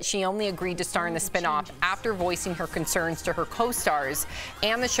said that she only agreed to star in the spinoff after voicing her concerns to her co-stars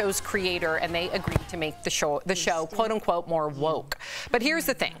and the show's creator, and they agreed to make the show, quote unquote, more woke. But here's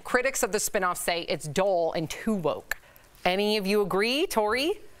the thing. Critics of the spinoff say it's dull and too woke. Any of you agree,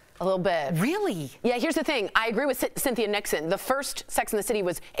 Tori? A little bit. Really? Yeah, here's the thing. I agree with Cynthia Nixon. The first Sex and the City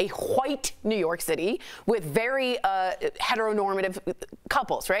was a white New York City with very heteronormative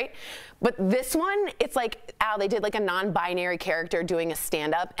couples, right? But this one, it's like, they did like a non-binary character doing a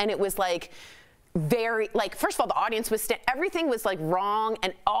stand-up, and it was like, very, like, first of all, the audience was, everything was like wrong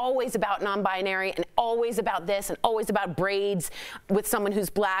and always about non-binary and always about this and always about braids with someone who's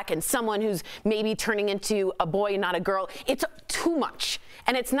black and someone who's maybe turning into a boy and not a girl. It's too much.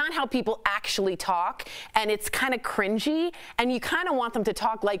 And it's not how people actually talk, and it's kind of cringy, and you kind of want them to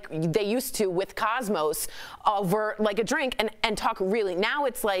talk like they used to with Cosmos over like a drink and talk really. Now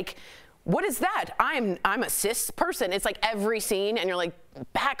it's like, what is that? I'm a cis person. It's like every scene, and you're like,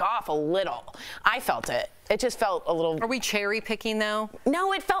 back off a little. I felt it. It just felt a little. Are we cherry picking though?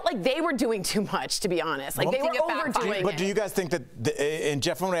 No, it felt like they were doing too much, to be honest. Like they were overdoing it. But do you guys think that, and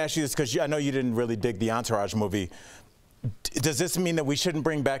Jeff, I want to ask you this because I know you didn't really dig the Entourage movie. Does this mean that we shouldn't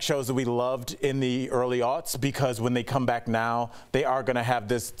bring back shows that we loved in the early aughts because when they come back now, they are going to have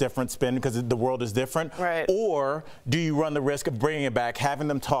this different spin because the world is different? Right. Or do you run the risk of bringing it back, having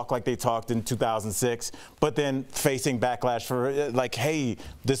them talk like they talked in 2006, but then facing backlash for like, hey,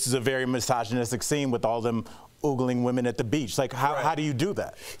 this is a very misogynistic scene with all them oogling women at the beach. Like, how do you do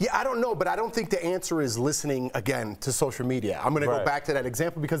that? Yeah, I don't know, but I don't think the answer is listening again to social media. I'm going to go back to that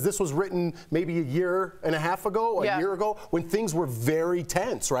example because this was written maybe a year and a half ago, a year ago, when things were very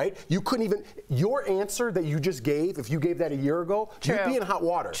tense, right? You couldn't even, your answer that you just gave, if you gave that a year ago, you'd be in hot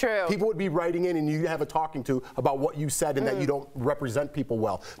water. People would be writing in and you'd have a talking to about what you said and that you don't represent people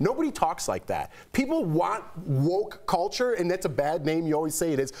well. Nobody talks like that. People want woke culture, and that's a bad name, you always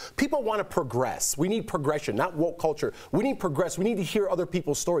say it is. People want to progress. We need progression, not woke culture. We need progress. We need to hear other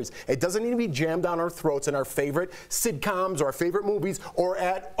people's stories. It doesn't need to be jammed down our throats in our favorite sitcoms or our favorite movies or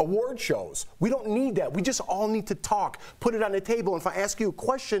at award shows. We don't need that. We just all need to talk, put it on the table. And if I ask you a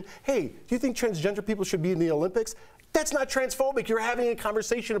question, hey, do you think transgender people should be in the Olympics? That's not transphobic. You're having a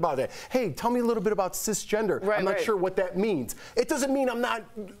conversation about it. Hey, tell me a little bit about cisgender. I'm not sure what that means. It doesn't mean I'm not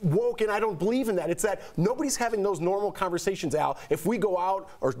woke and I don't believe in that. It's that nobody's having those normal conversations, Al. If we go out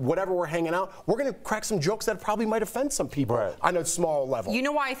or whatever we're hanging out, we're going to crack some jokes that probably might offend some people on a small level. You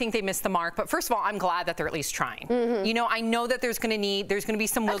know why I think they missed the mark? But first of all, I'm glad that they're at least trying. You know, I know that there's going to be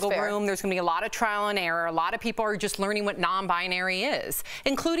some wiggle room. There's going to be a lot of trial and error. A lot of people are just learning what non-binary is,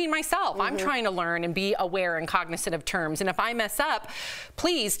 including myself. I'm trying to learn and be aware and cognizant of terms. And if I mess up,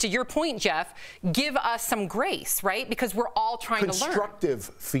 please, to your point, Jeff, give us some grace, right? Because we're all trying to learn. Constructive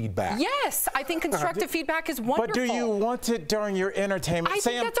feedback. Yes, I think constructive feedback is wonderful. But do you want it during your entertainment? I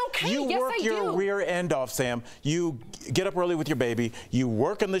Sam, think that's okay. You Yes, work I your do. rear end off, Sam. You get up early with your baby. You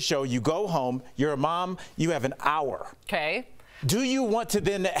work on the show. You go home. You're a mom. You have an hour. Okay. Do you want to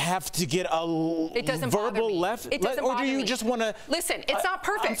then have to get a verbal left? Or do you just want to? Listen, it's not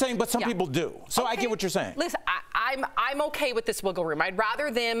perfect. I'm saying, but some people do. So I get what you're saying. Listen, I'm okay with this wiggle room. I'd rather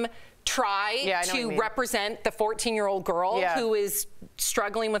them try to represent the 14-year-old girl who is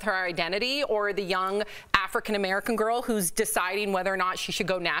struggling with her identity, or the young African-American girl who's deciding whether or not she should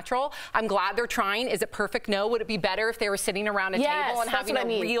go natural. I'm glad they're trying. Is it perfect? No. Would it be better if they were sitting around a table and having a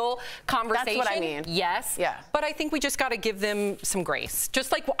real conversation? That's what I mean. Yes. But I think we just got to give them some grace.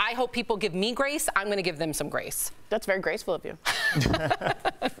 Just like I hope people give me grace, I'm going to give them some grace. That's very graceful of you.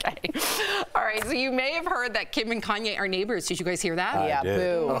 Okay. All right. So you may have heard that Kim and Kanye are neighbors. Did you guys hear that?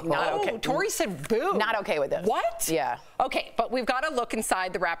 Boo. Not okay. Tori said boo. Not okay with this. What? Yeah. Okay, but we've got to look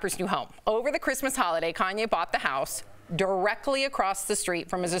inside the rapper's new home. Over the Christmas holiday, Kanye bought the house directly across the street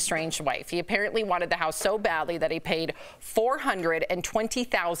from his estranged wife. He apparently wanted the house so badly that he paid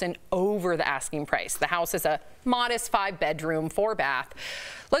 $420,000 over the asking price. The house is a modest 5-bedroom, 4-bath.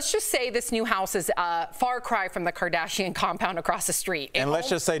 Let's just say this new house is a far cry from the Kardashian compound across the street. And let's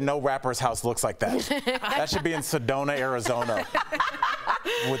just say no rapper's house looks like that. That should be in Sedona, Arizona,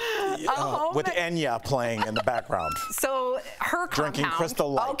 with Enya playing in the background. So her compound. Drinking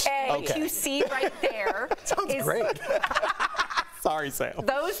Crystal Light. Okay. You see right there. Sounds great. Sorry, Sam.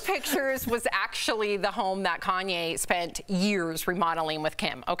 Those pictures was actually the home that Kanye spent years remodeling with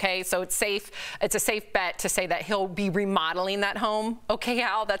Kim. Okay, so it's safe. It's a safe bet to say that he'll be remodeling that home. Okay,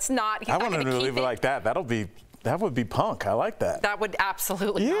 Al, that's not. I want him to leave it like that. That would be punk. I like that. That would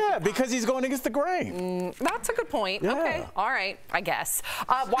absolutely. Yeah, because he's going against the grain. That's a good point. Yeah. Okay, all right, I guess.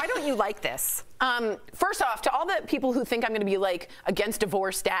 Why don't you like this? First off, to all the people who think I'm going to be like against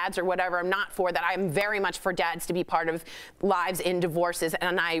divorced dads or whatever, I'm not for that. I'm very much for dads to be part of lives in divorces,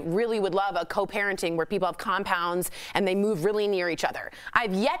 and I really would love a co-parenting where people have compounds and they move really near each other.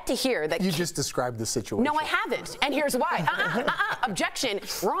 I've yet to hear that. You just described the situation. No, I haven't, and here's why. Objection.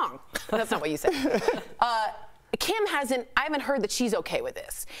 Wrong. That's not what you said. Kim hasn't. I haven't heard that she's okay with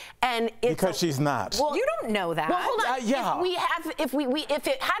this, and because she's not. Well, you don't know that. Well, hold on. Yeah. If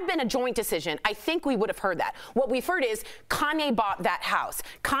it had been a joint decision, I think we would have heard that. What we've heard is Kanye bought that house.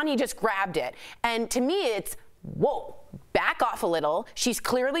 Kanye just grabbed it, and to me, it's whoa. Back off a little. She's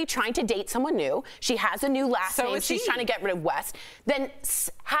clearly trying to date someone new. She has a new last name. She's trying to get rid of West. Then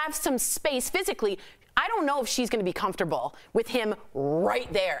have some space physically. I don't know if she's going to be comfortable with him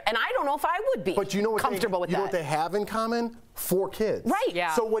right there. And I don't know if I would be comfortable with that. You know what they have in common? 4 kids. Right.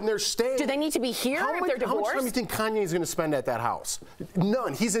 Yeah. So when they're staying. Do they need to be here if they're divorced? How much time do you think Kanye is going to spend at that house?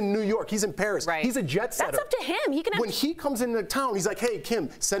 None. He's in New York. He's in Paris. Right. He's a jet setter. That's up to him. He can. When he comes into town, he's like, hey, Kim,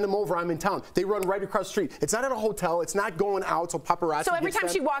 send him over. I'm in town. They run right across the street. It's not at a hotel. It's not going out so paparazzi. So every time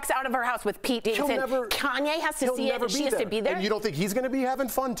she walks out of her house with Pete Davidson, Kanye has to see it and she has to be there? And you don't think he's going to be having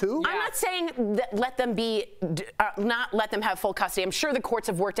fun, too? I'm not saying that let them be, not let them have full custody. I'm sure the courts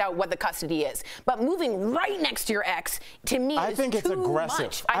have worked out what the custody is. But moving right next to your ex, to me I is think it's too aggressive.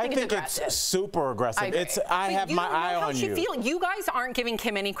 much. I think it's super aggressive. I have my eye on you. You guys aren't giving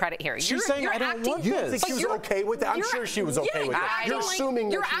Kim any credit here. She's saying I don't want You this. think she was okay with it? I'm sure she was okay with it. You're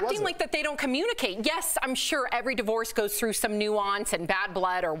assuming you're that she acting wasn't. like that they don't communicate. Yes, I'm sure every divorce goes through some nuance and bad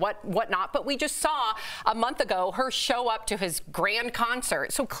blood or whatnot. But we just saw a month ago her show up to his grand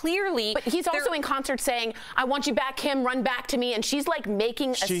concert. So clearly, but he's also in concert saying, "I want you back, Kim. Run back to me." And she's like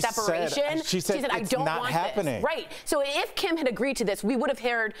making a separation. She said "I don't not want happening." this. Right. So if Kim had agreed to this, we would have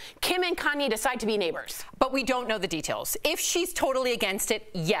heard Kim and Kanye decide to be neighbors. But we don't know the details. If she's totally against it,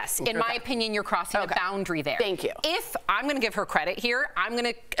 yes. In my opinion, you're crossing a boundary there. Thank you. If I'm going to give her credit here, I'm going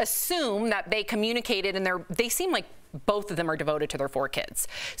to assume that they communicated and they seem like both of them are devoted to their 4 kids.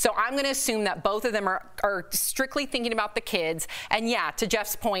 So I'm going to assume that both of them are strictly thinking about the kids. And yeah, to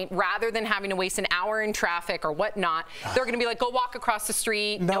Jeff's point, rather than having to waste an hour in traffic or whatnot, they're going to be like, go walk across the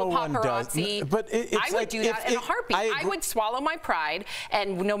street, no paparazzi. But I would do that in a heartbeat. I would swallow my pride,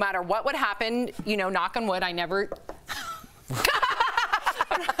 and no matter what would happen, you know, knock on wood, I never...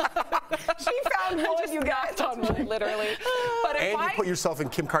 She found wood, you guys. On wood, literally. But if and you put yourself in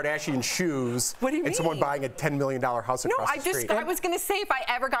Kim Kardashian shoes and someone buying a $10 million house across the street. I was going to say, if I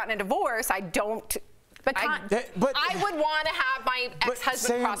ever got in a divorce, I don't... But I would want to have my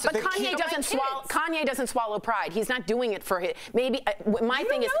ex-husband cross the street. But Kanye doesn't swallow pride. He's not doing it for his. Maybe my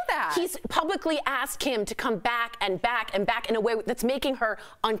thing is he's publicly asked Kim to come back and back and back in a way that's making her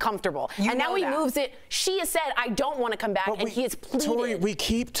uncomfortable. And now he moves it. She has said, "I don't want to come back," and he has pleaded. Tori, we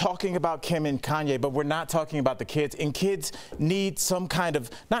keep talking about Kim and Kanye, but we're not talking about the kids. And kids need some kind of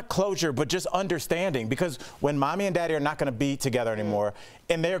not closure, but just understanding. Because when mommy and daddy are not going to be together anymore,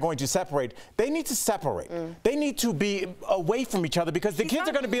 and they're going to separate, they need to separate. They need to be away from each other because the kids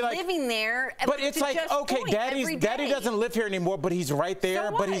are going to be like living there. But it's like, okay, daddy doesn't live here anymore, but he's right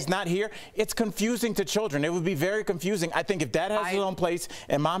there, but he's not here. It's confusing to children. It would be very confusing. I think if dad has his own place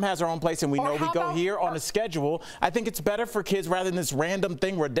and mom has her own place, and we know we go here on a schedule, I think it's better for kids rather than this random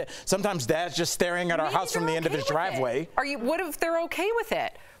thing where sometimes dad's just staring at our house from the end of his driveway. What if they're okay with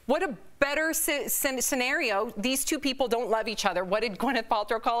it? What a better scenario. These two people don't love each other. What did Gwyneth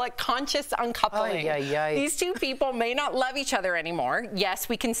Paltrow call it? Conscious uncoupling. These two people may not love each other anymore. Yes,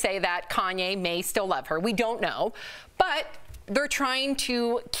 we can say that Kanye may still love her. We don't know. But they're trying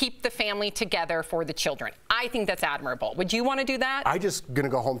to keep the family together for the children. I think that's admirable. Would you want to do that? I'm just going to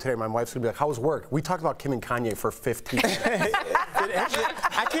go home today. My wife's going to be like, how's work? We talked about Kim and Kanye for 15 minutes.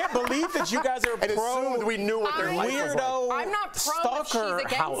 I can't believe that you guys are assumed we knew what their life was like. I'm not pro if she's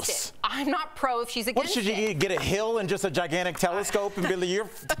against it. I'm not pro if she's against it. What, should you get a hill and just a gigantic telescope and be like,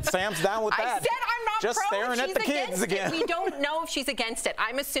 Sam's down with that? I said I'm not just pro staring if at she's the kids again. We don't know if she's against it.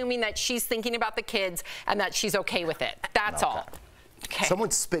 I'm assuming that she's thinking about the kids and that she's okay with it. That's all. Okay.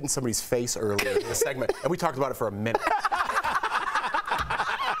 Someone spit in somebody's face earlier in the segment, and we talked about it for a minute. All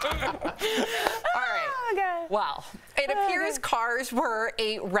right. Well, it appears cars were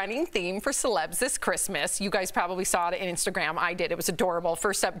a running theme for celebs this Christmas. You guys probably saw it on Instagram. I did. It was adorable.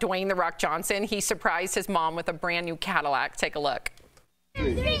 First up, Dwayne "The Rock" Johnson. He surprised his mom with a brand new Cadillac. Take a look.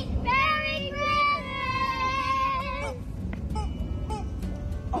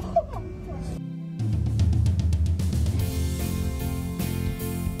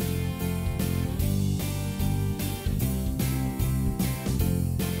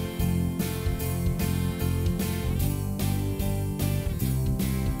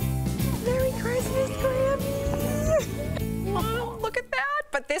 Look at that.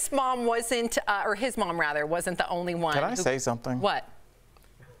 But this mom wasn't, or his mom rather, wasn't the only one. Can I say something? What?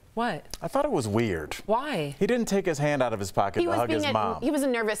 What? I thought it was weird. Why? He didn't take his hand out of his pocket to hug his mom. He was a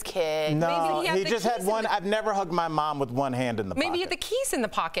nervous kid. No, he just had one. I've never hugged my mom with one hand in the pocket. Maybe he had the keys in the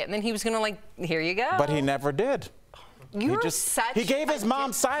pocket, and then he was going to like, here you go. But he never did. He gave his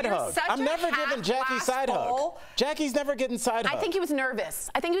mom side hug. I'm never giving Jackie side hug. Jackie's never getting side hug. I think he was nervous.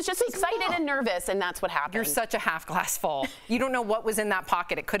 I think he was just excited and nervous, and that's what happened. You're such a half glass full. You don't know what was in that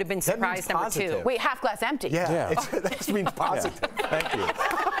pocket. It could have been surprise number 2. Wait, half glass empty. Yeah. That just means positive. Thank you.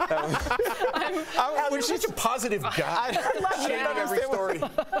 You're such a positive guy. I love every story.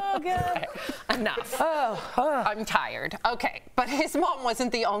 Oh, God. Enough. I'm tired. Okay, but his mom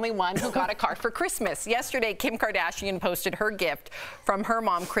wasn't the only one who got a car for Christmas. Yesterday, Kim Kardashian posted her gift from her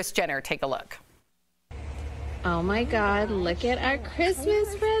mom, Kris Jenner. Take a look. Oh my God, look at our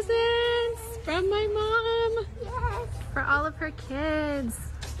Christmas presents from my mom. For all of her kids.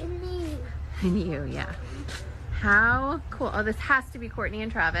 And you, yeah. How cool. Oh, this has to be Courtney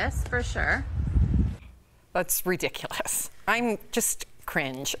and Travis, for sure. That's ridiculous. I'm just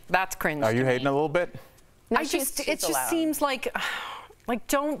cringe. That's cringe. Are you hating a little bit? No, it just seems like Like,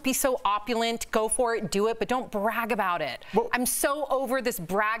 don't be so opulent. Go for it, do it, but don't brag about it. Well, I'm so over this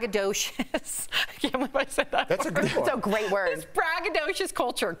braggadocious. I can't believe I said that. That's a good one. That's a great word. This braggadocious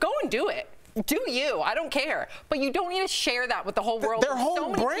culture. Go and do it. Do you? I don't care. But you don't need to share that with the whole world. Their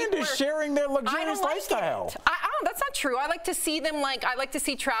whole brand is sharing their luxurious lifestyle. That's not true. I like to see them I like to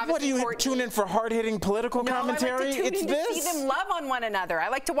see Travis. What, do you tune in for hard-hitting political commentary? I like to see them love on one another. I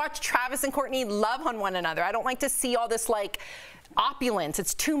like to watch Travis and Courtney love on one another. I don't like to see all this like opulence.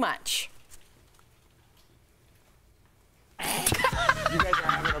 It's too much. You guys are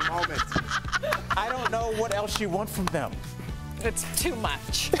having a moment. I don't know what else you want from them. It's too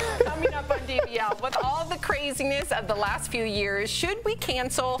much. Coming up on DBL, with all the craziness of the last few years, should we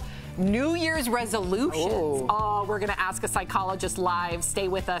cancel New Year's resolutions? Oh, we're going to ask a psychologist live. Stay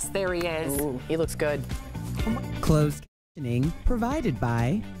with us. There he is. Ooh, he looks good. Closed captioning provided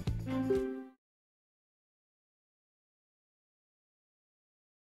by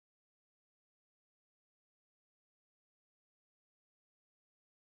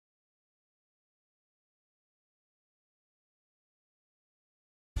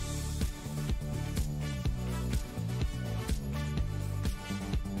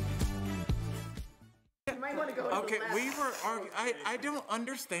Okay, we were arguing. I don't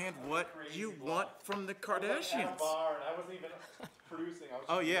understand what you want from the Kardashians. I wasn't even producing.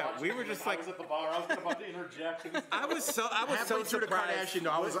 Oh yeah, we were just like. I was at the bar. I was about to interject. I was so surprised.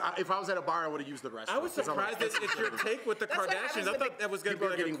 If I was at a bar, I would have used the restroom. I was surprised at your take with the Kardashians. I thought that was going to be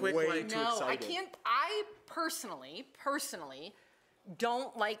like a quick like. No, I can't. I personally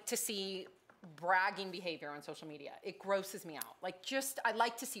don't like to see bragging behavior on social media. It grosses me out. Like, I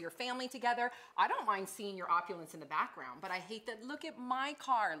like to see your family together. I don't mind seeing your opulence in the background, but I hate that. Look at my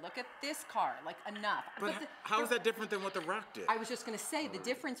car. Look at this car. Like, enough. But how is that different than what The Rock did? I was just going to say, the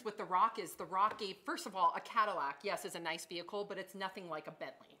difference with The Rock is The Rock gave, first of all, a Cadillac, yes, is a nice vehicle, but it's nothing like a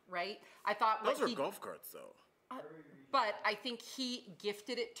Bentley, right? I thought those are golf carts, though. But I think he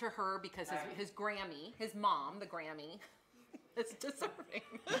gifted it to her because his Grammy, his mom, the Grammy, it's deserving.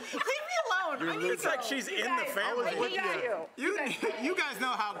 Leave me alone. It's like she's in the family. You guys know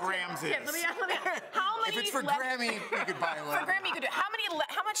how Grams is. How many? If it's for Grammy, you could buy one. For Grammy, you could do.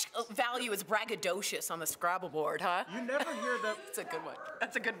 How much value is braggadocious on the Scrabble board, huh? You never hear that. That's a good one.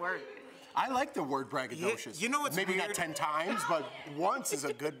 That's a good word. I like the word braggadocious. You know what's maybe weird? not 10 times, but once is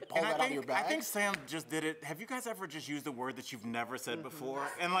a good pull that out of your bag. I think Sam just did it. Have you guys ever just used a word that you've never said before?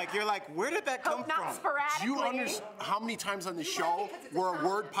 And like you're like, where did that come from? Not sporadically. Do you understand how many times on the show where a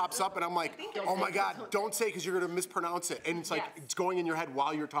word pops up and I'm like, oh my God, don't say it because you're going to mispronounce it. And it's like, it's going in your head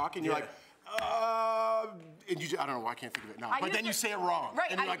while you're talking. You're like, and I don't know why I can't think of it now. But then you say it wrong.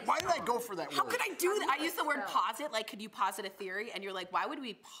 Right. And you're like, why did I go for that word? How could I do that? I use the word posit. Like, could you posit a theory? And you're like, why would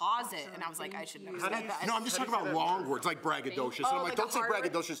we posit? And I was like, I should never say that. No, I'm just talking about long words like braggadocious. And I'm like, don't say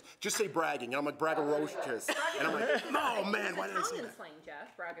braggadocious, just say bragging. And I'm like, braggadocious. And I'm like, oh man, why did I say that? Italian slang,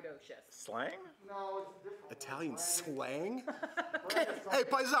 Jeff. Braggadocious. Slang? No, it's different. Italian slang? Hey,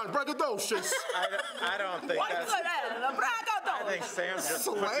 paisan, braggadocious. I don't think that's. I think Sam just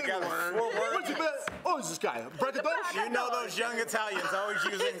put together full words. Oh, is this guy braggadocious? You know those young Italians always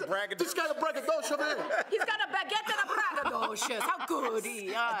using braggadocious. This guy a braggadocious over here. He's got a baguette and a braggadocious. How good he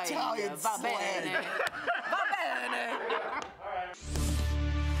is. Italian slang. Va bene.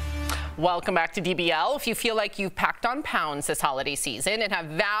 Welcome back to DBL. If you feel like you've packed on pounds this holiday season and have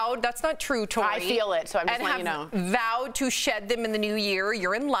vowed, that's not true, Tori. I feel it, so I'm just letting you know. Vowed to shed them in the new year,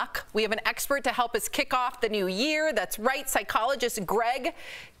 you're in luck. We have an expert to help us kick off the new year. That's right, psychologist Greg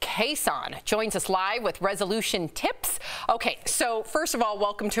Cason joins us live with resolution tips. Okay, so first of all,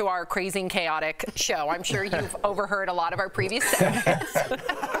 welcome to our crazy and chaotic show. I'm sure you've overheard a lot of our previous segments.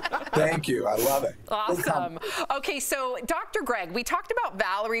 Thank you. I love it. Awesome. Okay, so Dr. Greg, we talked about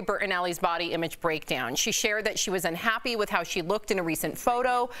Valerie Bertinelli's body image breakdown. She shared that she was unhappy with how she looked in a recent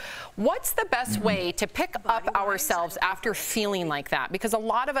photo. What's the best way to pick up ourselves after feeling like that? Because a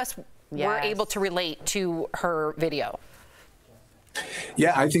lot of us were able to relate to her video.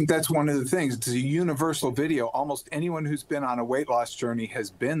 Yeah, I think that's one of the things. It's a universal video. Almost anyone who's been on a weight loss journey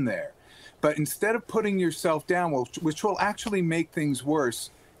has been there. But instead of putting yourself down, which will actually make things worse,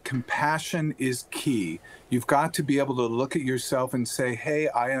 compassion is key. You've got to be able to look at yourself and say, hey,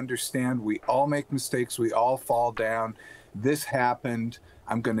 I understand. We all make mistakes. We all fall down. This happened.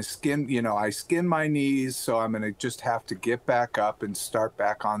 I'm going to I skinned my knees, so I'm going to just have to get back up and start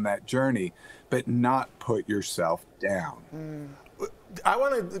back on that journey, but not put yourself down. I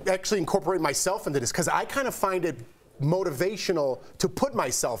want to actually incorporate myself into this because I kind of find it motivational to put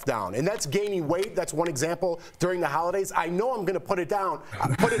myself down, and that's gaining weight. That's one example during the holidays. I know I'm going to put it down,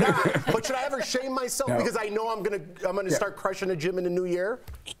 put it on, but should I ever shame myself because I know I'm going to start crushing the gym in the new year?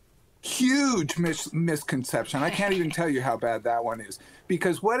 Huge misconception. I can't even tell you how bad that one is,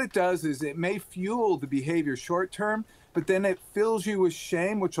 because what it does is it may fuel the behavior short term, but then it fills you with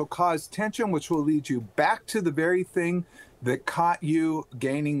shame, which will cause tension, which will lead you back to the very thing that caught you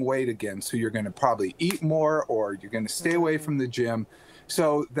gaining weight again. So you're going to probably eat more, or you're going to stay away from the gym.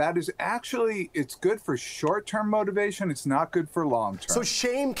 So that is actually, it's good for short-term motivation. It's not good for long-term. So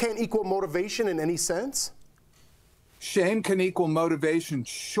shame can't equal motivation in any sense? Shame can equal motivation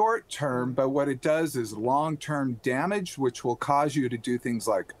short-term, but what it does is long-term damage, which will cause you to do things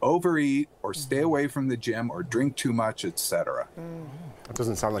like overeat or stay away from the gym or drink too much, etc. That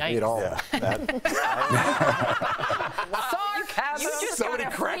doesn't sound like me at all. Wow, you just got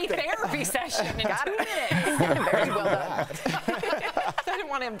a free therapy session in 2 minutes. Very well done. I didn't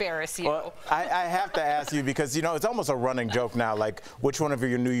want to embarrass you. Well, I have to ask you, because, you know, it's almost a running joke now, like, which one of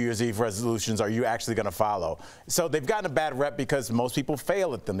your New Year's Eve resolutions are you actually going to follow? So they've gotten a bad rep because most people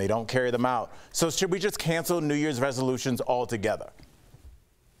fail at them. They don't carry them out. So should we just cancel New Year's resolutions altogether?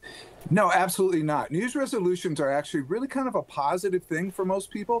 No, absolutely not. New Year's resolutions are actually really kind of a positive thing for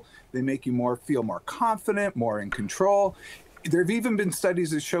most people. They make you feel more confident, more in control. There have even been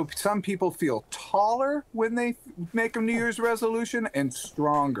studies that show some people feel taller when they make a New Year's resolution and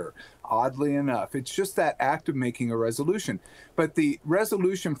stronger, oddly enough. It's just that act of making a resolution. But the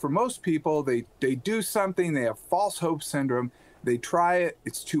resolution for most people, they do something, they have false hope syndrome, they try it,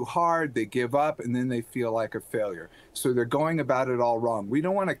 it's too hard, they give up, and then they feel like a failure. So they're going about it all wrong. We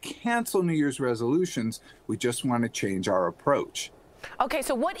don't want to cancel New Year's resolutions, we just want to change our approach. Okay,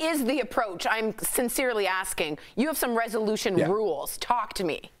 so what is the approach? I'm sincerely asking. You have some resolution rules. Talk to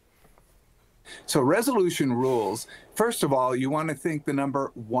me. So resolution rules, first of all, you want to think the number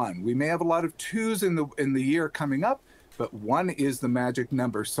 1. We may have a lot of 2s in the year coming up, but 1 is the magic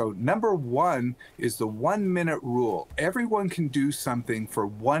number. So number 1 is the 1-minute rule. Everyone can do something for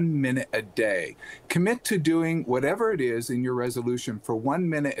 1 minute a day. Commit to doing whatever it is in your resolution for 1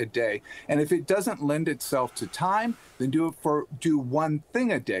 minute a day. And if it doesn't lend itself to time, then do one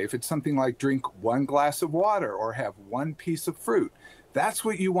thing a day. If it's something like drink 1 glass of water or have 1 piece of fruit, that's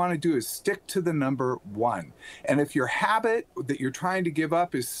what you want to do, is stick to the number 1. And if your habit that you're trying to give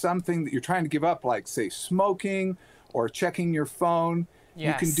up is something that you're trying to give up, like, say, smoking or checking your phone,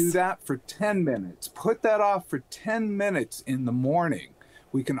 you can do that for 10 minutes. Put that off for 10 minutes in the morning.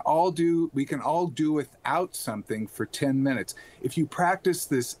 We can all do without something for 10 minutes. If you practice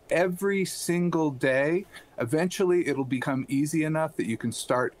this every single day, eventually it'll become easy enough that you can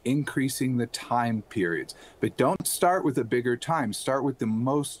start increasing the time periods. But don't start with a bigger time. Start with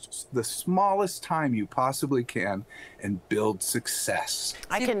the smallest time you possibly can and build success.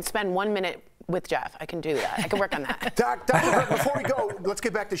 I can spend 1 minute with Jeff. I can do that. I can work on that. Dr. before we go, let's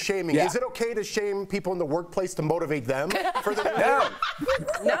get back to shaming. Is it okay to shame people in the workplace to motivate them for the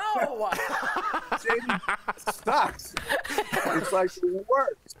No. Shaming sucks. It's like the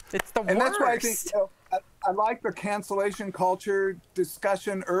worst. It's the worst. And that's why I think, I like the cancellation culture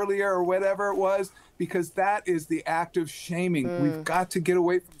discussion earlier, or whatever it was, because that is the act of shaming. We've got to get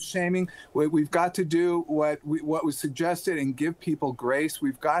away from shaming. We've got to do what was suggested and give people grace.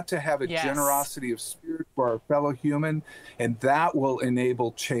 We've got to have a generosity of spirit for our fellow human, and that will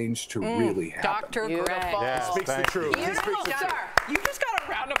enable change to really happen. Dr. Greg. He speaks the truth. You just got a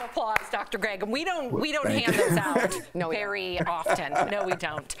round of applause, Dr. Greg, and we don't hand those out very often. No, we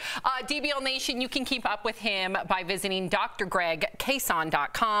don't. DBL Nation, you can keep up with him by visiting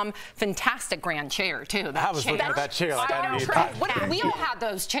drgregcason.com. Fantastic grand chair, too. I was looking at that chair like I need it. We all had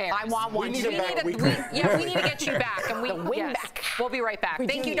those chairs. I want one. We need to get you back. And back. We'll be right back.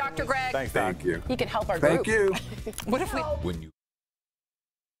 Thank you, Dr. Greg. Thanks, Doc. Thank you. He can help our group. Thank you. What if we...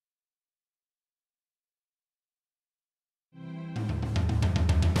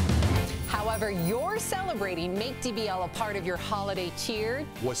 However you're celebrating, make DBL a part of your holiday cheer.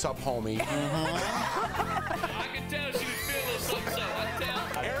 What's up, homie? I can tell she was feeling something, I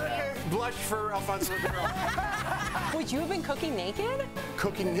tell. Erica blushed for Alfonso Ribeiro. Would you have been cooking naked?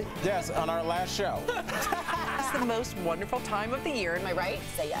 Cooking? Yes, on our last show. It's the most wonderful time of the year. Am I right?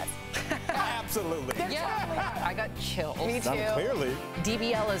 Say yes. Absolutely. Yeah, I got chills. Me too. Clearly.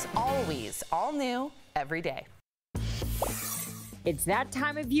 DBL is always all new every day. It's that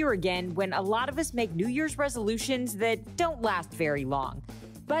time of year again when a lot of us make New Year's resolutions that don't last very long.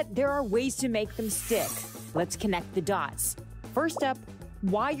 But there are ways to make them stick. Let's connect the dots. First up,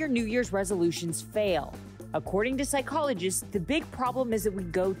 why your New Year's resolutions fail. According to psychologists, the big problem is that we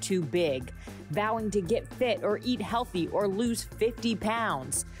go too big, vowing to get fit or eat healthy or lose 50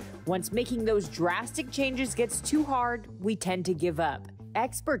 pounds. Once making those drastic changes gets too hard, we tend to give up.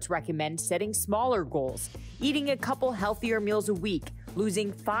 Experts recommend setting smaller goals, eating a couple healthier meals a week,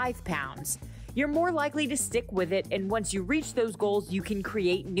 losing 5 pounds. You're more likely to stick with it, and once you reach those goals, you can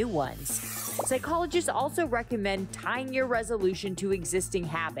create new ones. Psychologists also recommend tying your resolution to existing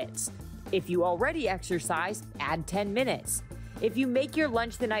habits. If you already exercise, add 10 minutes. If you make your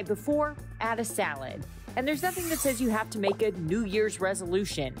lunch the night before, add a salad. And there's nothing that says you have to make a New Year's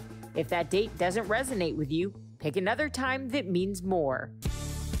resolution. If that date doesn't resonate with you, pick another time that means more.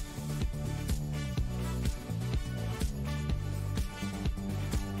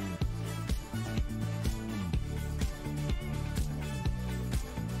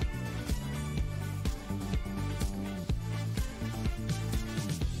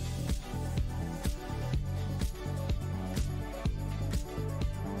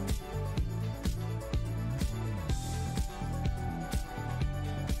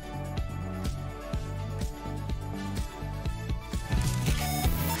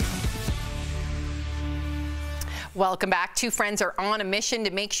 Welcome back. Two friends are on a mission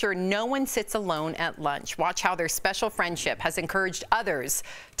to make sure no one sits alone at lunch. Watch how their special friendship has encouraged others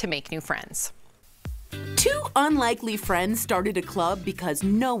to make new friends. Two unlikely friends started a club because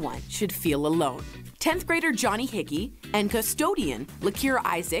no one should feel alone. 10th grader Johnny Hickey and custodian Lakira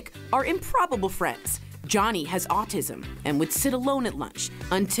Isaac are improbable friends. Johnny has autism and would sit alone at lunch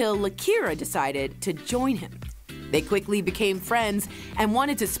until Lakira decided to join him. They quickly became friends and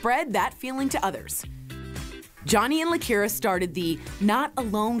wanted to spread that feeling to others. Johnny and Lakira started the Not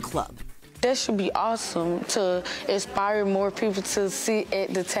Alone Club. That should be awesome to inspire more people to sit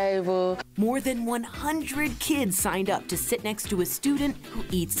at the table. More than 100 kids signed up to sit next to a student who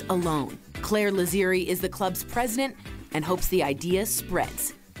eats alone. Claire Laziri is the club's president and hopes the idea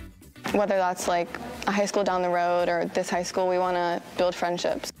spreads. Whether that's like a high school down the road or this high school, we want to build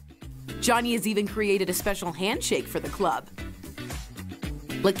friendships. Johnny has even created a special handshake for the club.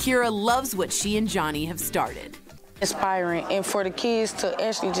 Lakira loves what she and Johnny have started. Inspiring, and for the kids to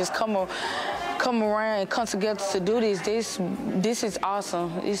actually just come around and come together to do this is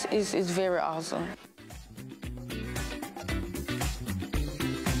awesome. It's very awesome.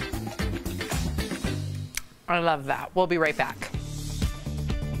 I love that. We'll be right back.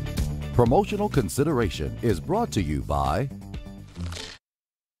 Promotional consideration is brought to you by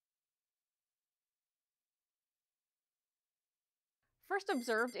First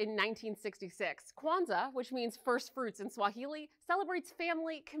observed in 1966, Kwanzaa, which means first fruits in Swahili, celebrates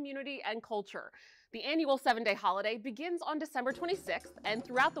family, community, and culture. The annual 7-day holiday begins on December 26th, and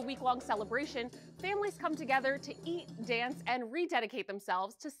throughout the week-long celebration, families come together to eat, dance, and rededicate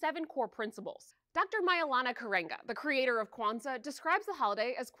themselves to 7 core principles. Dr. Mayalana Karenga, the creator of Kwanzaa, describes the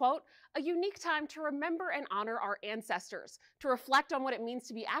holiday as, quote, a unique time to remember and honor our ancestors, to reflect on what it means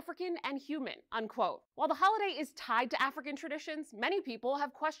to be African and human, unquote. While the holiday is tied to African traditions, many people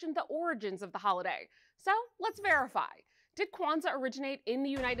have questioned the origins of the holiday. So let's verify. Did Kwanzaa originate in the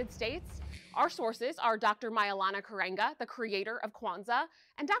United States? Our sources are Dr. Mayalana Karenga, the creator of Kwanzaa,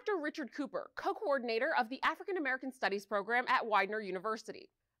 and Dr. Richard Cooper, co-coordinator of the African American Studies program at Widener University.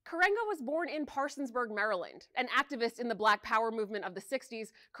 Karenga was born in Parsonsburg, Maryland. An activist in the Black Power movement of the 60s,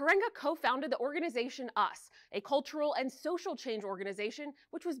 Karenga co-founded the organization US, a cultural and social change organization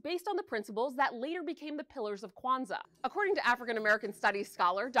which was based on the principles that later became the pillars of Kwanzaa. According to African American Studies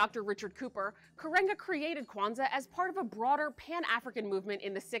scholar Dr. Richard Cooper, Karenga created Kwanzaa as part of a broader Pan-African movement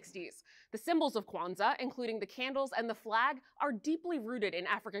in the 60s. The symbols of Kwanzaa, including the candles and the flag, are deeply rooted in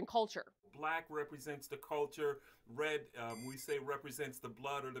African culture. Black represents the culture. Red, we say, represents the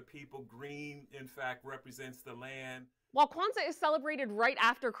blood or the people. Green, in fact, represents the land. While Kwanzaa is celebrated right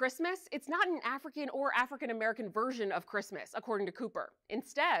after Christmas, it's not an African or African-American version of Christmas, according to Cooper.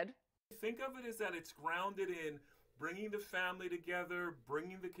 Instead, think of it as that it's grounded in bringing the family together,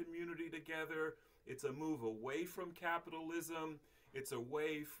 bringing the community together. It's a move away from capitalism. It's a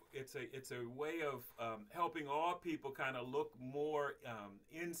way of helping all people kind of look more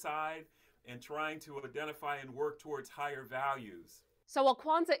inside and trying to identify and work towards higher values. So while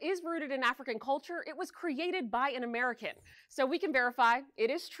Kwanzaa is rooted in African culture, it was created by an American. So we can verify it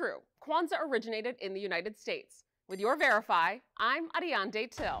is true. Kwanzaa originated in the United States. With your Verify, I'm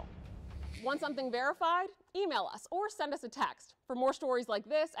Ariande Till. Want something verified? Email us or send us a text. For more stories like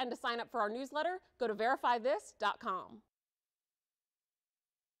this and to sign up for our newsletter, go to verifythis.com.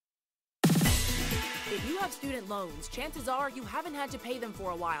 If you have student loans, chances are you haven't had to pay them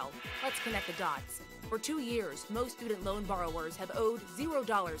for a while. Let's connect the dots. For 2 years, most student loan borrowers have owed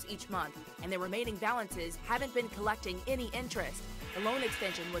 $0 each month, and their remaining balances haven't been collecting any interest. The loan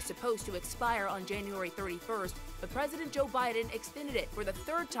extension was supposed to expire on January 31st, but President Joe Biden extended it for the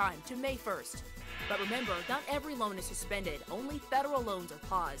 3rd time to May 1st. But remember, not every loan is suspended. Only federal loans are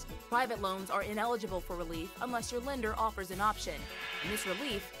paused. Private loans are ineligible for relief unless your lender offers an option. And this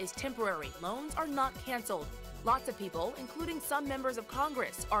relief is temporary. Loans are not canceled. Lots of people, including some members of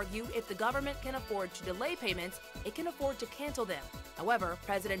Congress, argue if the government can afford to delay payments, it can afford to cancel them. However,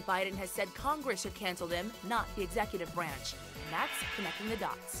 President Biden has said Congress should cancel them, not the executive branch. And that's connecting the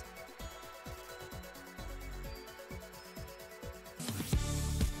dots.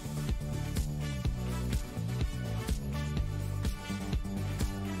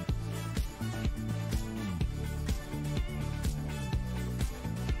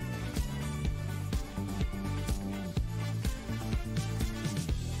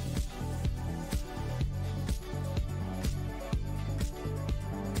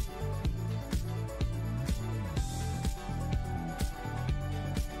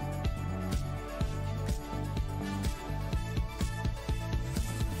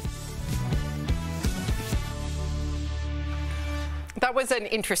 That was an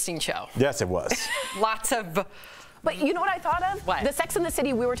interesting show. Yes, it was. Lots of... But you know what I thought of? What? The Sex and the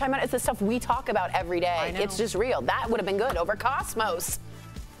City we were talking about is the stuff we talk about every day. I know. It's just real. That would have been good over Cosmos.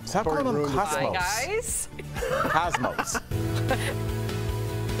 Stop calling them Cosmos. Hi, guys. Cosmos.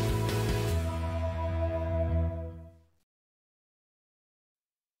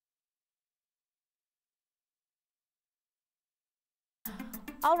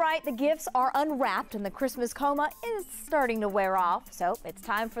 All right, the gifts are unwrapped and the Christmas coma is starting to wear off. So it's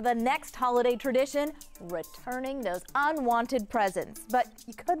time for the next holiday tradition, returning those unwanted presents. But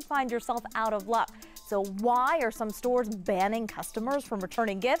you could find yourself out of luck. So why are some stores banning customers from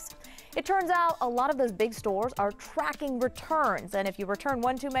returning gifts? It turns out a lot of those big stores are tracking returns, and if you return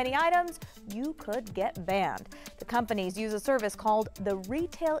one too many items, you could get banned. The companies use a service called the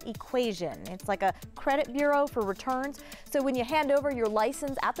Retail Equation. It's like a credit bureau for returns. So when you hand over your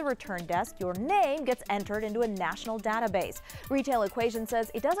license at the return desk, your name gets entered into a national database. Retail Equation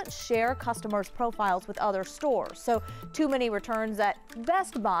says it doesn't share customers' profiles with other stores. So too many returns at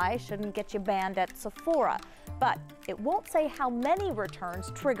Best Buy shouldn't get you banned at Sephora. But it won't say how many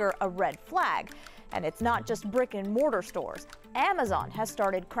returns trigger a red flag. And it's not just brick and mortar stores. Amazon has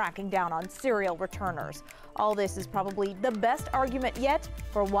started cracking down on serial returners. All this is probably the best argument yet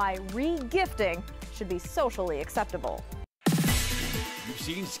for why re-gifting should be socially acceptable. You've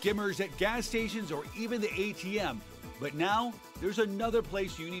seen skimmers at gas stations or even the ATM. But now, there's another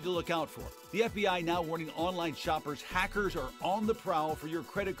place you need to look out for. The FBI now warning online shoppers hackers are on the prowl for your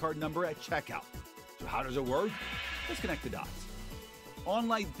credit card number at checkout. So how does it work? Let's connect the dots.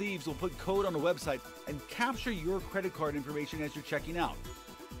 Online thieves will put code on a website and capture your credit card information as you're checking out.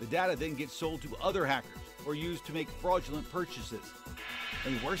 The data then gets sold to other hackers or used to make fraudulent purchases.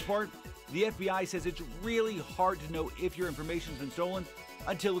 And the worst part? The FBI says it's really hard to know if your information's been stolen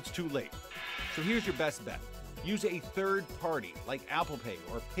until it's too late. So here's your best bet. Use a third party like Apple Pay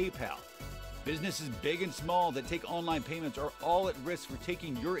or PayPal. Businesses big and small that take online payments are all at risk for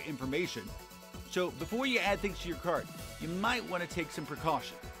taking your information. So before you add things to your cart, you might want to take some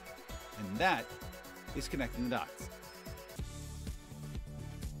precaution. And that is connecting the dots.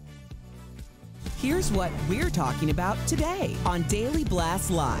 Here's what we're talking about today on Daily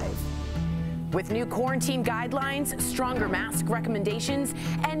Blast Live. With new quarantine guidelines, stronger mask recommendations,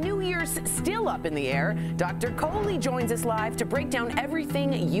 and New Year's still up in the air, Dr. Coley joins us live to break down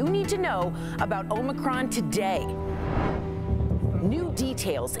everything you need to know about Omicron today. New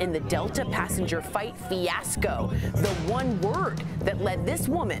details in the Delta passenger flight fiasco, the one word that led this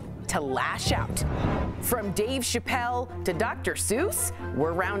woman to lash out. From Dave Chappelle to Dr. Seuss,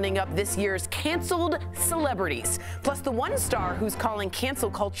 we're rounding up this year's canceled celebrities, plus the one star who's calling cancel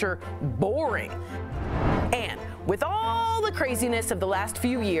culture boring. And with all the craziness of the last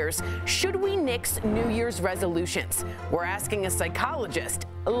few years, should we nix New Year's resolutions? We're asking a psychologist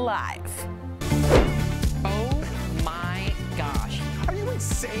live. Oh my gosh. Are you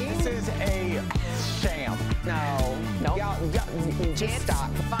insane? This is a sham. No. Nope. Y'all, just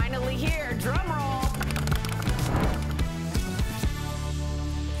stop. Finally here, drum roll.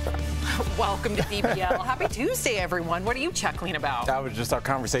 Welcome to DBL. Happy Tuesday, everyone. What are you chuckling about? That was just our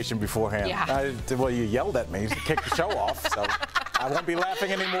conversation beforehand. Yeah. Well, you yelled at me to kick the show off, so I won't be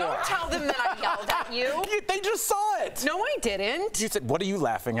laughing anymore. Don't tell them that I yelled at you. They just saw it. No, I didn't. You said, what are you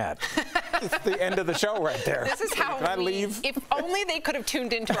laughing at? It's the end of the show right there. This is how Can I leave? If only they could have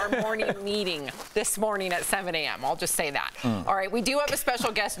tuned into our morning meeting this morning at 7 a.m. I'll just say that. All right, we do have a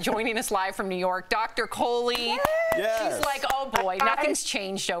special guest joining us live from New York, Dr. Coley. Yes. She's like, oh boy, nothing's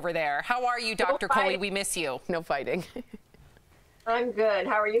changed over there. How are you, Dr. Coley? We miss you. No fighting. I'm good.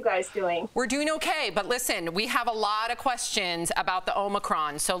 How are you guys doing? We're doing okay, but listen, we have a lot of questions about the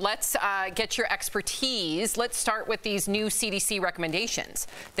Omicron, so let's get your expertise. Let's start with these new CDC recommendations.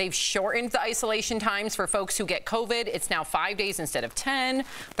 They've shortened the isolation times for folks who get COVID. It's now 5 days instead of 10.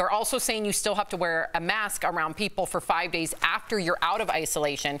 They're also saying you still have to wear a mask around people for 5 days after you're out of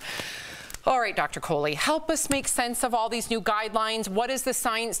isolation. All right, Dr. Coley, help us make sense of all these new guidelines. What is the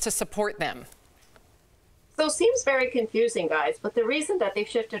science to support them? So it seems very confusing, guys, but the reason that they've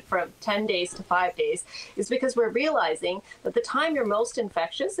shifted from 10 days to 5 days is because we're realizing that the time you're most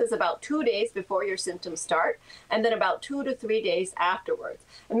infectious is about 2 days before your symptoms start, and then about 2 to 3 days afterwards.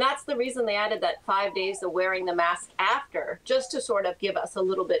 And that's the reason they added that 5 days of wearing the mask after, just to sort of give us a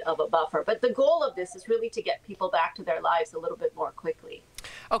little bit of a buffer. But the goal of this is really to get people back to their lives a little bit more quickly.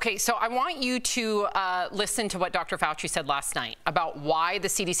 Okay, so I want you to listen to what Dr. Fauci said last night about why the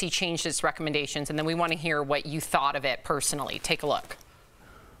CDC changed its recommendations, and then we want to hear what you thought of it personally. Take a look.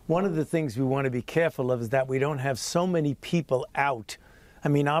 One of the things we want to be careful of is that we don't have so many people out. I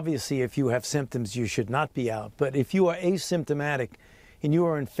mean, obviously, if you have symptoms, you should not be out. But if you are asymptomatic and you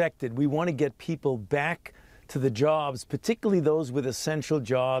are infected, we want to get people back to the jobs, particularly those with essential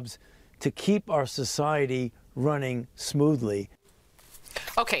jobs, to keep our society running smoothly.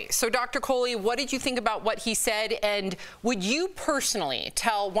 Okay, so Dr. Coley, what did you think about what he said? And would you personally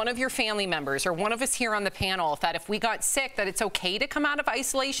tell one of your family members or one of us here on the panel that if we got sick, that it's okay to come out of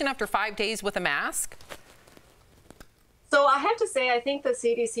isolation after 5 days with a mask? So I have to say, I think the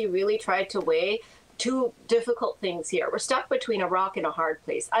CDC really tried to weigh two difficult things here. We're stuck between a rock and a hard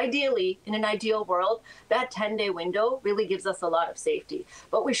place. Ideally, in an ideal world, that 10-day window really gives us a lot of safety.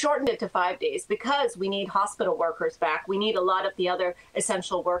 But we shortened it to 5 days because we need hospital workers back. We need a lot of the other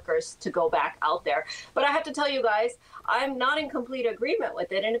essential workers to go back out there. But I have to tell you guys, I'm not in complete agreement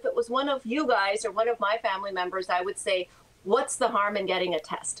with it. And if it was one of you guys or one of my family members, I would say, what's the harm in getting a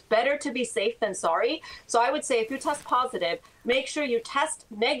test? Better to be safe than sorry. So I would say if you test positive, make sure you test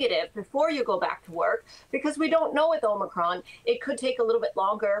negative before you go back to work, because we don't know with Omicron. It could take a little bit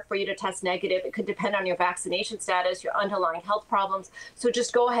longer for you to test negative. It could depend on your vaccination status, your underlying health problems. So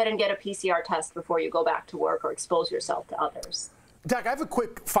just go ahead and get a PCR test before you go back to work or expose yourself to others. Doc, I have a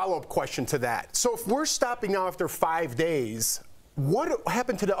quick follow-up question to that. So if we're stopping now after 5 days, what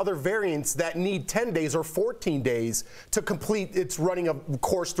happened to the other variants that need 10 days or 14 days to complete its running of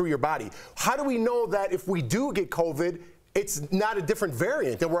course through your body? How do we know that if we do get COVID, it's not a different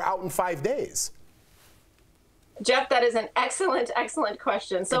variant, that we're out in 5 days? Jeff, that is an excellent, excellent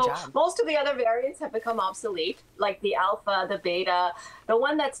question. So most of the other variants have become obsolete, like the Alpha, the Beta. The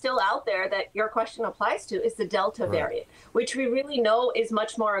one that's still out there that your question applies to is the Delta variant, which we really know is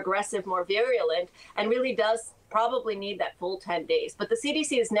much more aggressive, more virulent, and really does probably need that full 10 days. But the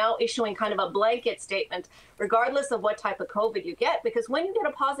CDC is now issuing kind of a blanket statement, regardless of what type of COVID you get, because when you get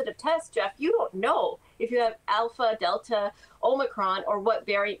a positive test, Jeff, you don't know if you have Alpha, Delta, Omicron, or what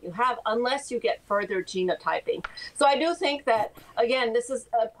variant you have, unless you get further genotyping. So I do think that, again, this is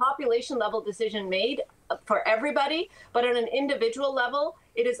a population level decision made for everybody, but on an individual level,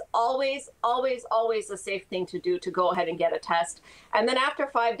 it is always, always, always a safe thing to do to go ahead and get a test. And then after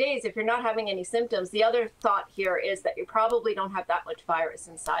 5 days, if you're not having any symptoms, the other thought here is that you probably don't have that much virus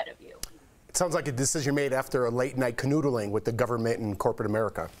inside of you. It sounds like a decision made after a late night canoodling with the government and corporate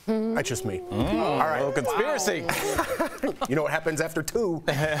America. That's just me. All right. A little conspiracy. You know what happens after 2. All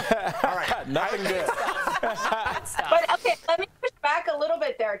right. Nothing good. But okay, let me push back a little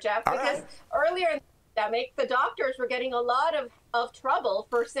bit there, Jeff, because earlier in the pandemic, the doctors were getting a lot of trouble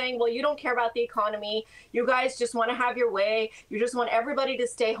for saying, well, you don't care about the economy. You guys just want to have your way. You just want everybody to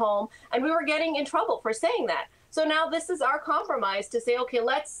stay home. And we were getting in trouble for saying that. So now this is our compromise to say, okay,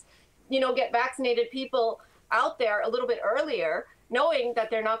 let's, get vaccinated people out there a little bit earlier, knowing that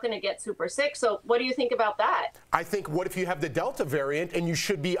they're not going to get super sick. So what do you think about that? I think, what if you have the Delta variant and you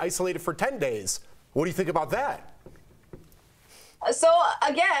should be isolated for 10 days? What do you think about that? So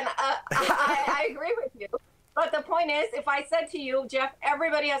again, I agree with you. But the point is, if I said to you, Jeff,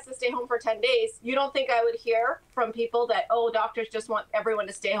 everybody has to stay home for 10 days, you don't think I would hear from people that, oh, doctors just want everyone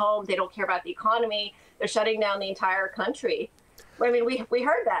to stay home. They don't care about the economy. They're shutting down the entire country. I mean, we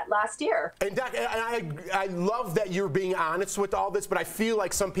heard that last year. And Doc, I love that you're being honest with all this, but I feel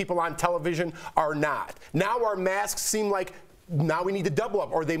like some people on television are not. Now our masks seem like now we need to double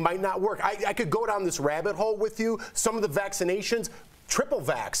up, or they might not work. I could go down this rabbit hole with you. Some of the vaccinations, triple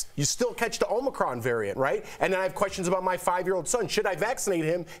vax, you still catch the Omicron variant, right? And then I have questions about my 5-year-old son. Should I vaccinate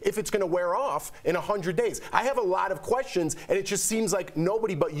him if it's going to wear off in 100 days? I have a lot of questions, and it just seems like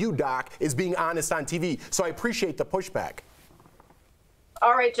nobody but you, Doc, is being honest on TV. So I appreciate the pushback.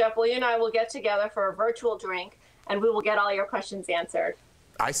 All right, Jeff, well, you and I will get together for a virtual drink, and we will get all your questions answered.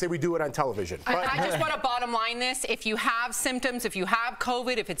 I say we do it on television. I just want to bottom line this. If you have symptoms, if you have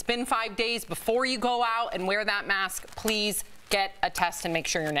COVID, if it's been 5 days, before you go out and wear that mask, please get a test and make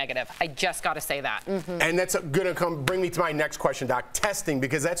sure you're negative. I just got to say that. And that's going to bring me to my next question, Doc. Testing,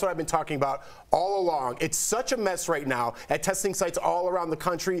 because that's what I've been talking about all along. It's such a mess right now at testing sites all around the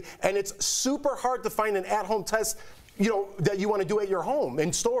country, and it's super hard to find an at-home test that you want to do at your home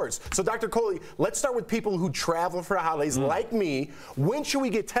in stores. So Dr. Coley, let's start with people who travel for the holidays like me. When should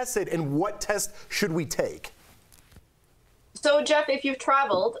we get tested, and what test should we take? So, Jeff, if you've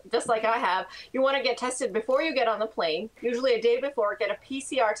traveled, just like I have, you want to get tested before you get on the plane, usually a day before. Get a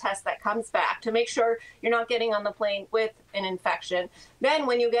PCR test that comes back to make sure you're not getting on the plane with an infection. Then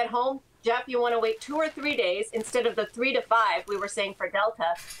when you get home, Jeff, you want to wait 2 or 3 days instead of the 3 to 5 we were saying for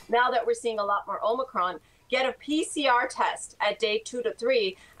Delta. Now that we're seeing a lot more Omicron, get a PCR test at day 2 to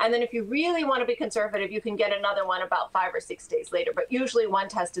 3. And then if you really want to be conservative, you can get another one about 5 or 6 days later. But usually one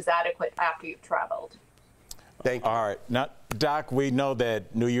test is adequate after you've traveled. Thank you. All right. Now, Doc, we know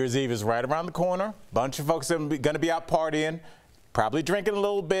that New Year's Eve is right around the corner. Bunch of folks are going to be out partying, probably drinking a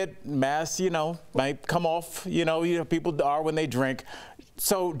little bit. Masks, might come off. People are when they drink.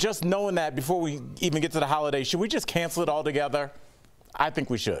 So just knowing that before we even get to the holiday, should we just cancel it altogether? I think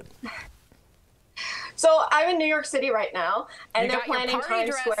we should. So I'm in New York City right now, and they're planning your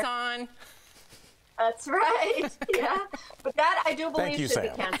party Times dress Square. on. That's right. Yeah, but that I do believe should be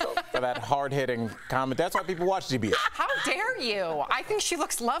canceled. For that hard-hitting comment. That's why people watch DBL. How dare you? I think she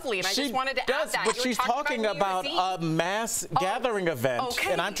looks lovely, and I just wanted to add that. But she's talking about a mass gathering event,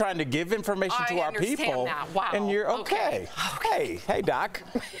 okay. and I'm trying to give information to our people. That. Wow. And you're okay. Hey, Doc.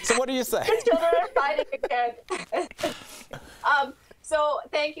 So what do you say? The children are fighting again. So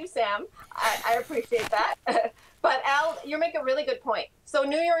thank you, Sam. I appreciate that. But Al, you make a really good point. So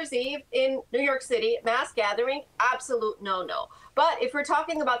New Year's Eve in New York City, mass gathering, absolute no-no. But if we're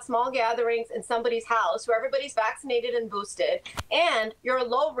talking about small gatherings in somebody's house where everybody's vaccinated and boosted, and you're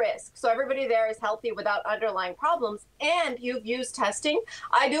low risk, so everybody there is healthy without underlying problems, and you've used testing,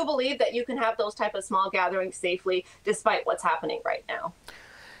 I do believe that you can have those type of small gatherings safely despite what's happening right now.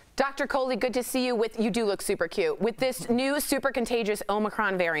 Dr. Coley, good to see you. You do look super cute. With this new super contagious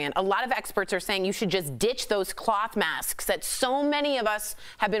Omicron variant, a lot of experts are saying you should just ditch those cloth masks that so many of us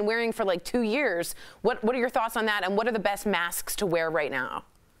have been wearing for like 2 years. What are your thoughts on that, and what are the best masks to wear right now?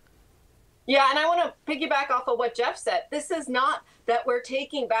 Yeah, and I want to piggyback off of what Jeff said. This is not that we're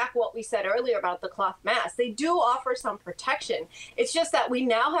taking back what we said earlier about the cloth masks. They do offer some protection. It's just that we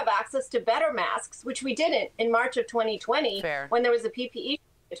now have access to better masks, which we didn't in March of 2020 when there was a PPE.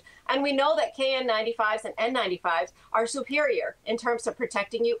 And we know that KN95s and N95s are superior in terms of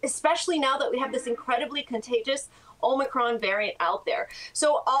protecting you, especially now that we have this incredibly contagious Omicron variant out there.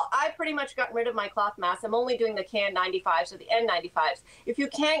 So I pretty much got rid of my cloth mask. I'm only doing the KN95s or the N95s. If you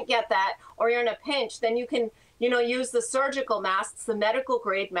can't get that, or you're in a pinch, then you can, use the surgical masks, the medical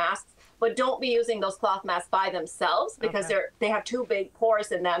grade masks, but don't be using those cloth masks by themselves because they have too big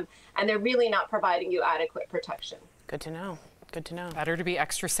pores in them, and they're really not providing you adequate protection. Good to know. Good to know. Better to be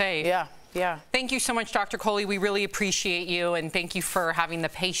extra safe. Yeah, yeah. Thank you so much, Dr. Coley. We really appreciate you, and thank you for having the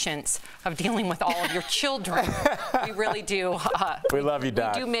patience of dealing with all of your children. We really do. We love you,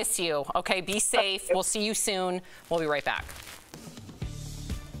 Doc. We do miss you. Okay, be safe. We'll see you soon. We'll be right back.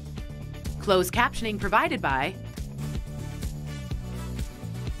 Closed captioning provided by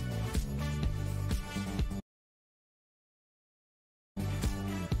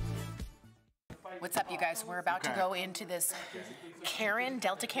What's up, you guys? We're about to go into this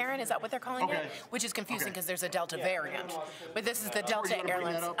Delta Karen, is that what they're calling it? Which is confusing because there's a Delta variant. But this is the Delta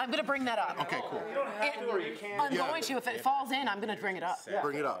Airlines. I'm going to bring that up. Okay, cool. I'm going to. If it falls in, I'm going to bring it up.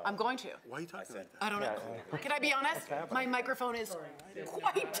 Bring it up. I'm going to. Why are you talking like that? I don't know. Can I be honest? My microphone is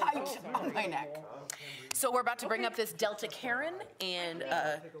quite tight on my neck. So we're about to bring up this Delta Karen, and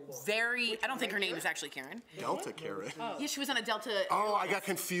I don't think her name is actually Karen. Delta Karen? Yeah, she was on a Delta. Oh, I got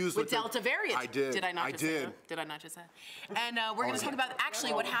confused with Delta variant. I did. Did I not just say that? Did I not just say that? And we're going to talk about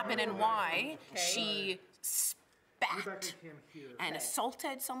actually what happened and why she spat and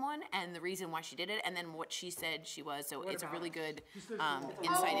assaulted someone, and the reason why she did it, and then what she said she was. So it's a really good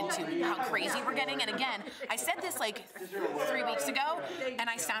insight into how crazy we're getting. And again, I said this like 3 weeks ago, And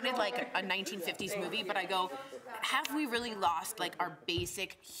I sounded like a 1950s movie, but I go, have we really lost like our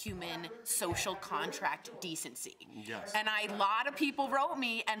basic human social contract decency? Yes. And a lot of people wrote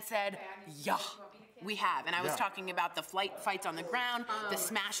me and said, yeah. We have, and I was talking about the fights on the ground, the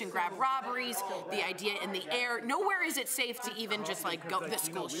smash and grab robberies, the idea in the air. Nowhere is it safe to even just like go the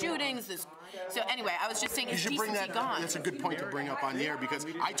school shootings. So anyway, I was just saying, is decency gone? That's a good point to bring up on the air because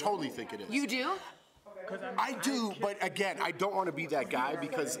I totally think it is. You do? I do, but again, I don't want to be that guy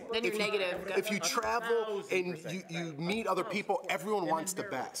because then you're negative. If you travel and you meet other people, everyone wants the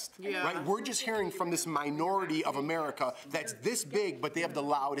best, right? We're just hearing from this minority of America that's this big, but they have the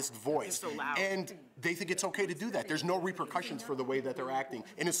loudest voice. So loud. And they think it's okay to do that. There's no repercussions for the way that they're acting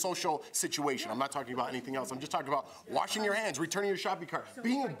in a social situation. I'm not talking about anything else. I'm just talking about washing your hands, returning your shopping cart,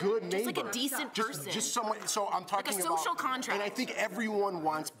 being a good neighbor. Just like a decent person. Just someone. So I'm talking like a social contract. And I think everyone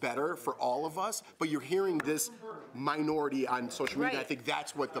wants better for all of us, but you're hearing this minority on social media. Right. I think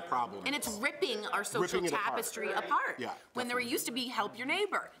that's what the problem is. And it's ripping our social tapestry apart. Yeah, when there used to be help your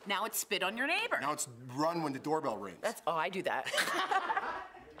neighbor. Now it's spit on your neighbor. Now it's run when the doorbell rings. Oh, I do that.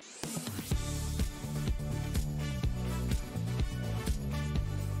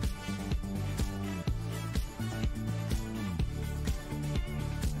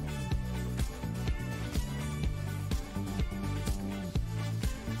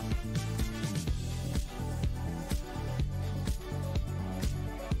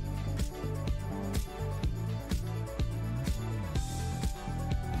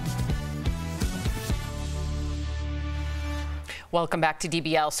 Welcome back to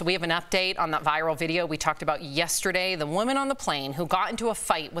DBL. So we have an update on that viral video we talked about yesterday, the woman on the plane who got into a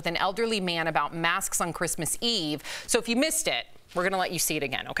fight with an elderly man about masks on Christmas Eve. So if you missed it, we're going to let you see it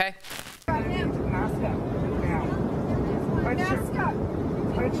again, okay? Mask up. Mask up.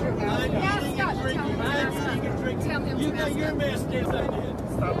 Tell him you got your mask in. Stop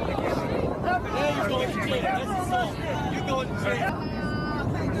it again. Now you're going to jail. That's assault. You're going to jail.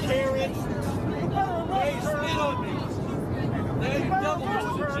 Karen. Hey, spit on me. Now you're double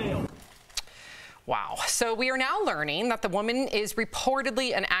going to jail. Wow. So we are now learning that the woman is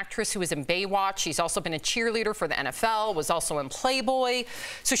reportedly an actress who was in Baywatch. She's also been a cheerleader for the NFL, was also in Playboy.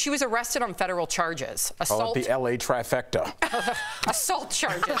 So she was arrested on federal charges. Assault. The LA trifecta. Assault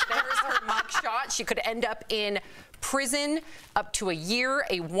charges. There's her mugshot. She could end up in prison up to a year,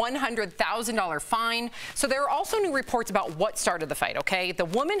 a $100,000 fine. So there are also new reports about what started the fight, okay? The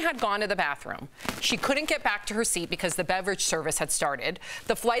woman had gone to the bathroom. She couldn't get back to her seat because the beverage service had started.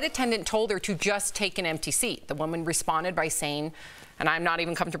 The flight attendant told her to just take an empty seat. The woman responded by saying, and I'm not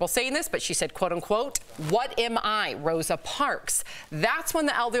even comfortable saying this, but she said, quote unquote, "What am I, Rosa Parks?" That's when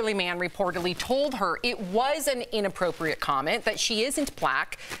the elderly man reportedly told her it was an inappropriate comment, that she isn't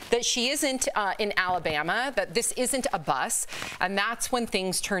black, that she isn't in Alabama, that this isn't a bus. And that's when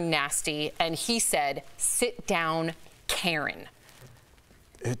things turned nasty. And he said, "Sit down, Karen."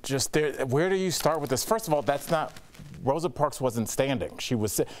 It just, where do you start with this? First of all, that's not, Rosa Parks wasn't standing. She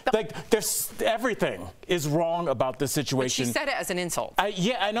was, like, there's, everything is wrong about this situation. But she said it as an insult.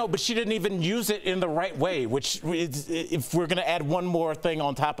 Yeah, I know, but she didn't even use it in the right way, which is, if we're going to add one more thing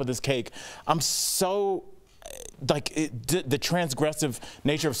on top of this cake, I'm so, like, the transgressive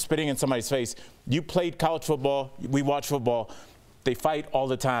nature of spitting in somebody's face. You played college football, we watch football. They fight all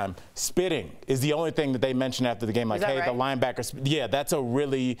the time. Spitting is the only thing that they mention after the game. Like, hey, right? The linebackers. Yeah, that's a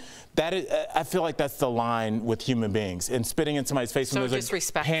really, that is, I feel like that's the line with human beings. And spitting in somebody's face when there's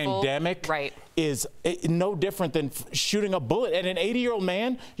a pandemic is no different than shooting a bullet at an 80-year-old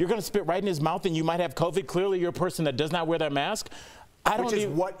man. You're going to spit right in his mouth and you might have COVID. Clearly, you're a person that does not wear that mask. Which is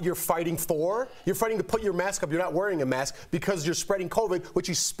what you're fighting for. You're fighting to put your mask up. You're not wearing a mask because you're spreading COVID, which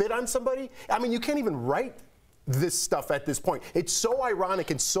you spit on somebody. I mean, you can't even write this stuff at this point. It's so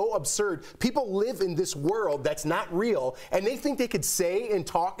ironic and so absurd. People live in this world that's not real, and they think they could say and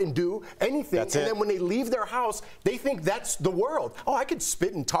talk and do anything. Then when they leave their house, they think that's the world. Oh, I could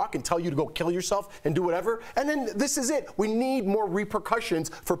spit and talk and tell you to go kill yourself and do whatever. And then this is it. We need more repercussions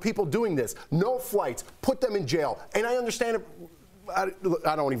for people doing this. No flights. Put them in jail. And I understand it. I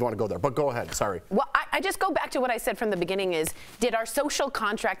don't even want to go there, but go ahead. Sorry. Well, I just go back to what I said from the beginning is, did our social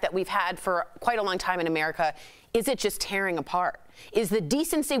contract that we've had for quite a long time in America, is it just tearing apart? Is the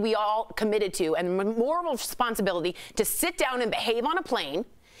decency we all committed to and moral responsibility to sit down and behave on a plane,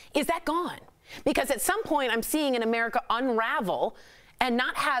 is that gone? Because at some point I'm seeing in America unravel and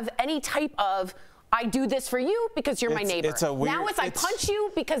not have any type of I do this for you because you're my neighbor. It's a weird, now I punch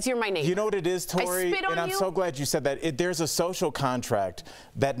you because you're my neighbor. You know what it is, Tori? I spit on and I'm you. so glad you said that. There's a social contract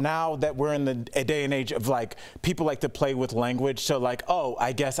that now that we're in a day and age of like, people like to play with language. So like, oh,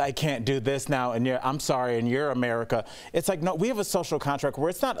 I guess I can't do this now, and I'm sorry, and you're America. It's like, no, we have a social contract where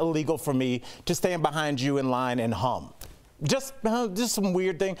it's not illegal for me to stand behind you in line and hum. Just some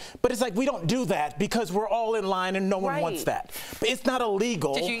weird thing. But it's like, we don't do that because we're all in line and no one wants that. But it's not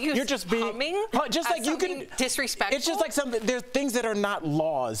illegal. Did you use You're just being humming just like you can disrespectful? It's just like something. There's things that are not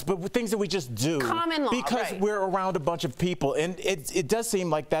laws, but things that we just do. Common law, because we're around a bunch of people, and it does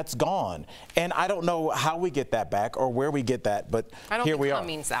seem like that's gone. And I don't know how we get that back or where we get that, but here we are. I don't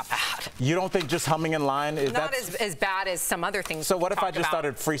think humming's that bad. You don't think just humming in line is not as bad as some other things? So what if I just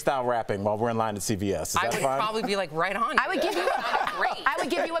started freestyle rapping while we're in line at CVS? Is I that would fine? probably be like right on. I would give you I would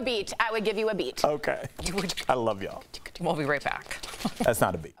give you a beat. I would give you a beat. Okay. I love y'all. We'll be right back. That's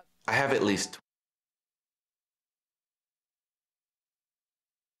not a beat. I have at least.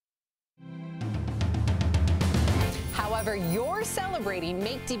 However you're celebrating,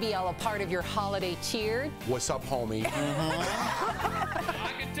 make DBL a part of your holiday cheer. What's up, homie?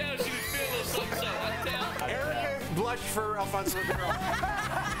 I can tell she was feeling a little something, I tell. Erica blushed for Alfonso Ribeiro.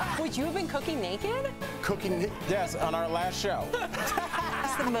 Would you have been cooking naked? Cooking? Yes, on our last show.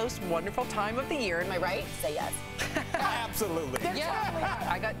 It's the most wonderful time of the year. Am I right? Say yes. Absolutely. Yeah,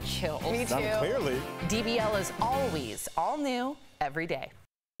 I got chills. Me too. Clearly. DBL is always all new every day.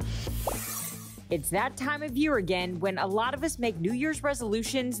 It's that time of year again when a lot of us make New Year's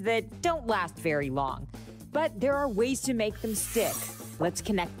resolutions that don't last very long. But there are ways to make them stick. Let's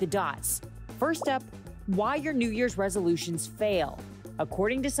connect the dots. First up, why your New Year's resolutions fail.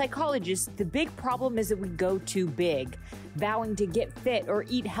 According to psychologists, the big problem is that we go too big, vowing to get fit or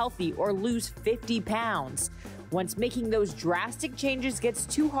eat healthy or lose 50 pounds. Once making those drastic changes gets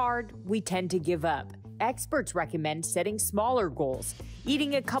too hard, we tend to give up. Experts recommend setting smaller goals,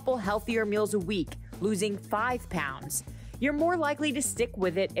 eating a couple healthier meals a week, losing 5 pounds. You're more likely to stick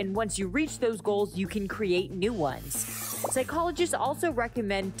with it, and once you reach those goals, you can create new ones. Psychologists also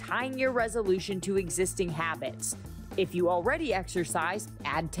recommend tying your resolution to existing habits. If you already exercise,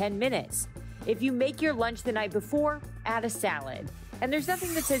 add 10 minutes. If you make your lunch the night before, add a salad. And there's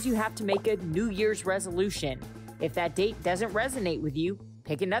nothing that says you have to make a New Year's resolution. If that date doesn't resonate with you,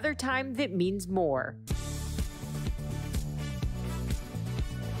 pick another time that means more.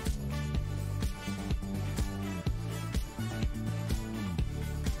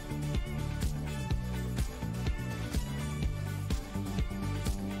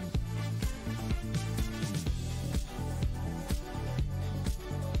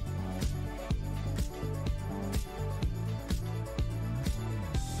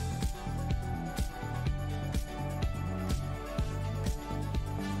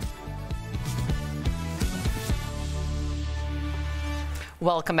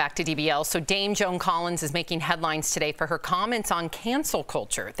 Welcome back to DBL. So Dame Joan Collins is making headlines today for her comments on cancel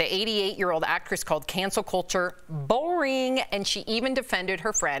culture. The 88-year-old actress called cancel culture boring, and she even defended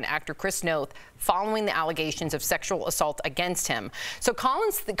her friend, actor Chris Noth, following the allegations of sexual assault against him. So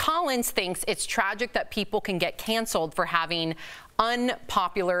Collins thinks it's tragic that people can get canceled for having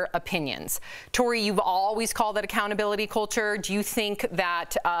unpopular opinions. Tori, you've always called it accountability culture. Do you think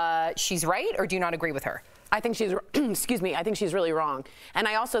that she's right, or do you not agree with her? I think she's, excuse me, I think she's really wrong. And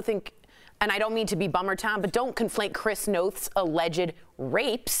I also think, and I don't mean to be Bummer Town, but don't conflate Chris Noth's alleged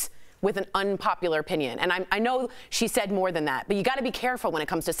rapes with an unpopular opinion. And I know she said more than that, but you got to be careful when it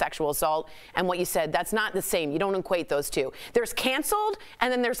comes to sexual assault and what you said. That's not the same. You don't equate those two. There's canceled,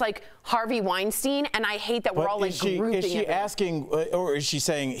 and then there's like Harvey Weinstein, and I hate that we're all like grouping it. Is she asking, or is she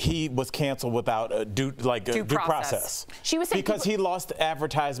saying he was canceled without a due process? She was saying because he lost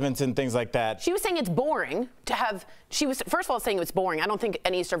advertisements and things like that. She was saying it's boring to have. She was first of all saying it was boring. I don't think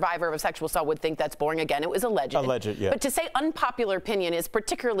any survivor of a sexual assault would think that's boring. Again, it was alleged. Alleged, yeah. But to say unpopular opinion is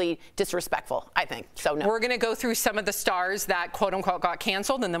particularly disrespectful, I think. So no. We're going to go through some of the stars that quote unquote got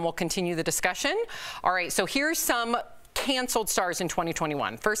canceled, and then we'll continue the discussion. All right, so here's some canceled stars in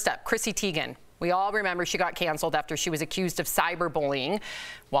 2021. First up, Chrissy Teigen. We all remember she got canceled after she was accused of cyberbullying.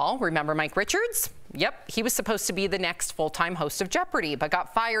 Well, remember Mike Richards? Yep, he was supposed to be the next full-time host of Jeopardy, but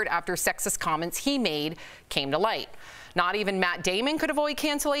got fired after sexist comments he made came to light. Not even Matt Damon could avoid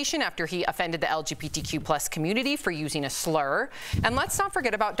cancellation after he offended the LGBTQ+ community for using a slur. And let's not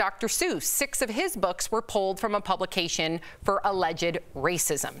forget about Dr. Seuss. 6 of his books were pulled from a publication for alleged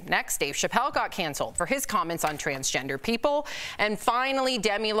racism. Next, Dave Chappelle got canceled for his comments on transgender people. And finally,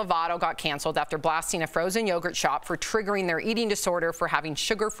 Demi Lovato got canceled after blasting a frozen yogurt shop for triggering their eating disorder for having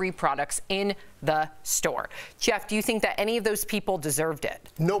sugar-free products in the store. Jeff, do you think that any of those people deserved it?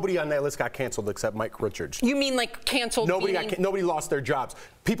 Nobody on that list got canceled except Mike Richards. You mean like canceled? Nobody lost their jobs.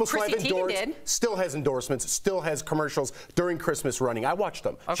 People still have Teigen did. still has endorsements, still has commercials during Christmas running. I watched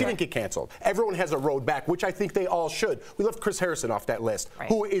them. Okay. She didn't get canceled. Everyone has a road back, which I think they all should. We left Chris Harrison off that list,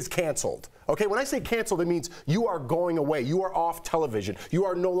 who is canceled. Okay, when I say canceled, it means you are going away. You are off television. You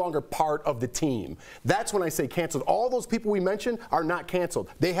are no longer part of the team. That's when I say canceled. All those people we mentioned are not canceled.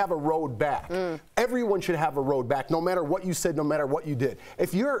 They have a road back. Everyone should have a road back, no matter what you said, no matter what you did.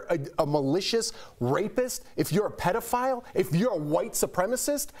 If you're a malicious rapist, if you're a pedophile, if you're a white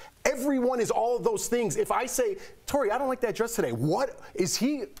supremacist, everyone is all of those things. If I say, Tori, I don't like that dress today. What is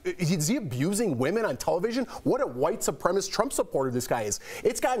he abusing women on television? What a white supremacist Trump supporter this guy is.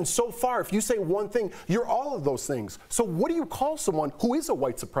 It's gotten so far. If you say one thing, you're all of those things. So what do you call someone who is a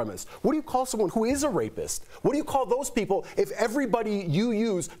white supremacist? What do you call someone who is a rapist? What do you call those people if everybody you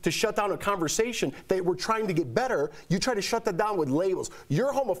use to shut down a conversation that we're trying to get better, you try to shut that down with labels?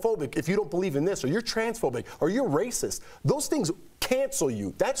 You're homophobic if you don't believe in this, or you're transphobic, or you're racist. Those things cancel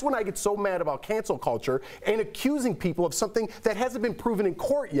you. That's when I get so mad about cancel culture, and accusing people of something that hasn't been proven in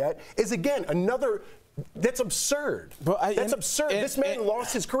court yet is, again, another. That's absurd. That's absurd. This man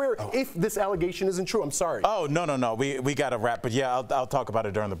lost his career if this allegation isn't true. I'm sorry. Oh, no. We got to wrap. But yeah, I'll talk about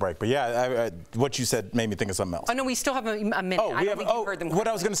it during the break. But yeah, what you said made me think of something else. Oh, no, we still have a minute. I don't think you heard them what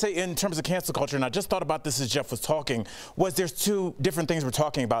I was going to say in terms of cancel culture, and I just thought about this as Jeff was talking, was there's two different things we're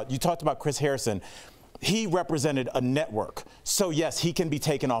talking about. You talked about Chris Harrison. He represented a network. So yes, he can be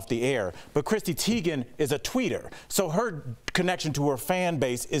taken off the air. But Chrissy Teigen is a tweeter. So her connection to her fan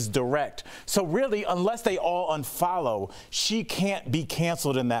base is direct. So really, unless they all unfollow, she can't be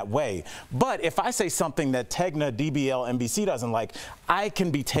canceled in that way. But if I say something that Tegna, DBL, NBC doesn't like, I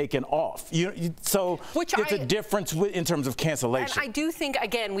can be taken off. So it's a difference in terms of cancellation. And I do think,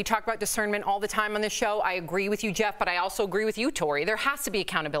 again, we talk about discernment all the time on this show. I agree with you, Jeff, but I also agree with you, Tori. There has to be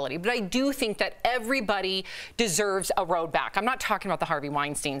accountability. But I do think that everybody deserves a road back. I'm not talking about the Harvey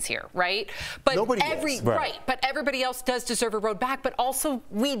Weinsteins here, right? But nobody is. Right. But everybody else does deserve a road back. But also,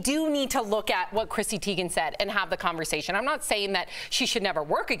 we do need to look at what Chrissy Teigen said and have the conversation. I'm not saying that she should never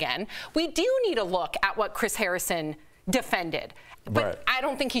work again. We do need to look at what Chris Harrison defended. But I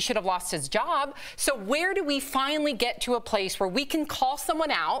don't think he should have lost his job. So where do we finally get to a place where we can call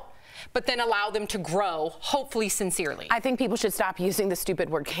someone out, but then allow them to grow, hopefully sincerely? I think people should stop using the stupid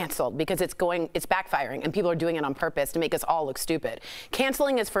word canceled, because it's backfiring, and people are doing it on purpose to make us all look stupid.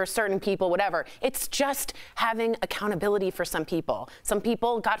 Canceling is for certain people, whatever. It's just having accountability for some people. Some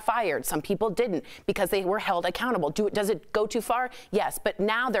people got fired, some people didn't, because they were held accountable. Does it go too far? Yes, but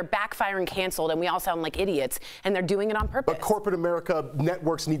now they're backfiring canceled, and we all sound like idiots, and they're doing it on purpose. But corporate America,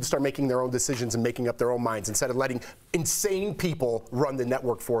 networks need to start making their own decisions and making up their own minds instead of letting insane people run the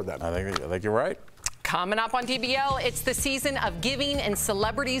network for them. I think you're right. Coming up on DBL, it's the season of giving, and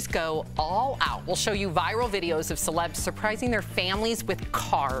celebrities go all out. We'll show you viral videos of celebs surprising their families with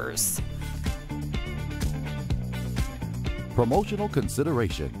cars. Promotional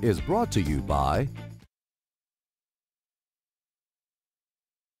consideration is brought to you by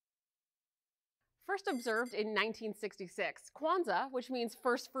First observed in 1966, Kwanzaa, which means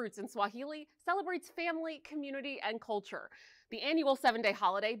first fruits in Swahili, celebrates family, community, and culture. The annual 7-day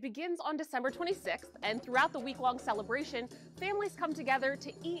holiday begins on December 26th, and throughout the week-long celebration, families come together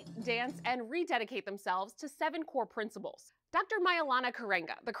to eat, dance, and rededicate themselves to 7 core principles. Dr. Mayalana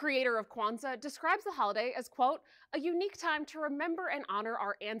Karenga, the creator of Kwanzaa, describes the holiday as, quote, a unique time to remember and honor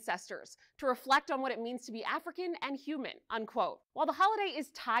our ancestors, to reflect on what it means to be African and human, unquote. While the holiday is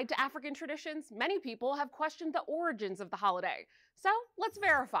tied to African traditions, many people have questioned the origins of the holiday. So let's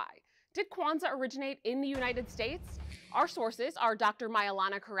verify. Did Kwanzaa originate in the United States? Our sources are Dr.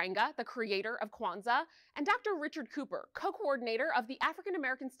 Mayalana Karenga, the creator of Kwanzaa, and Dr. Richard Cooper, co-coordinator of the African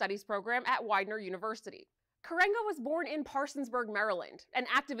American Studies program at Widener University. Karenga was born in Parsonsburg, Maryland. An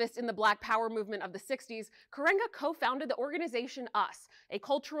activist in the Black Power movement of the 60s, Karenga co-founded the organization US, a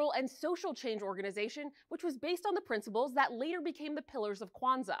cultural and social change organization which was based on the principles that later became the pillars of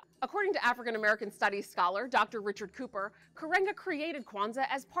Kwanzaa. According to African American Studies scholar Dr. Richard Cooper, Karenga created Kwanzaa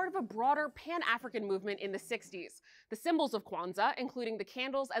as part of a broader Pan-African movement in the 60s. The symbols of Kwanzaa, including the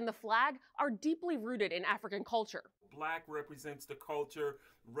candles and the flag, are deeply rooted in African culture. Black represents the culture.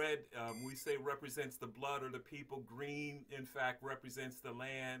 Red, we say, represents the blood or the people. Green, in fact, represents the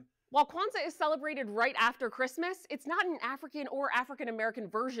land. While Kwanzaa is celebrated right after Christmas, it's not an African or African-American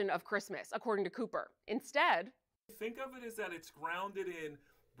version of Christmas, according to Cooper. Instead, think of it as that it's grounded in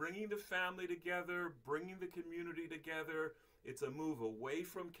bringing the family together, bringing the community together. It's a move away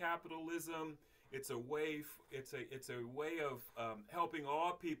from capitalism. It's a way of helping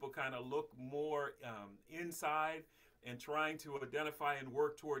all people kind of look more inside and trying to identify and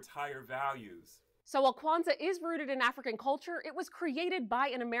work towards higher values. So while Kwanzaa is rooted in African culture, it was created by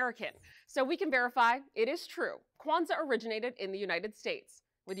an American. So we can verify it is true. Kwanzaa originated in the United States.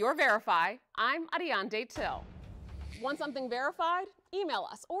 With your Verify, I'm Ariande Till. Want something verified? Email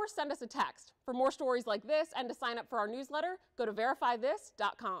us or send us a text. For more stories like this and to sign up for our newsletter, go to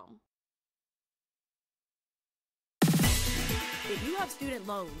verifythis.com. If you have student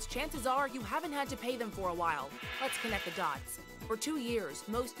loans, chances are you haven't had to pay them for a while. Let's connect the dots. For 2 years,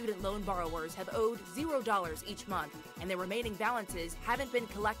 most student loan borrowers have owed $0 each month, and their remaining balances haven't been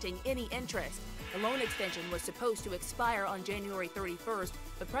collecting any interest. The loan extension was supposed to expire on January 31st,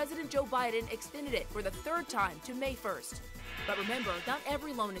 but President Joe Biden extended it for the 3rd time to May 1st. But remember, not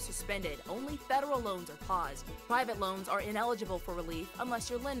every loan is suspended. Only federal loans are paused. Private loans are ineligible for relief unless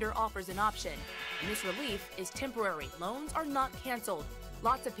your lender offers an option. And this relief is temporary. Loans are not canceled.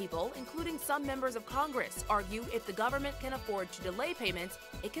 Lots of people, including some members of Congress, argue if the government can afford to delay payments,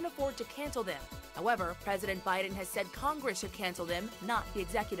 it can afford to cancel them. However, President Biden has said Congress should cancel them, not the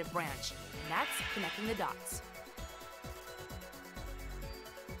executive branch. And that's connecting the dots.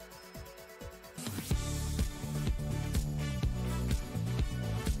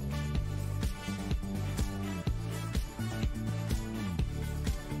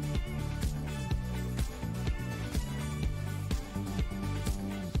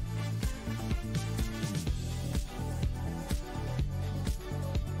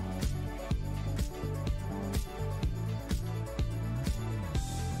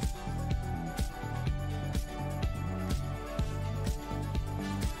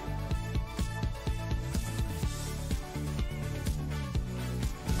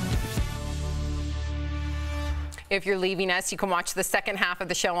 If you're leaving us, you can watch the second half of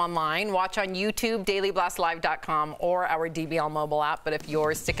the show online. Watch on YouTube, dailyblastlive.com, or our DBL mobile app. But if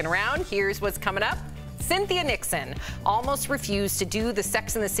you're sticking around, here's what's coming up. Cynthia Nixon almost refused to do the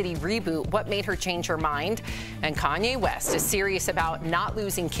Sex and the City reboot. What made her change her mind? And Kanye West is serious about not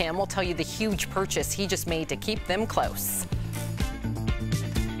losing Kim. We'll tell you the huge purchase he just made to keep them close.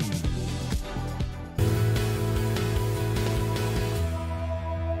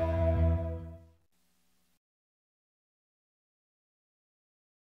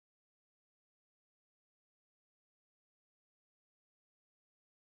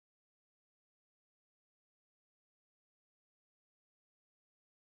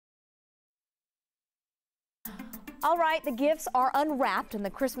 All right, the gifts are unwrapped and the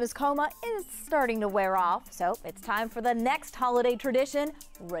Christmas coma is starting to wear off. So it's time for the next holiday tradition,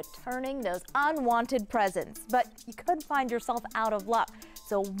 returning those unwanted presents. But you could find yourself out of luck.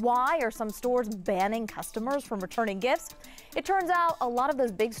 So why are some stores banning customers from returning gifts? It turns out a lot of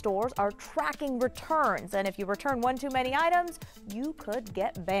those big stores are tracking returns, and if you return one too many items, you could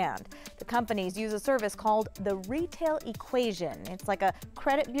get banned. The companies use a service called the Retail Equation. It's like a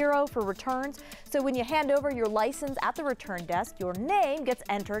credit bureau for returns. So when you hand over your license at the return desk, your name gets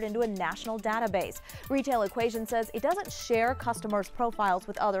entered into a national database. Retail Equation says it doesn't share customers' profiles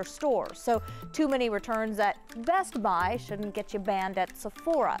with other stores. So too many returns at Best Buy shouldn't get you banned at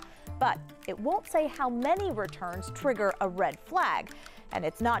Sephora. But it won't say how many returns trigger a red flag. And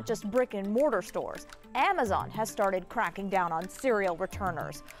it's not just brick and mortar stores. Amazon has started cracking down on serial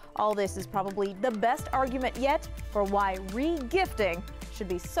returners. All this is probably the best argument yet for why re-gifting should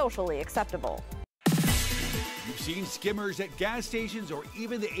be socially acceptable. You've seen skimmers at gas stations or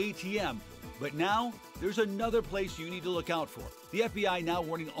even the ATM. But now, there's another place you need to look out for. The FBI now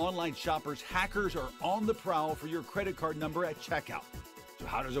warning online shoppers hackers are on the prowl for your credit card number at checkout. So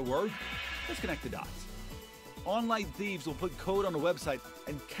how does it work? Let's connect the dots. Online thieves will put code on a website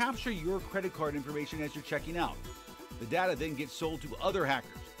and capture your credit card information as you're checking out. The data then gets sold to other hackers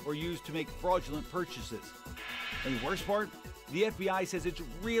or used to make fraudulent purchases. And the worst part? The FBI says it's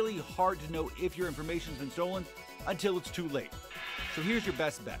really hard to know if your information's been stolen until it's too late. So here's your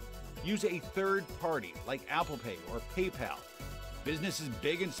best bet. Use a third party like Apple Pay or PayPal. Businesses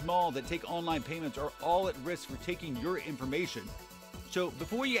big and small that take online payments are all at risk for taking your information. So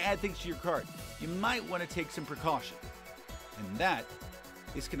before you add things to your cart, you might want to take some precaution. And that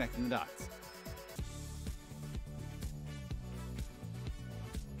is connecting the dots.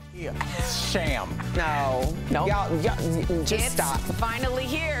 Sham. No. Nope. Y'all, just stop. Finally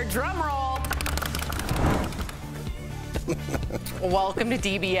here. Drum roll. Welcome to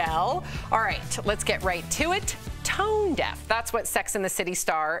DBL. All right, let's get right to it. tone deaf. That's what Sex and the City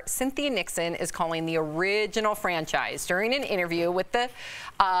star Cynthia Nixon is calling the original franchise. During an interview with the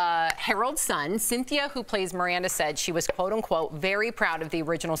Herald Sun, Cynthia, who plays Miranda, said she was, quote unquote, very proud of the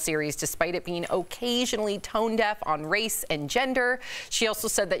original series despite it being occasionally tone deaf on race and gender. She also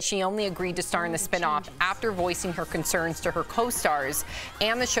said that she only agreed to star in the spinoff after voicing her concerns to her co-stars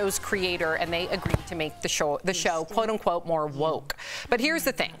and the show's creator, and they agreed to make the show, quote unquote, more woke. But here's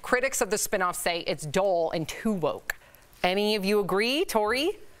the thing. Critics of the spinoff say it's dull and too woke. Any of you agree,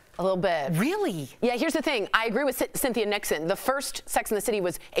 Tori? A little bit. Really? Yeah, here's the thing. I agree with Cynthia Nixon. The first Sex and the City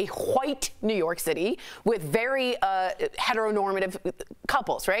was a white New York City with very heteronormative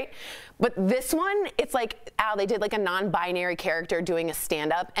couples, right? But this one, it's like, they did like a non-binary character doing a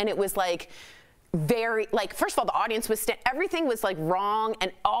stand-up, and it was like, very, like, first of all, the audience was, everything was like wrong and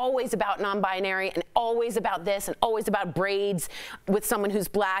always about non-binary and always about this and always about braids with someone who's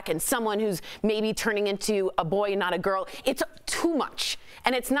black and someone who's maybe turning into a boy and not a girl. It's too much.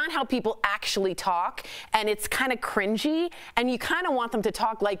 And it's not how people actually talk, and it's kind of cringy, and you kind of want them to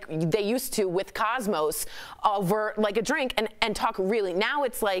talk like they used to with Cosmos over like a drink and talk really. Now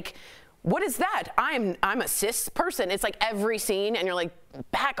it's like, what is that? I'm a cis person. It's like every scene, and you're like,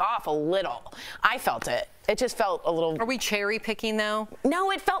 back off a little. I felt it. It just felt a little. Are we cherry picking though?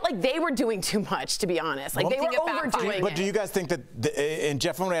 No, it felt like they were doing too much, to be honest. Like they were overdoing it. But do you guys think that, and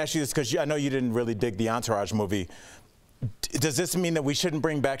Jeff, I want to ask you this because I know you didn't really dig the Entourage movie. Does this mean that we shouldn't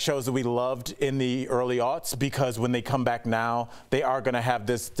bring back shows that we loved in the early aughts because when they come back now, they are going to have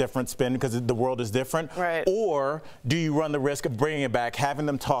this different spin because the world is different? Right. Or do you run the risk of bringing it back, having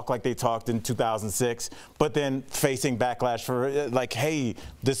them talk like they talked in 2006, but then facing backlash for like, hey,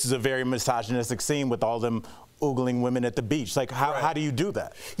 this is a very misogynistic scene with all them oogling women at the beach? Like, how do you do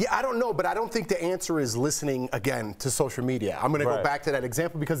that? Yeah, I don't know, but I don't think the answer is listening again to social media. I'm going to go back to that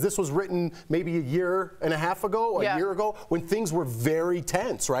example because this was written maybe a year and a half ago, a year ago, when things were very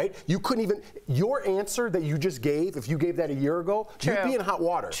tense, right? You couldn't even, your answer that you just gave, if you gave that a year ago, you'd be in hot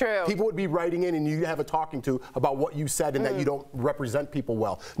water. True. People would be writing in and you'd have a talking to about what you said and that you don't represent people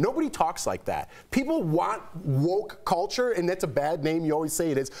well. Nobody talks like that. People want woke culture, and that's a bad name, you always say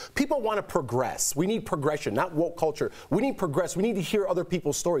it is. People want to progress. We need progression, not woke culture. We need progress. We need to hear other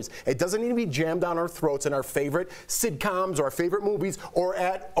people's stories. It doesn't need to be jammed down our throats in our favorite sitcoms or our favorite movies or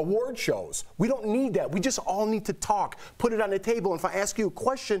at award shows. We don't need that. We just all need to talk, put it on the table. And if I ask you a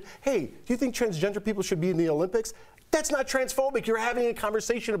question, hey, do you think transgender people should be in the Olympics? That's not transphobic. You're having a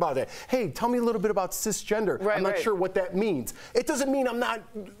conversation about it. Hey, tell me a little bit about cisgender. I'm not sure what that means. It doesn't mean I'm not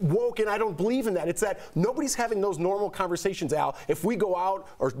woke and I don't believe in that. It's that nobody's having those normal conversations, Al. If we go out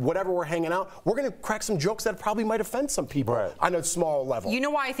or whatever we're hanging out, we're going to crack some jokes that probably might offend some people on a small level. You know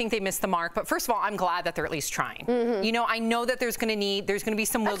why I think they missed the mark? But first of all, I'm glad that they're at least trying. You know, I know that there's going to be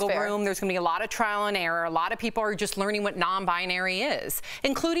some wiggle room. There's going to be a lot of trial and error. A lot of people are just learning what non-binary is,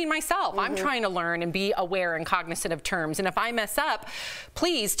 including myself. I'm trying to learn and be aware and cognizant of terms. And if I mess up,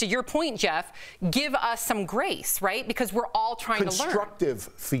 please, to your point, Jeff, give us some grace, right? Because we're all trying to learn. Constructive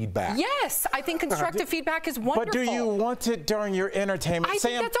feedback. Yes, I think constructive feedback is wonderful. But do you want it during your entertainment? I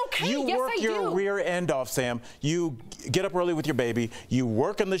Sam, think that's okay. You Yes, work I your do. rear end off, Sam. You get up early with your baby. You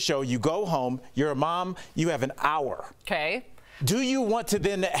work on the show. You go home. You're a mom. You have an hour. Okay. Do you want to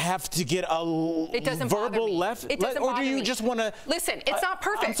then have to get a verbal left? It doesn't or bother do you me. just want to? Listen, it's not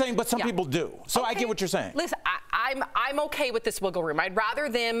perfect. I'm saying, but some people do. So I get what you're saying. Listen, I'm okay with this wiggle room. I'd rather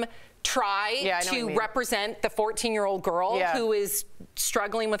them try to represent the 14-year-old girl who is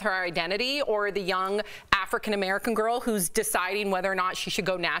struggling with her identity, or the young African-American girl who's deciding whether or not she should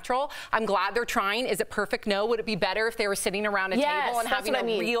go natural. I'm glad they're trying. Is it perfect? No. Would it be better if they were sitting around a table and having a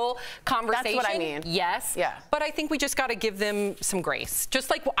real conversation? That's what I mean. Yes. Yeah. But I think we just got to give them some grace. Just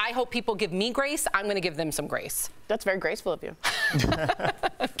like I hope people give me grace, I'm going to give them some grace. That's very graceful of you.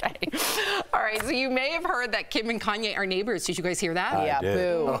 Okay. All right. So you may have heard that Kim and Kanye are neighbors. Did you guys hear that? Yeah.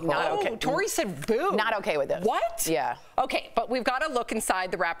 Boo. Not okay. Tori said boo. Not okay with this. What? Yeah. Okay, but we've got to look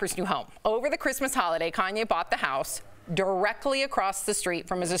inside the rapper's new home. Over the Christmas holiday, Kanye bought the house directly across the street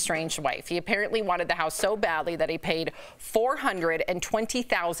from his estranged wife. He apparently wanted the house so badly that he paid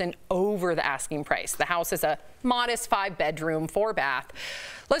 $420,000 over the asking price. The house is a modest 5-bedroom, 4-bath.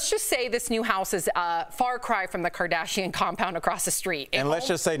 Let's just say this new house is a far cry from the Kardashian compound across the street. And let's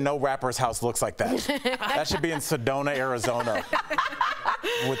just say no rapper's house looks like that. That should be in Sedona, Arizona,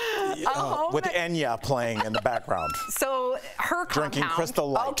 with Enya playing in the background. So her compound. Drinking Crystal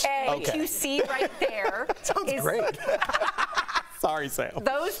Light. Okay. What you see right there Sounds great. Sorry, Sam.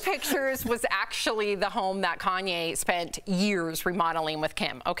 Those pictures was actually the home that Kanye spent years remodeling with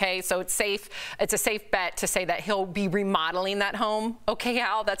Kim. Okay, so it's safe. It's a safe bet to say that he'll be remodeling that home. Okay,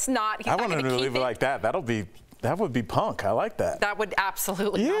 Al, that's not. I want him to leave it like that. That'll be That would be punk. I like that. That would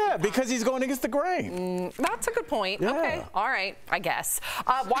absolutely Yeah, because he's going against the grain. That's a good point. Yeah. Okay. All right. I guess.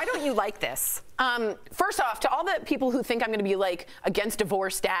 Why don't you like this? First off, to all the people who think I'm going to be like against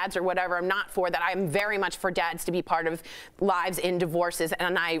divorced dads or whatever, I'm not for that. I'm very much for dads to be part of lives in divorces,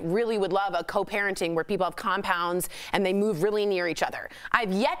 and I really would love a co-parenting where people have compounds and they move really near each other.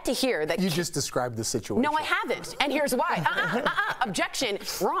 I've yet to hear that. You just described the situation. No, I haven't, and here's why. Objection.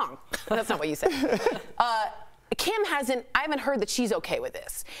 Wrong. That's not what you said. Kim hasn't. I haven't heard that she's okay with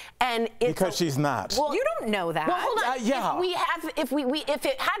this, and it's because she's not. Well, you don't know that. Well, hold on. Yeah. If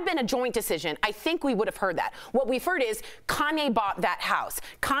it had been a joint decision, I think we would have heard that. What we've heard is Kanye bought that house.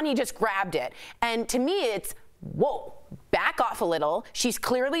 Kanye just grabbed it, and to me, it's whoa. Back off a little. She's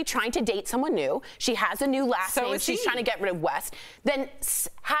clearly trying to date someone new. She has a new last name. She's trying to get rid of West. Then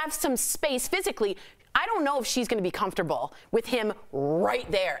have some space physically. I don't know if she's going to be comfortable with him right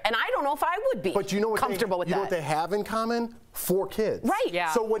there. And I don't know if I would be comfortable with that. You know what they have in common? 4 kids. Right.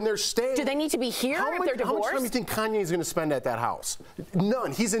 Yeah. So when they're staying. Do they need to be here if they're divorced? How much time do you think Kanye is going to spend at that house?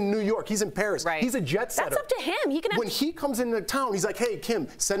 None. He's in New York. He's in Paris. Right. He's a jet setter. That's up to him. He can. When he comes into town, he's like, hey, Kim,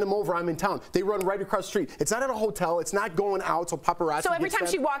 send him over. I'm in town. They run right across the street. It's not at a hotel. It's not going out so paparazzi. So every time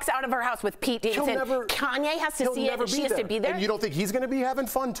she walks out of her house with Pete Davidson, Kanye has to see it and she has to be there? And you don't think he's going to be having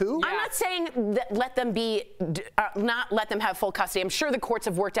fun too? I'm not saying that let them be, not let them have full custody. I'm sure the courts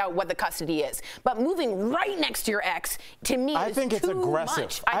have worked out what the custody is. But moving right next to your ex, to me, I think it's aggressive.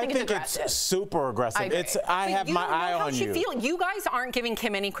 Much. I think it's super aggressive. I have my eye on you. You guys aren't giving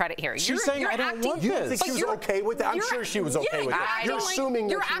Kim any credit here. She's saying I don't want this. You don't think she was okay with that? I'm sure she was okay with that. You're assuming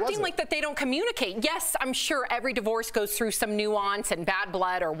that she wasn't. You're acting like that they don't communicate. Yes, I'm sure every divorce goes through some nuance and bad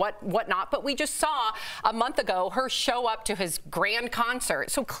blood or whatnot. But we just saw a month ago her show up to his grand concert.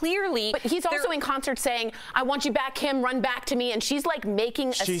 So clearly, but he's also in concert saying, "I want you back, Kim. Run back to me." And she's like making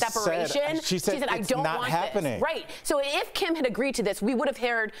a separation. She said I don't want happening. this. Right. So if Kim had agreed to this, we would have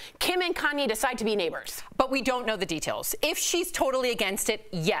heard Kim and Kanye decide to be neighbors. But we don't know the details. If she's totally against it,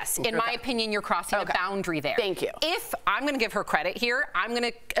 yes. In my opinion, you're crossing a boundary there. Thank you. If I'm going to give her credit here, I'm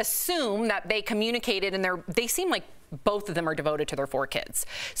going to assume that they communicated and they seem like both of them are devoted to their 4 kids.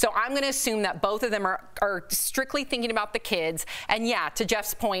 So I'm going to assume that both of them are strictly thinking about the kids. And yeah, to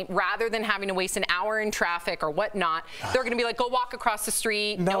Jeff's point, rather than having to waste an hour in traffic or whatnot, they're going to be like, go walk across the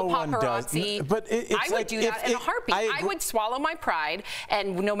street, no paparazzi. But I would do that in a heartbeat. I would swallow my pride,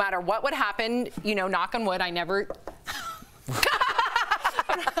 and no matter what would happen, you know, knock on wood, I never...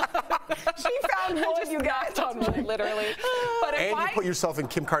 She found what you got on me, literally. But and you put yourself in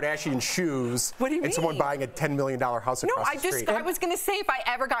Kim Kardashian shoes. What do you mean? And someone buying a $10 million house across the street. I was going to say, if I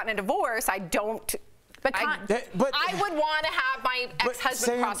ever gotten a divorce, I don't... But I would want to have my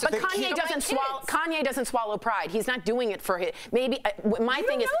ex-husband cross. But Kanye doesn't swallow pride. He's not doing it for his. Maybe my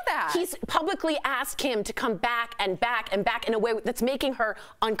thing is he's publicly asked Kim to come back and back and back in a way that's making her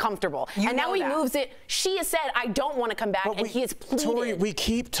uncomfortable. And now he moves it. She has said, "I don't want to come back," and he has pleaded. Tori, we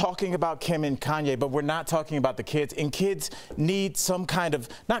keep talking about Kim and Kanye, but we're not talking about the kids. And kids need some kind of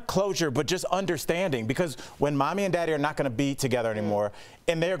not closure, but just understanding. Because when mommy and daddy are not going to be together anymore,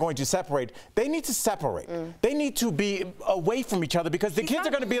 and they're going to separate, they need to separate. They need to be away from each other because the kids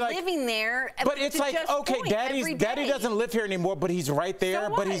are going to be like living there. But it's like, okay, daddy doesn't live here anymore, but he's right there,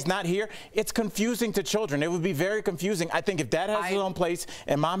 but he's not here. It's confusing to children. It would be very confusing. I think if dad has his own place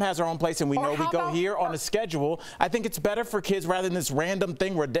and mom has her own place, and we know we go here on a schedule, I think it's better for kids rather than this random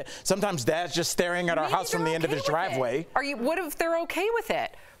thing where sometimes dad's just staring at our house from the end of his driveway. What if they're okay with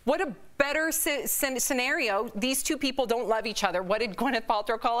it? What a better scenario. These 2 people don't love each other. What did Gwyneth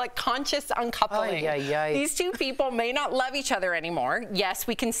Paltrow call it? Conscious uncoupling. These 2 people may not love each other anymore. Yes,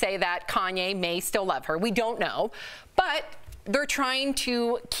 we can say that Kanye may still love her. We don't know. But they're trying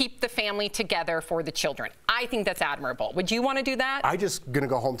to keep the family together for the children. I think that's admirable. Would you want to do that? I'm just going to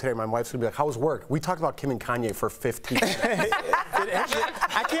go home today. My wife's going to be like, how's work? We talked about Kim and Kanye for 15 minutes.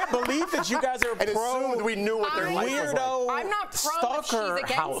 I can't believe that you guys are assumed we knew what their life was like. I'm not pro if she's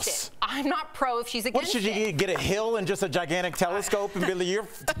against it. I'm not pro if she's against it. What, should you get a hill and just a gigantic telescope and be like,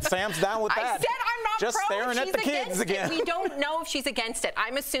 Sam's down with that? I said I'm not just pro staring if she's at the kids again. We don't know if she's against it.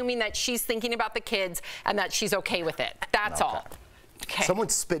 I'm assuming that she's thinking about the kids and that she's okay with it. That's all. Okay. Someone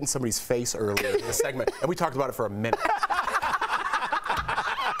spit in somebody's face earlier in the segment, and we talked about it for a minute. All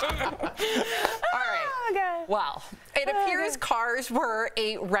right. Well, it appears cars were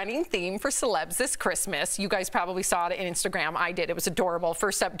a running theme for celebs this Christmas. You guys probably saw it on Instagram. I did. It was adorable.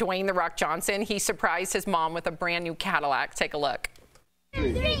 First up, Dwayne "The Rock" Johnson. He surprised his mom with a brand new Cadillac. Take a look.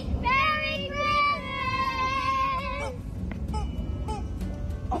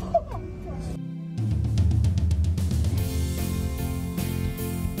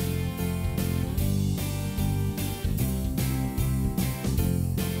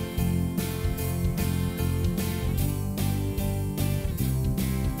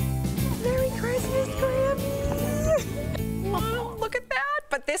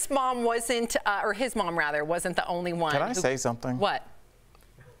 this mom wasn't, or his mom rather, wasn't the only one. Can I say something? What?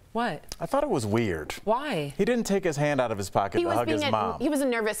 What? I thought it was weird. Why? He didn't take his hand out of his pocket to hug his mom. He was a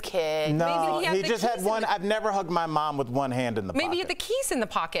nervous kid. No, Maybe he just had one. I've never hugged my mom with one hand in the pocket. Maybe he had the keys in the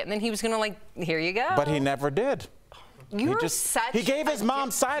pocket, and then he was going to like, here you go. But he never did. He gave his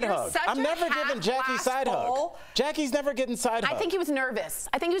mom side hug. I'm never giving Jackie side hug. Jackie's never getting side hug. I think he was nervous.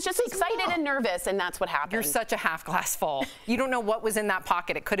 I think he was just excited and nervous, and that's what happened. You're such a half glass full. You don't know what was in that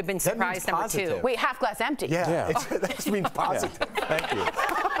pocket. It could have been surprise number 2. Wait, half glass empty. Yeah. That just means positive. Yeah. Thank you.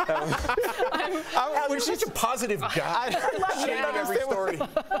 You're such a positive guy. I love you. On every story.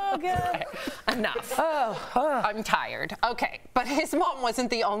 Oh, God. Enough. I'm tired. Okay, but his mom wasn't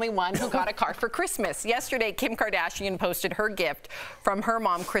the only one who got a card for Christmas. Yesterday, Kim Kardashian posted her gift from her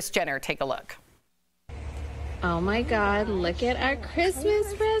mom, Kris Jenner. Take a look. Oh my God, look at our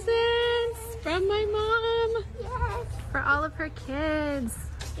Christmas presents from my mom. For all of her kids.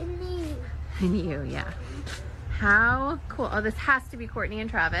 And me. And you, yeah. How cool. Oh, this has to be Courtney and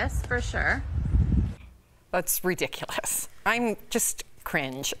Travis, for sure. That's ridiculous. I'm just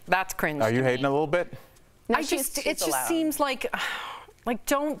cringe. That's cringe. Are you hating a little bit? No, it just seems like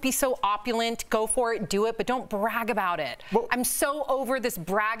don't be so opulent. Go for it, do it, but don't brag about it. Well, I'm so over this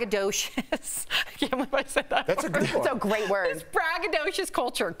braggadocious. I can't believe I said that. That's a good one. It's a great word. This braggadocious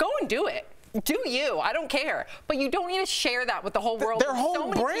culture. Go and do it. Do you. I don't care. But you don't need to share that with the whole world. Their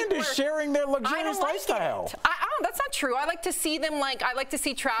whole brand is sharing their luxurious lifestyle. That's not true. I like to see them I like to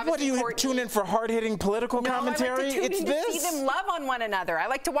see Travis What, do you and Courtney. tune in for hard-hitting political commentary? I like to tune in this? to see them love on one another. I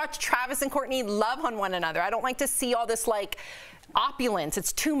like to watch Travis and Courtney love on one another. I don't like to see all this opulence.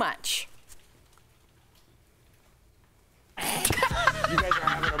 It's too much. You guys are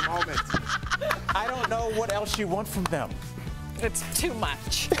having a moment. I don't know what else you want from them. It's too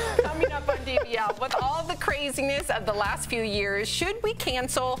much. Coming up on DBL, with all the craziness of the last few years, should we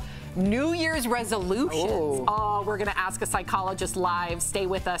cancel New Year's resolutions? Oh, we're going to ask a psychologist live. Stay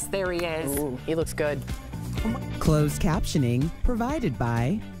with us. There he is. Ooh, he looks good. Closed captioning provided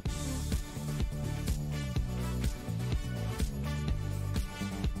by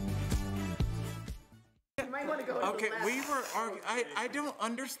Okay, we were arguing. I don't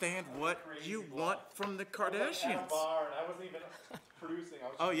understand what you want from the Kardashians. I wasn't even producing.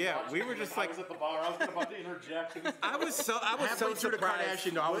 We were just I was at the bar. I was about to interject. I was so surprised.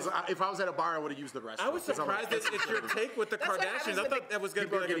 If I was at a bar, I would have used the rest. I was surprised at your take with the Kardashians. I thought that was going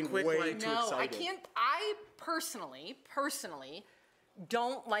to be like a quick No, I can't. I personally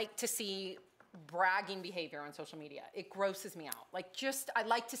don't like to see bragging behavior on social media. It grosses me out. I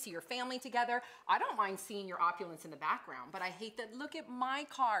like to see your family together. I don't mind seeing your opulence in the background, but I hate that. Look at my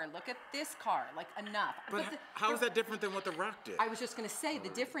car. Look at this car. Enough. But how is that different than what The Rock did? I was just going to say, the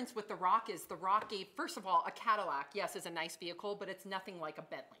difference with The Rock is The Rock gave, first of all, a Cadillac, yes, is a nice vehicle, but it's nothing like a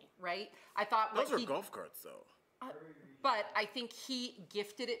Bentley, right? I thought those are golf carts, though. But I think he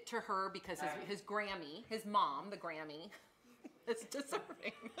gifted it to her because his Grammy, his mom, the Grammy, is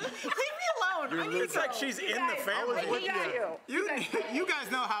deserving. Leave me alone. It's like she's in the family. You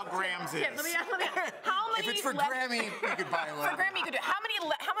guys know how Grams is. Let me how many? If it's for Grammy, you could buy one. For Grammy, you could do.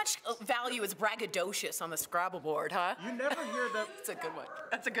 How much value is braggadocious on the Scrabble board, huh? You never hear that. That's a good one.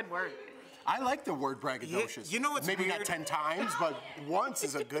 That's a good word. I like the word braggadocious. You know what's maybe weird? not 10 times, but once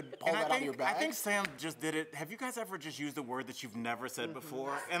is a good pull that out of your bag. I think Sam just did it. Have you guys ever just used a word that you've never said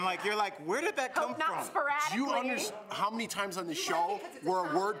before? And you're like, where did that come from? Sporadically. Do you understand how many times on the show where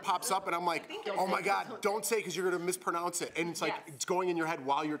a word pops up and I'm like, oh my God, don't say it because you're going to mispronounce it. And it's like, it's going in your head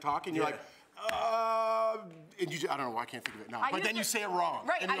while you're talking. You're like, and I don't know why I can't think of it now. But then you say it wrong.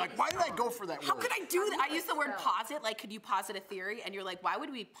 Right. And you're like, why did I go for that How word? could I do that? I use the word posit. Could you posit a theory? And you're like, why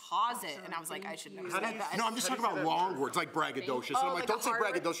would we posit? And I was like, I should never say that. No, I'm just talking about long words like braggadocious. And I'm like, don't say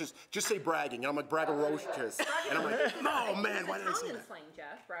braggadocious, just say bragging. And I'm like, braggarocious. And I'm like, oh man, why did I say Italian that? slang,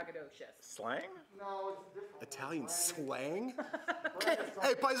 Jeff. Braggadocious. Slang? No, it's different. Italian slang?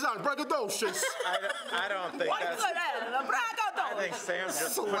 Hey, paisan, braggadocious. I don't think that's... I think Sam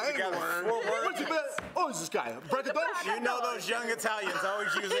just put Slang together word. four words. Oh, is this guy braggadocious? You know those young Italians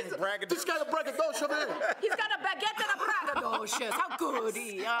always using braggadocious. This guy a braggadocious over here. He's got a baguette and a braggadocious. How good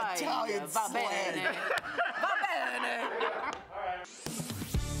he is. Italian Va bene. Va bene.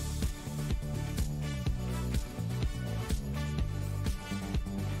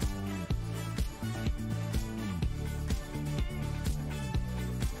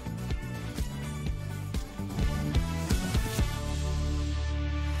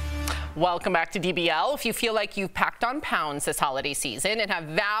 Welcome back to DBL. If you feel like you've packed on pounds this holiday season and have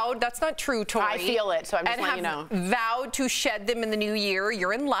vowed, that's not true, Tori. I feel it, so I'm just letting you know. Vowed to shed them in the new year,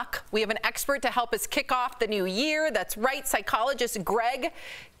 you're in luck. We have an expert to help us kick off the new year. That's right, psychologist Greg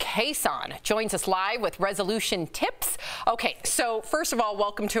Cason joins us live with resolution tips. Okay, so first of all,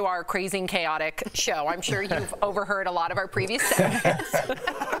 welcome to our crazy and chaotic show. I'm sure you've overheard a lot of our previous segments.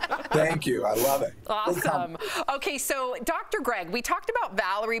 Thank you. I love it. Awesome. Okay, so Dr. Greg, we talked about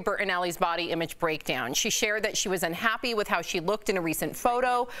Valerie Bertinelli's body image breakdown. She shared that she was unhappy with how she looked in a recent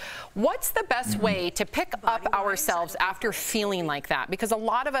photo. What's the best way to pick up ourselves after feeling like that? Because a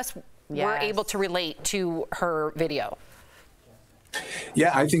lot of us were able to relate to her video.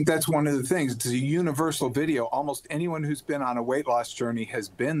 Yeah, I think that's one of the things. It's a universal video. Almost anyone who's been on a weight loss journey has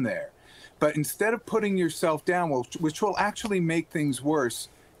been there. But instead of putting yourself down, which will actually make things worse,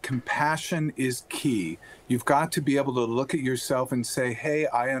 compassion is key. You've got to be able to look at yourself and say, hey,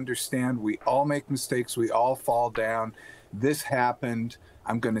 I understand. We all make mistakes. We all fall down. This happened.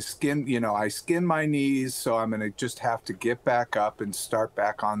 I'm going to I skinned my knees, so I'm going to just have to get back up and start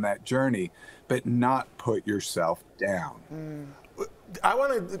back on that journey, but not put yourself down. I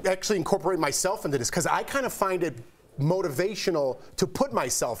want to actually incorporate myself into this because I kind of find it motivational to put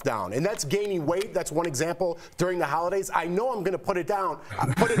myself down, and that's gaining weight. That's one example during the holidays. I know I'm going to put it down,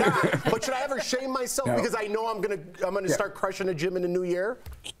 put it on, but should I ever shame myself because I know I'm going to start crushing the gym in the new year?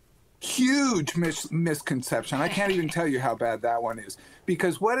 Huge misconception. I can't even tell you how bad that one is,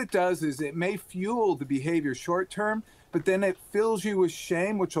 because what it does is it may fuel the behavior short term, but then it fills you with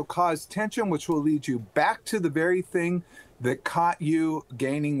shame, which will cause tension, which will lead you back to the very thing that caught you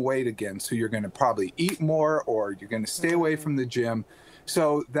gaining weight again. So you're going to probably eat more, or you're going to stay away from the gym.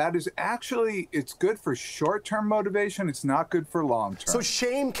 So that is actually, it's good for short-term motivation. It's not good for long-term. So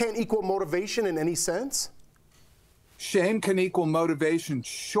shame can't equal motivation in any sense? Shame can equal motivation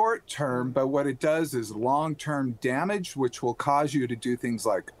short-term, but what it does is long-term damage, which will cause you to do things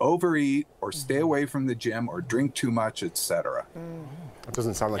like overeat or stay away from the gym or drink too much, etc. That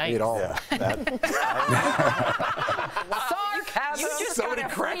doesn't sound like me at all. You just got a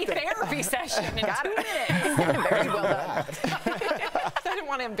free therapy session in 2 minutes. Very well done. I didn't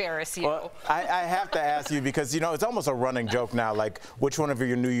want to embarrass you. Well, I have to ask you because, it's almost a running joke now, like which one of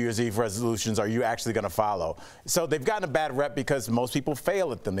your New Year's Eve resolutions are you actually going to follow? So they've gotten a bad rep because most people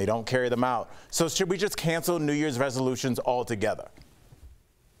fail at them. They don't carry them out. So should we just cancel New Year's resolutions altogether?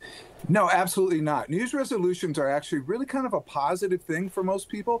 No, absolutely not. New Year's resolutions are actually really kind of a positive thing for most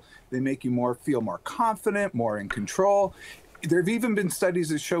people. They make you feel more confident, more in control. There have even been studies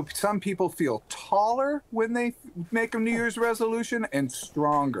that show some people feel taller when they make a New Year's resolution and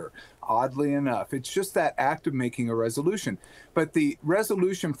stronger, oddly enough. It's just that act of making a resolution. But the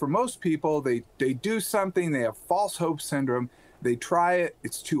resolution for most people, they do something, they have false hope syndrome, they try it,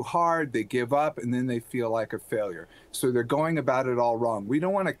 it's too hard, they give up, and then they feel like a failure. So they're going about it all wrong. We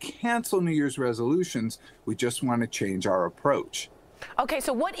don't want to cancel New Year's resolutions, we just want to change our approach. Okay,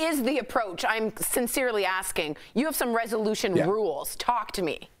 so what is the approach? I'm sincerely asking. You have some resolution rules. Talk to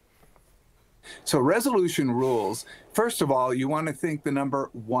me. So resolution rules, first of all, you want to think the number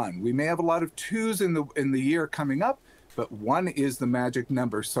 1. We may have a lot of 2s in the year coming up, but 1 is the magic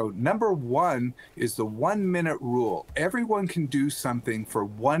number. So number 1 is the 1-minute rule. Everyone can do something for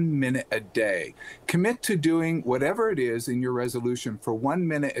 1 minute a day. Commit to doing whatever it is in your resolution for 1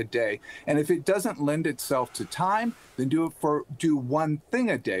 minute a day. And if it doesn't lend itself to time, then do one thing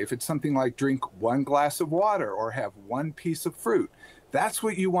a day. If it's something like drink 1 glass of water or have 1 piece of fruit, that's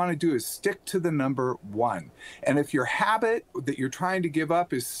what you want to do, is stick to the number 1. And if your habit that you're trying to give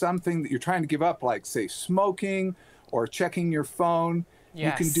up is something that you're trying to give up, like say smoking or checking your phone, you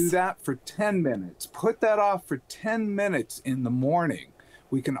can do that for 10 minutes. Put that off for 10 minutes in the morning.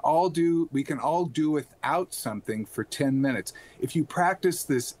 We can all do without something for 10 minutes. If you practice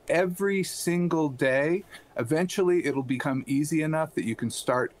this every single day, eventually it'll become easy enough that you can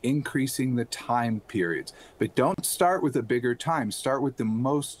start increasing the time periods. But don't start with a bigger time. Start with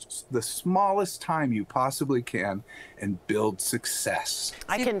the smallest time you possibly can and build success.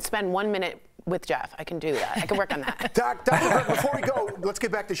 I can spend 1 minute with Jeff. I can do that. I can work on that. Dr. Greg, before we go, let's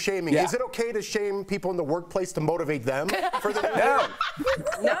get back to shaming. Is it okay to shame people in the workplace to motivate them for the new year?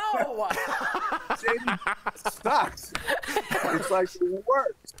 No. Shaming sucks. It's like the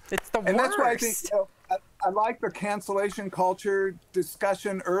worst. It's the worst. And that's why I think I like the cancellation culture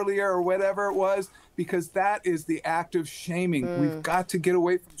discussion earlier or whatever it was, because that is the act of shaming. We've got to get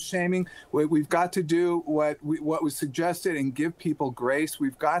away from shaming. We've got to do what was suggested and give people grace.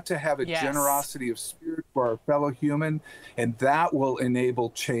 We've got to have a generosity of spirit for our fellow human, and that will enable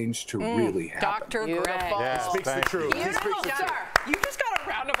change to really happen. Dr. Greg. Speaks the truth. You just got a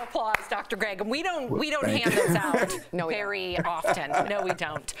round of applause. applause, Dr. Greg. And we don't hand those out very often. No, we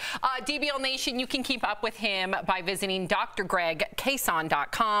don't. DBL Nation, you can keep up with him by visiting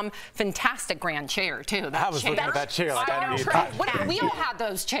drgregcason.com. Fantastic grand chair, too. I was looking at that chair like I need it. We all had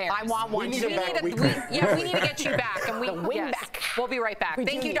those chairs. I want one. We need to get you back. And we'll be right back.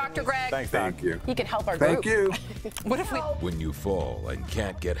 Thank you, Dr. Greg. Thanks, Doc. Thank you. He can help our Thank group. you. What if we... When you fall and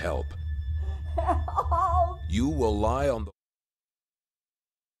can't get help, Help. you will lie on the...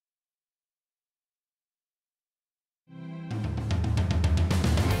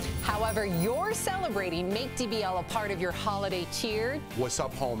 However you're celebrating, make DBL a part of your holiday cheer. What's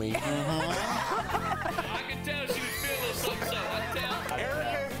up, homie? I can tell she was feeling something, I tell.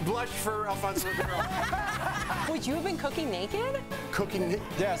 Erica blushed for Alfonso Ribeiro. Would you have been cooking naked? Cooking?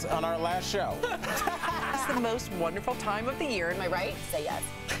 Yes, on our last show. It's the most wonderful time of the year. Am I right? Say yes.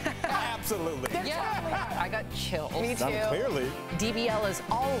 Absolutely. Yeah. I got chills. Me too. Clearly. DBL is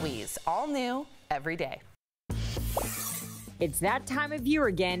always all new every day. It's that time of year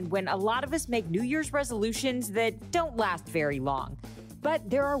again when a lot of us make New Year's resolutions that don't last very long. But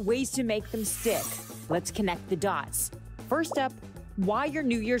there are ways to make them stick. Let's connect the dots. First up, why your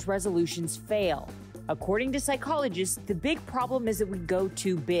New Year's resolutions fail. According to psychologists, the big problem is that we go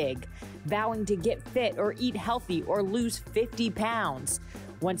too big, vowing to get fit or eat healthy or lose 50 pounds.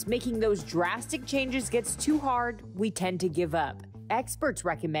 Once making those drastic changes gets too hard, we tend to give up. Experts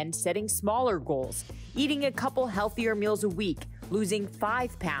recommend setting smaller goals, eating a couple healthier meals a week, losing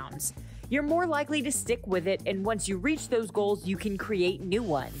 5 pounds. You're more likely to stick with it, and once you reach those goals, you can create new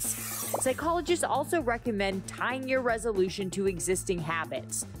ones. Psychologists also recommend tying your resolution to existing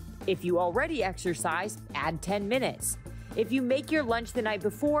habits. If you already exercise, add 10 minutes. If you make your lunch the night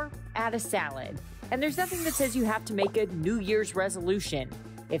before, add a salad. And there's nothing that says you have to make a New Year's resolution.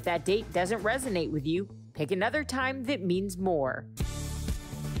 If that date doesn't resonate with you, pick another time that means more.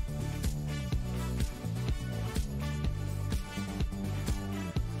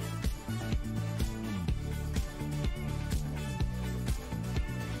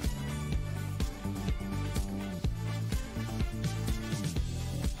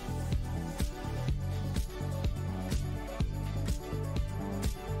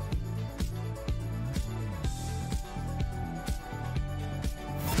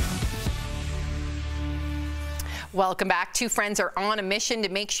 Welcome back. Two friends are on a mission to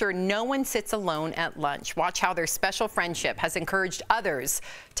make sure no one sits alone at lunch. Watch how their special friendship has encouraged others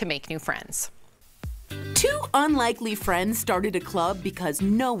to make new friends. Two unlikely friends started a club because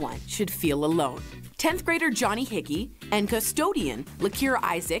no one should feel alone. 10th grader Johnny Hickey and custodian Lakira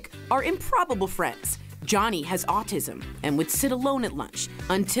Isaac are improbable friends. Johnny has autism and would sit alone at lunch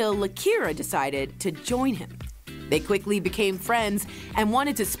until Lakira decided to join him. They quickly became friends and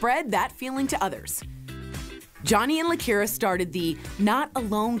wanted to spread that feeling to others. Johnny and Lakira started the Not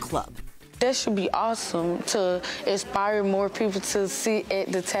Alone Club. That should be awesome to inspire more people to sit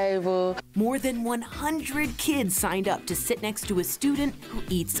at the table. More than 100 kids signed up to sit next to a student who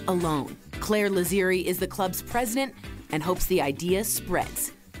eats alone. Claire Laziri is the club's president and hopes the idea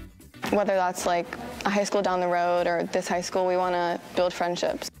spreads. Whether that's like a high school down the road or this high school, we want to build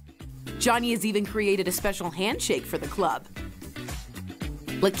friendships. Johnny has even created a special handshake for the club.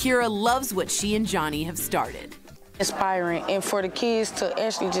 Lakira loves what she and Johnny have started. Inspiring, and for the kids to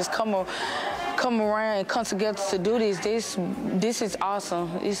actually just come around and come together to do this is awesome.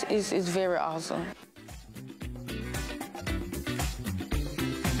 It's very awesome.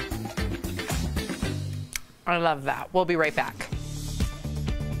 I love that. We'll be right back.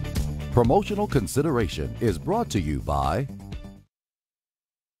 Promotional consideration is brought to you by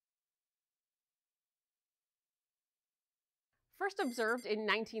First observed in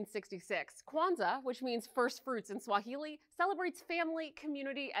 1966, Kwanzaa, which means first fruits in Swahili, celebrates family,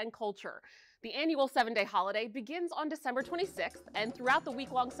 community, and culture. The annual 7-day holiday begins on December 26th, and throughout the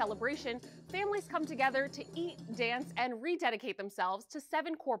week-long celebration, families come together to eat, dance, and rededicate themselves to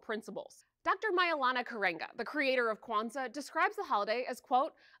 7 core principles. Dr. Mayalana Karenga, the creator of Kwanzaa, describes the holiday as,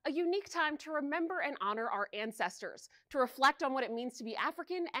 quote, a unique time to remember and honor our ancestors, to reflect on what it means to be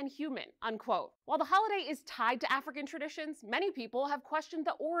African and human, unquote. While the holiday is tied to African traditions, many people have questioned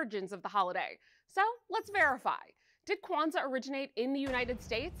the origins of the holiday. So let's verify. Did Kwanzaa originate in the United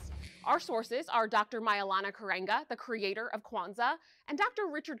States? Our sources are Dr. Mayalana Karenga, the creator of Kwanzaa, and Dr.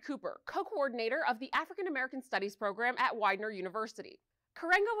 Richard Cooper, co-coordinator of the African American Studies program at Widener University.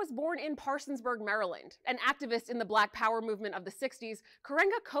 Karenga was born in Parsonsburg, Maryland. An activist in the Black Power movement of the 60s,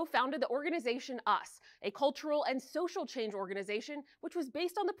 Karenga co-founded the organization US, a cultural and social change organization which was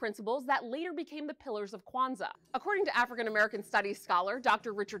based on the principles that later became the pillars of Kwanzaa. According to African American studies scholar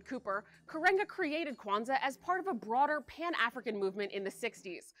Dr. Richard Cooper, Karenga created Kwanzaa as part of a broader Pan-African movement in the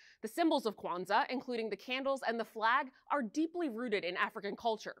 60s. The symbols of Kwanzaa, including the candles and the flag, are deeply rooted in African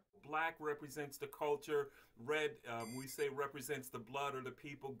culture. Black represents the culture, red we say represents the blood or the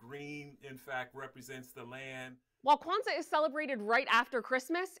people, green in fact represents the land. While Kwanzaa is celebrated right after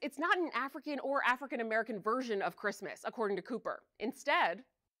Christmas, it's not an African or African American version of Christmas, according to Cooper. Instead,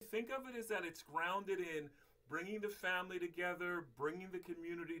 think of it as that it's grounded in bringing the family together, bringing the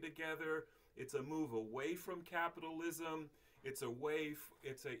community together. It's a move away from capitalism. It's a way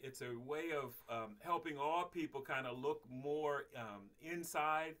of helping all people kind of look more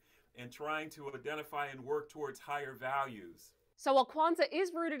inside and trying to identify and work towards higher values. So while Kwanzaa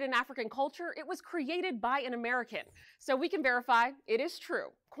is rooted in African culture, it was created by an American. So we can verify it is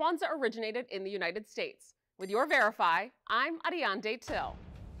true. Kwanzaa originated in the United States. With your Verify, I'm Ariande Till.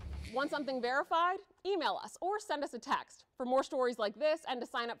 Want something verified? Email us or send us a text. For more stories like this and to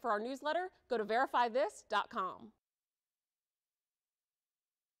sign up for our newsletter, go to verifythis.com.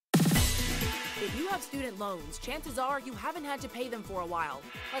 If you have student loans, chances are you haven't had to pay them for a while.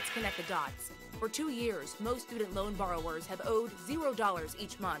 Let's connect the dots. For 2 years, most student loan borrowers have owed $0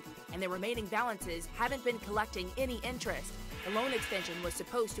 each month, and their remaining balances haven't been collecting any interest. The loan extension was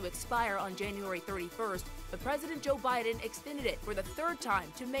supposed to expire on January 31st, but President Joe Biden extended it for the third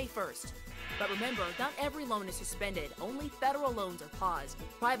time to May 1st. But remember, not every loan is suspended. Only federal loans are paused.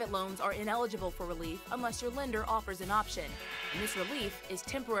 Private loans are ineligible for relief unless your lender offers an option. And this relief is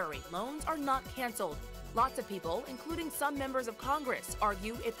temporary. Loans are not canceled. Lots of people, including some members of Congress,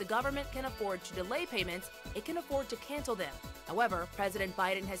 argue if the government can afford to delay payments, it can afford to cancel them. However, President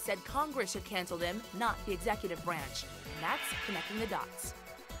Biden has said Congress should cancel them, not the executive branch. And that's connecting the dots.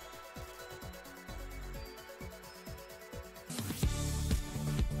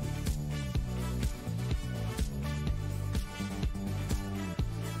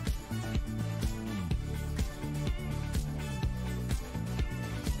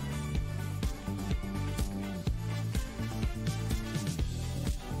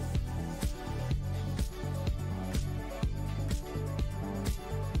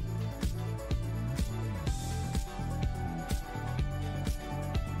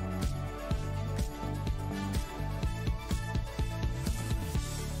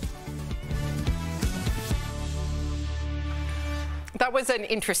 That was an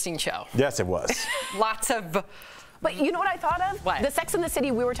interesting show. Yes, it was. Lots of... But you know what I thought of? What? The Sex and the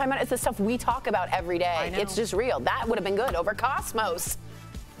City we were talking about is the stuff we talk about every day. I know. It's just real. That would have been good over Cosmos.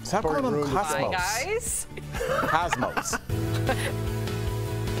 Stop calling them Cosmos. Bye, guys. Cosmos.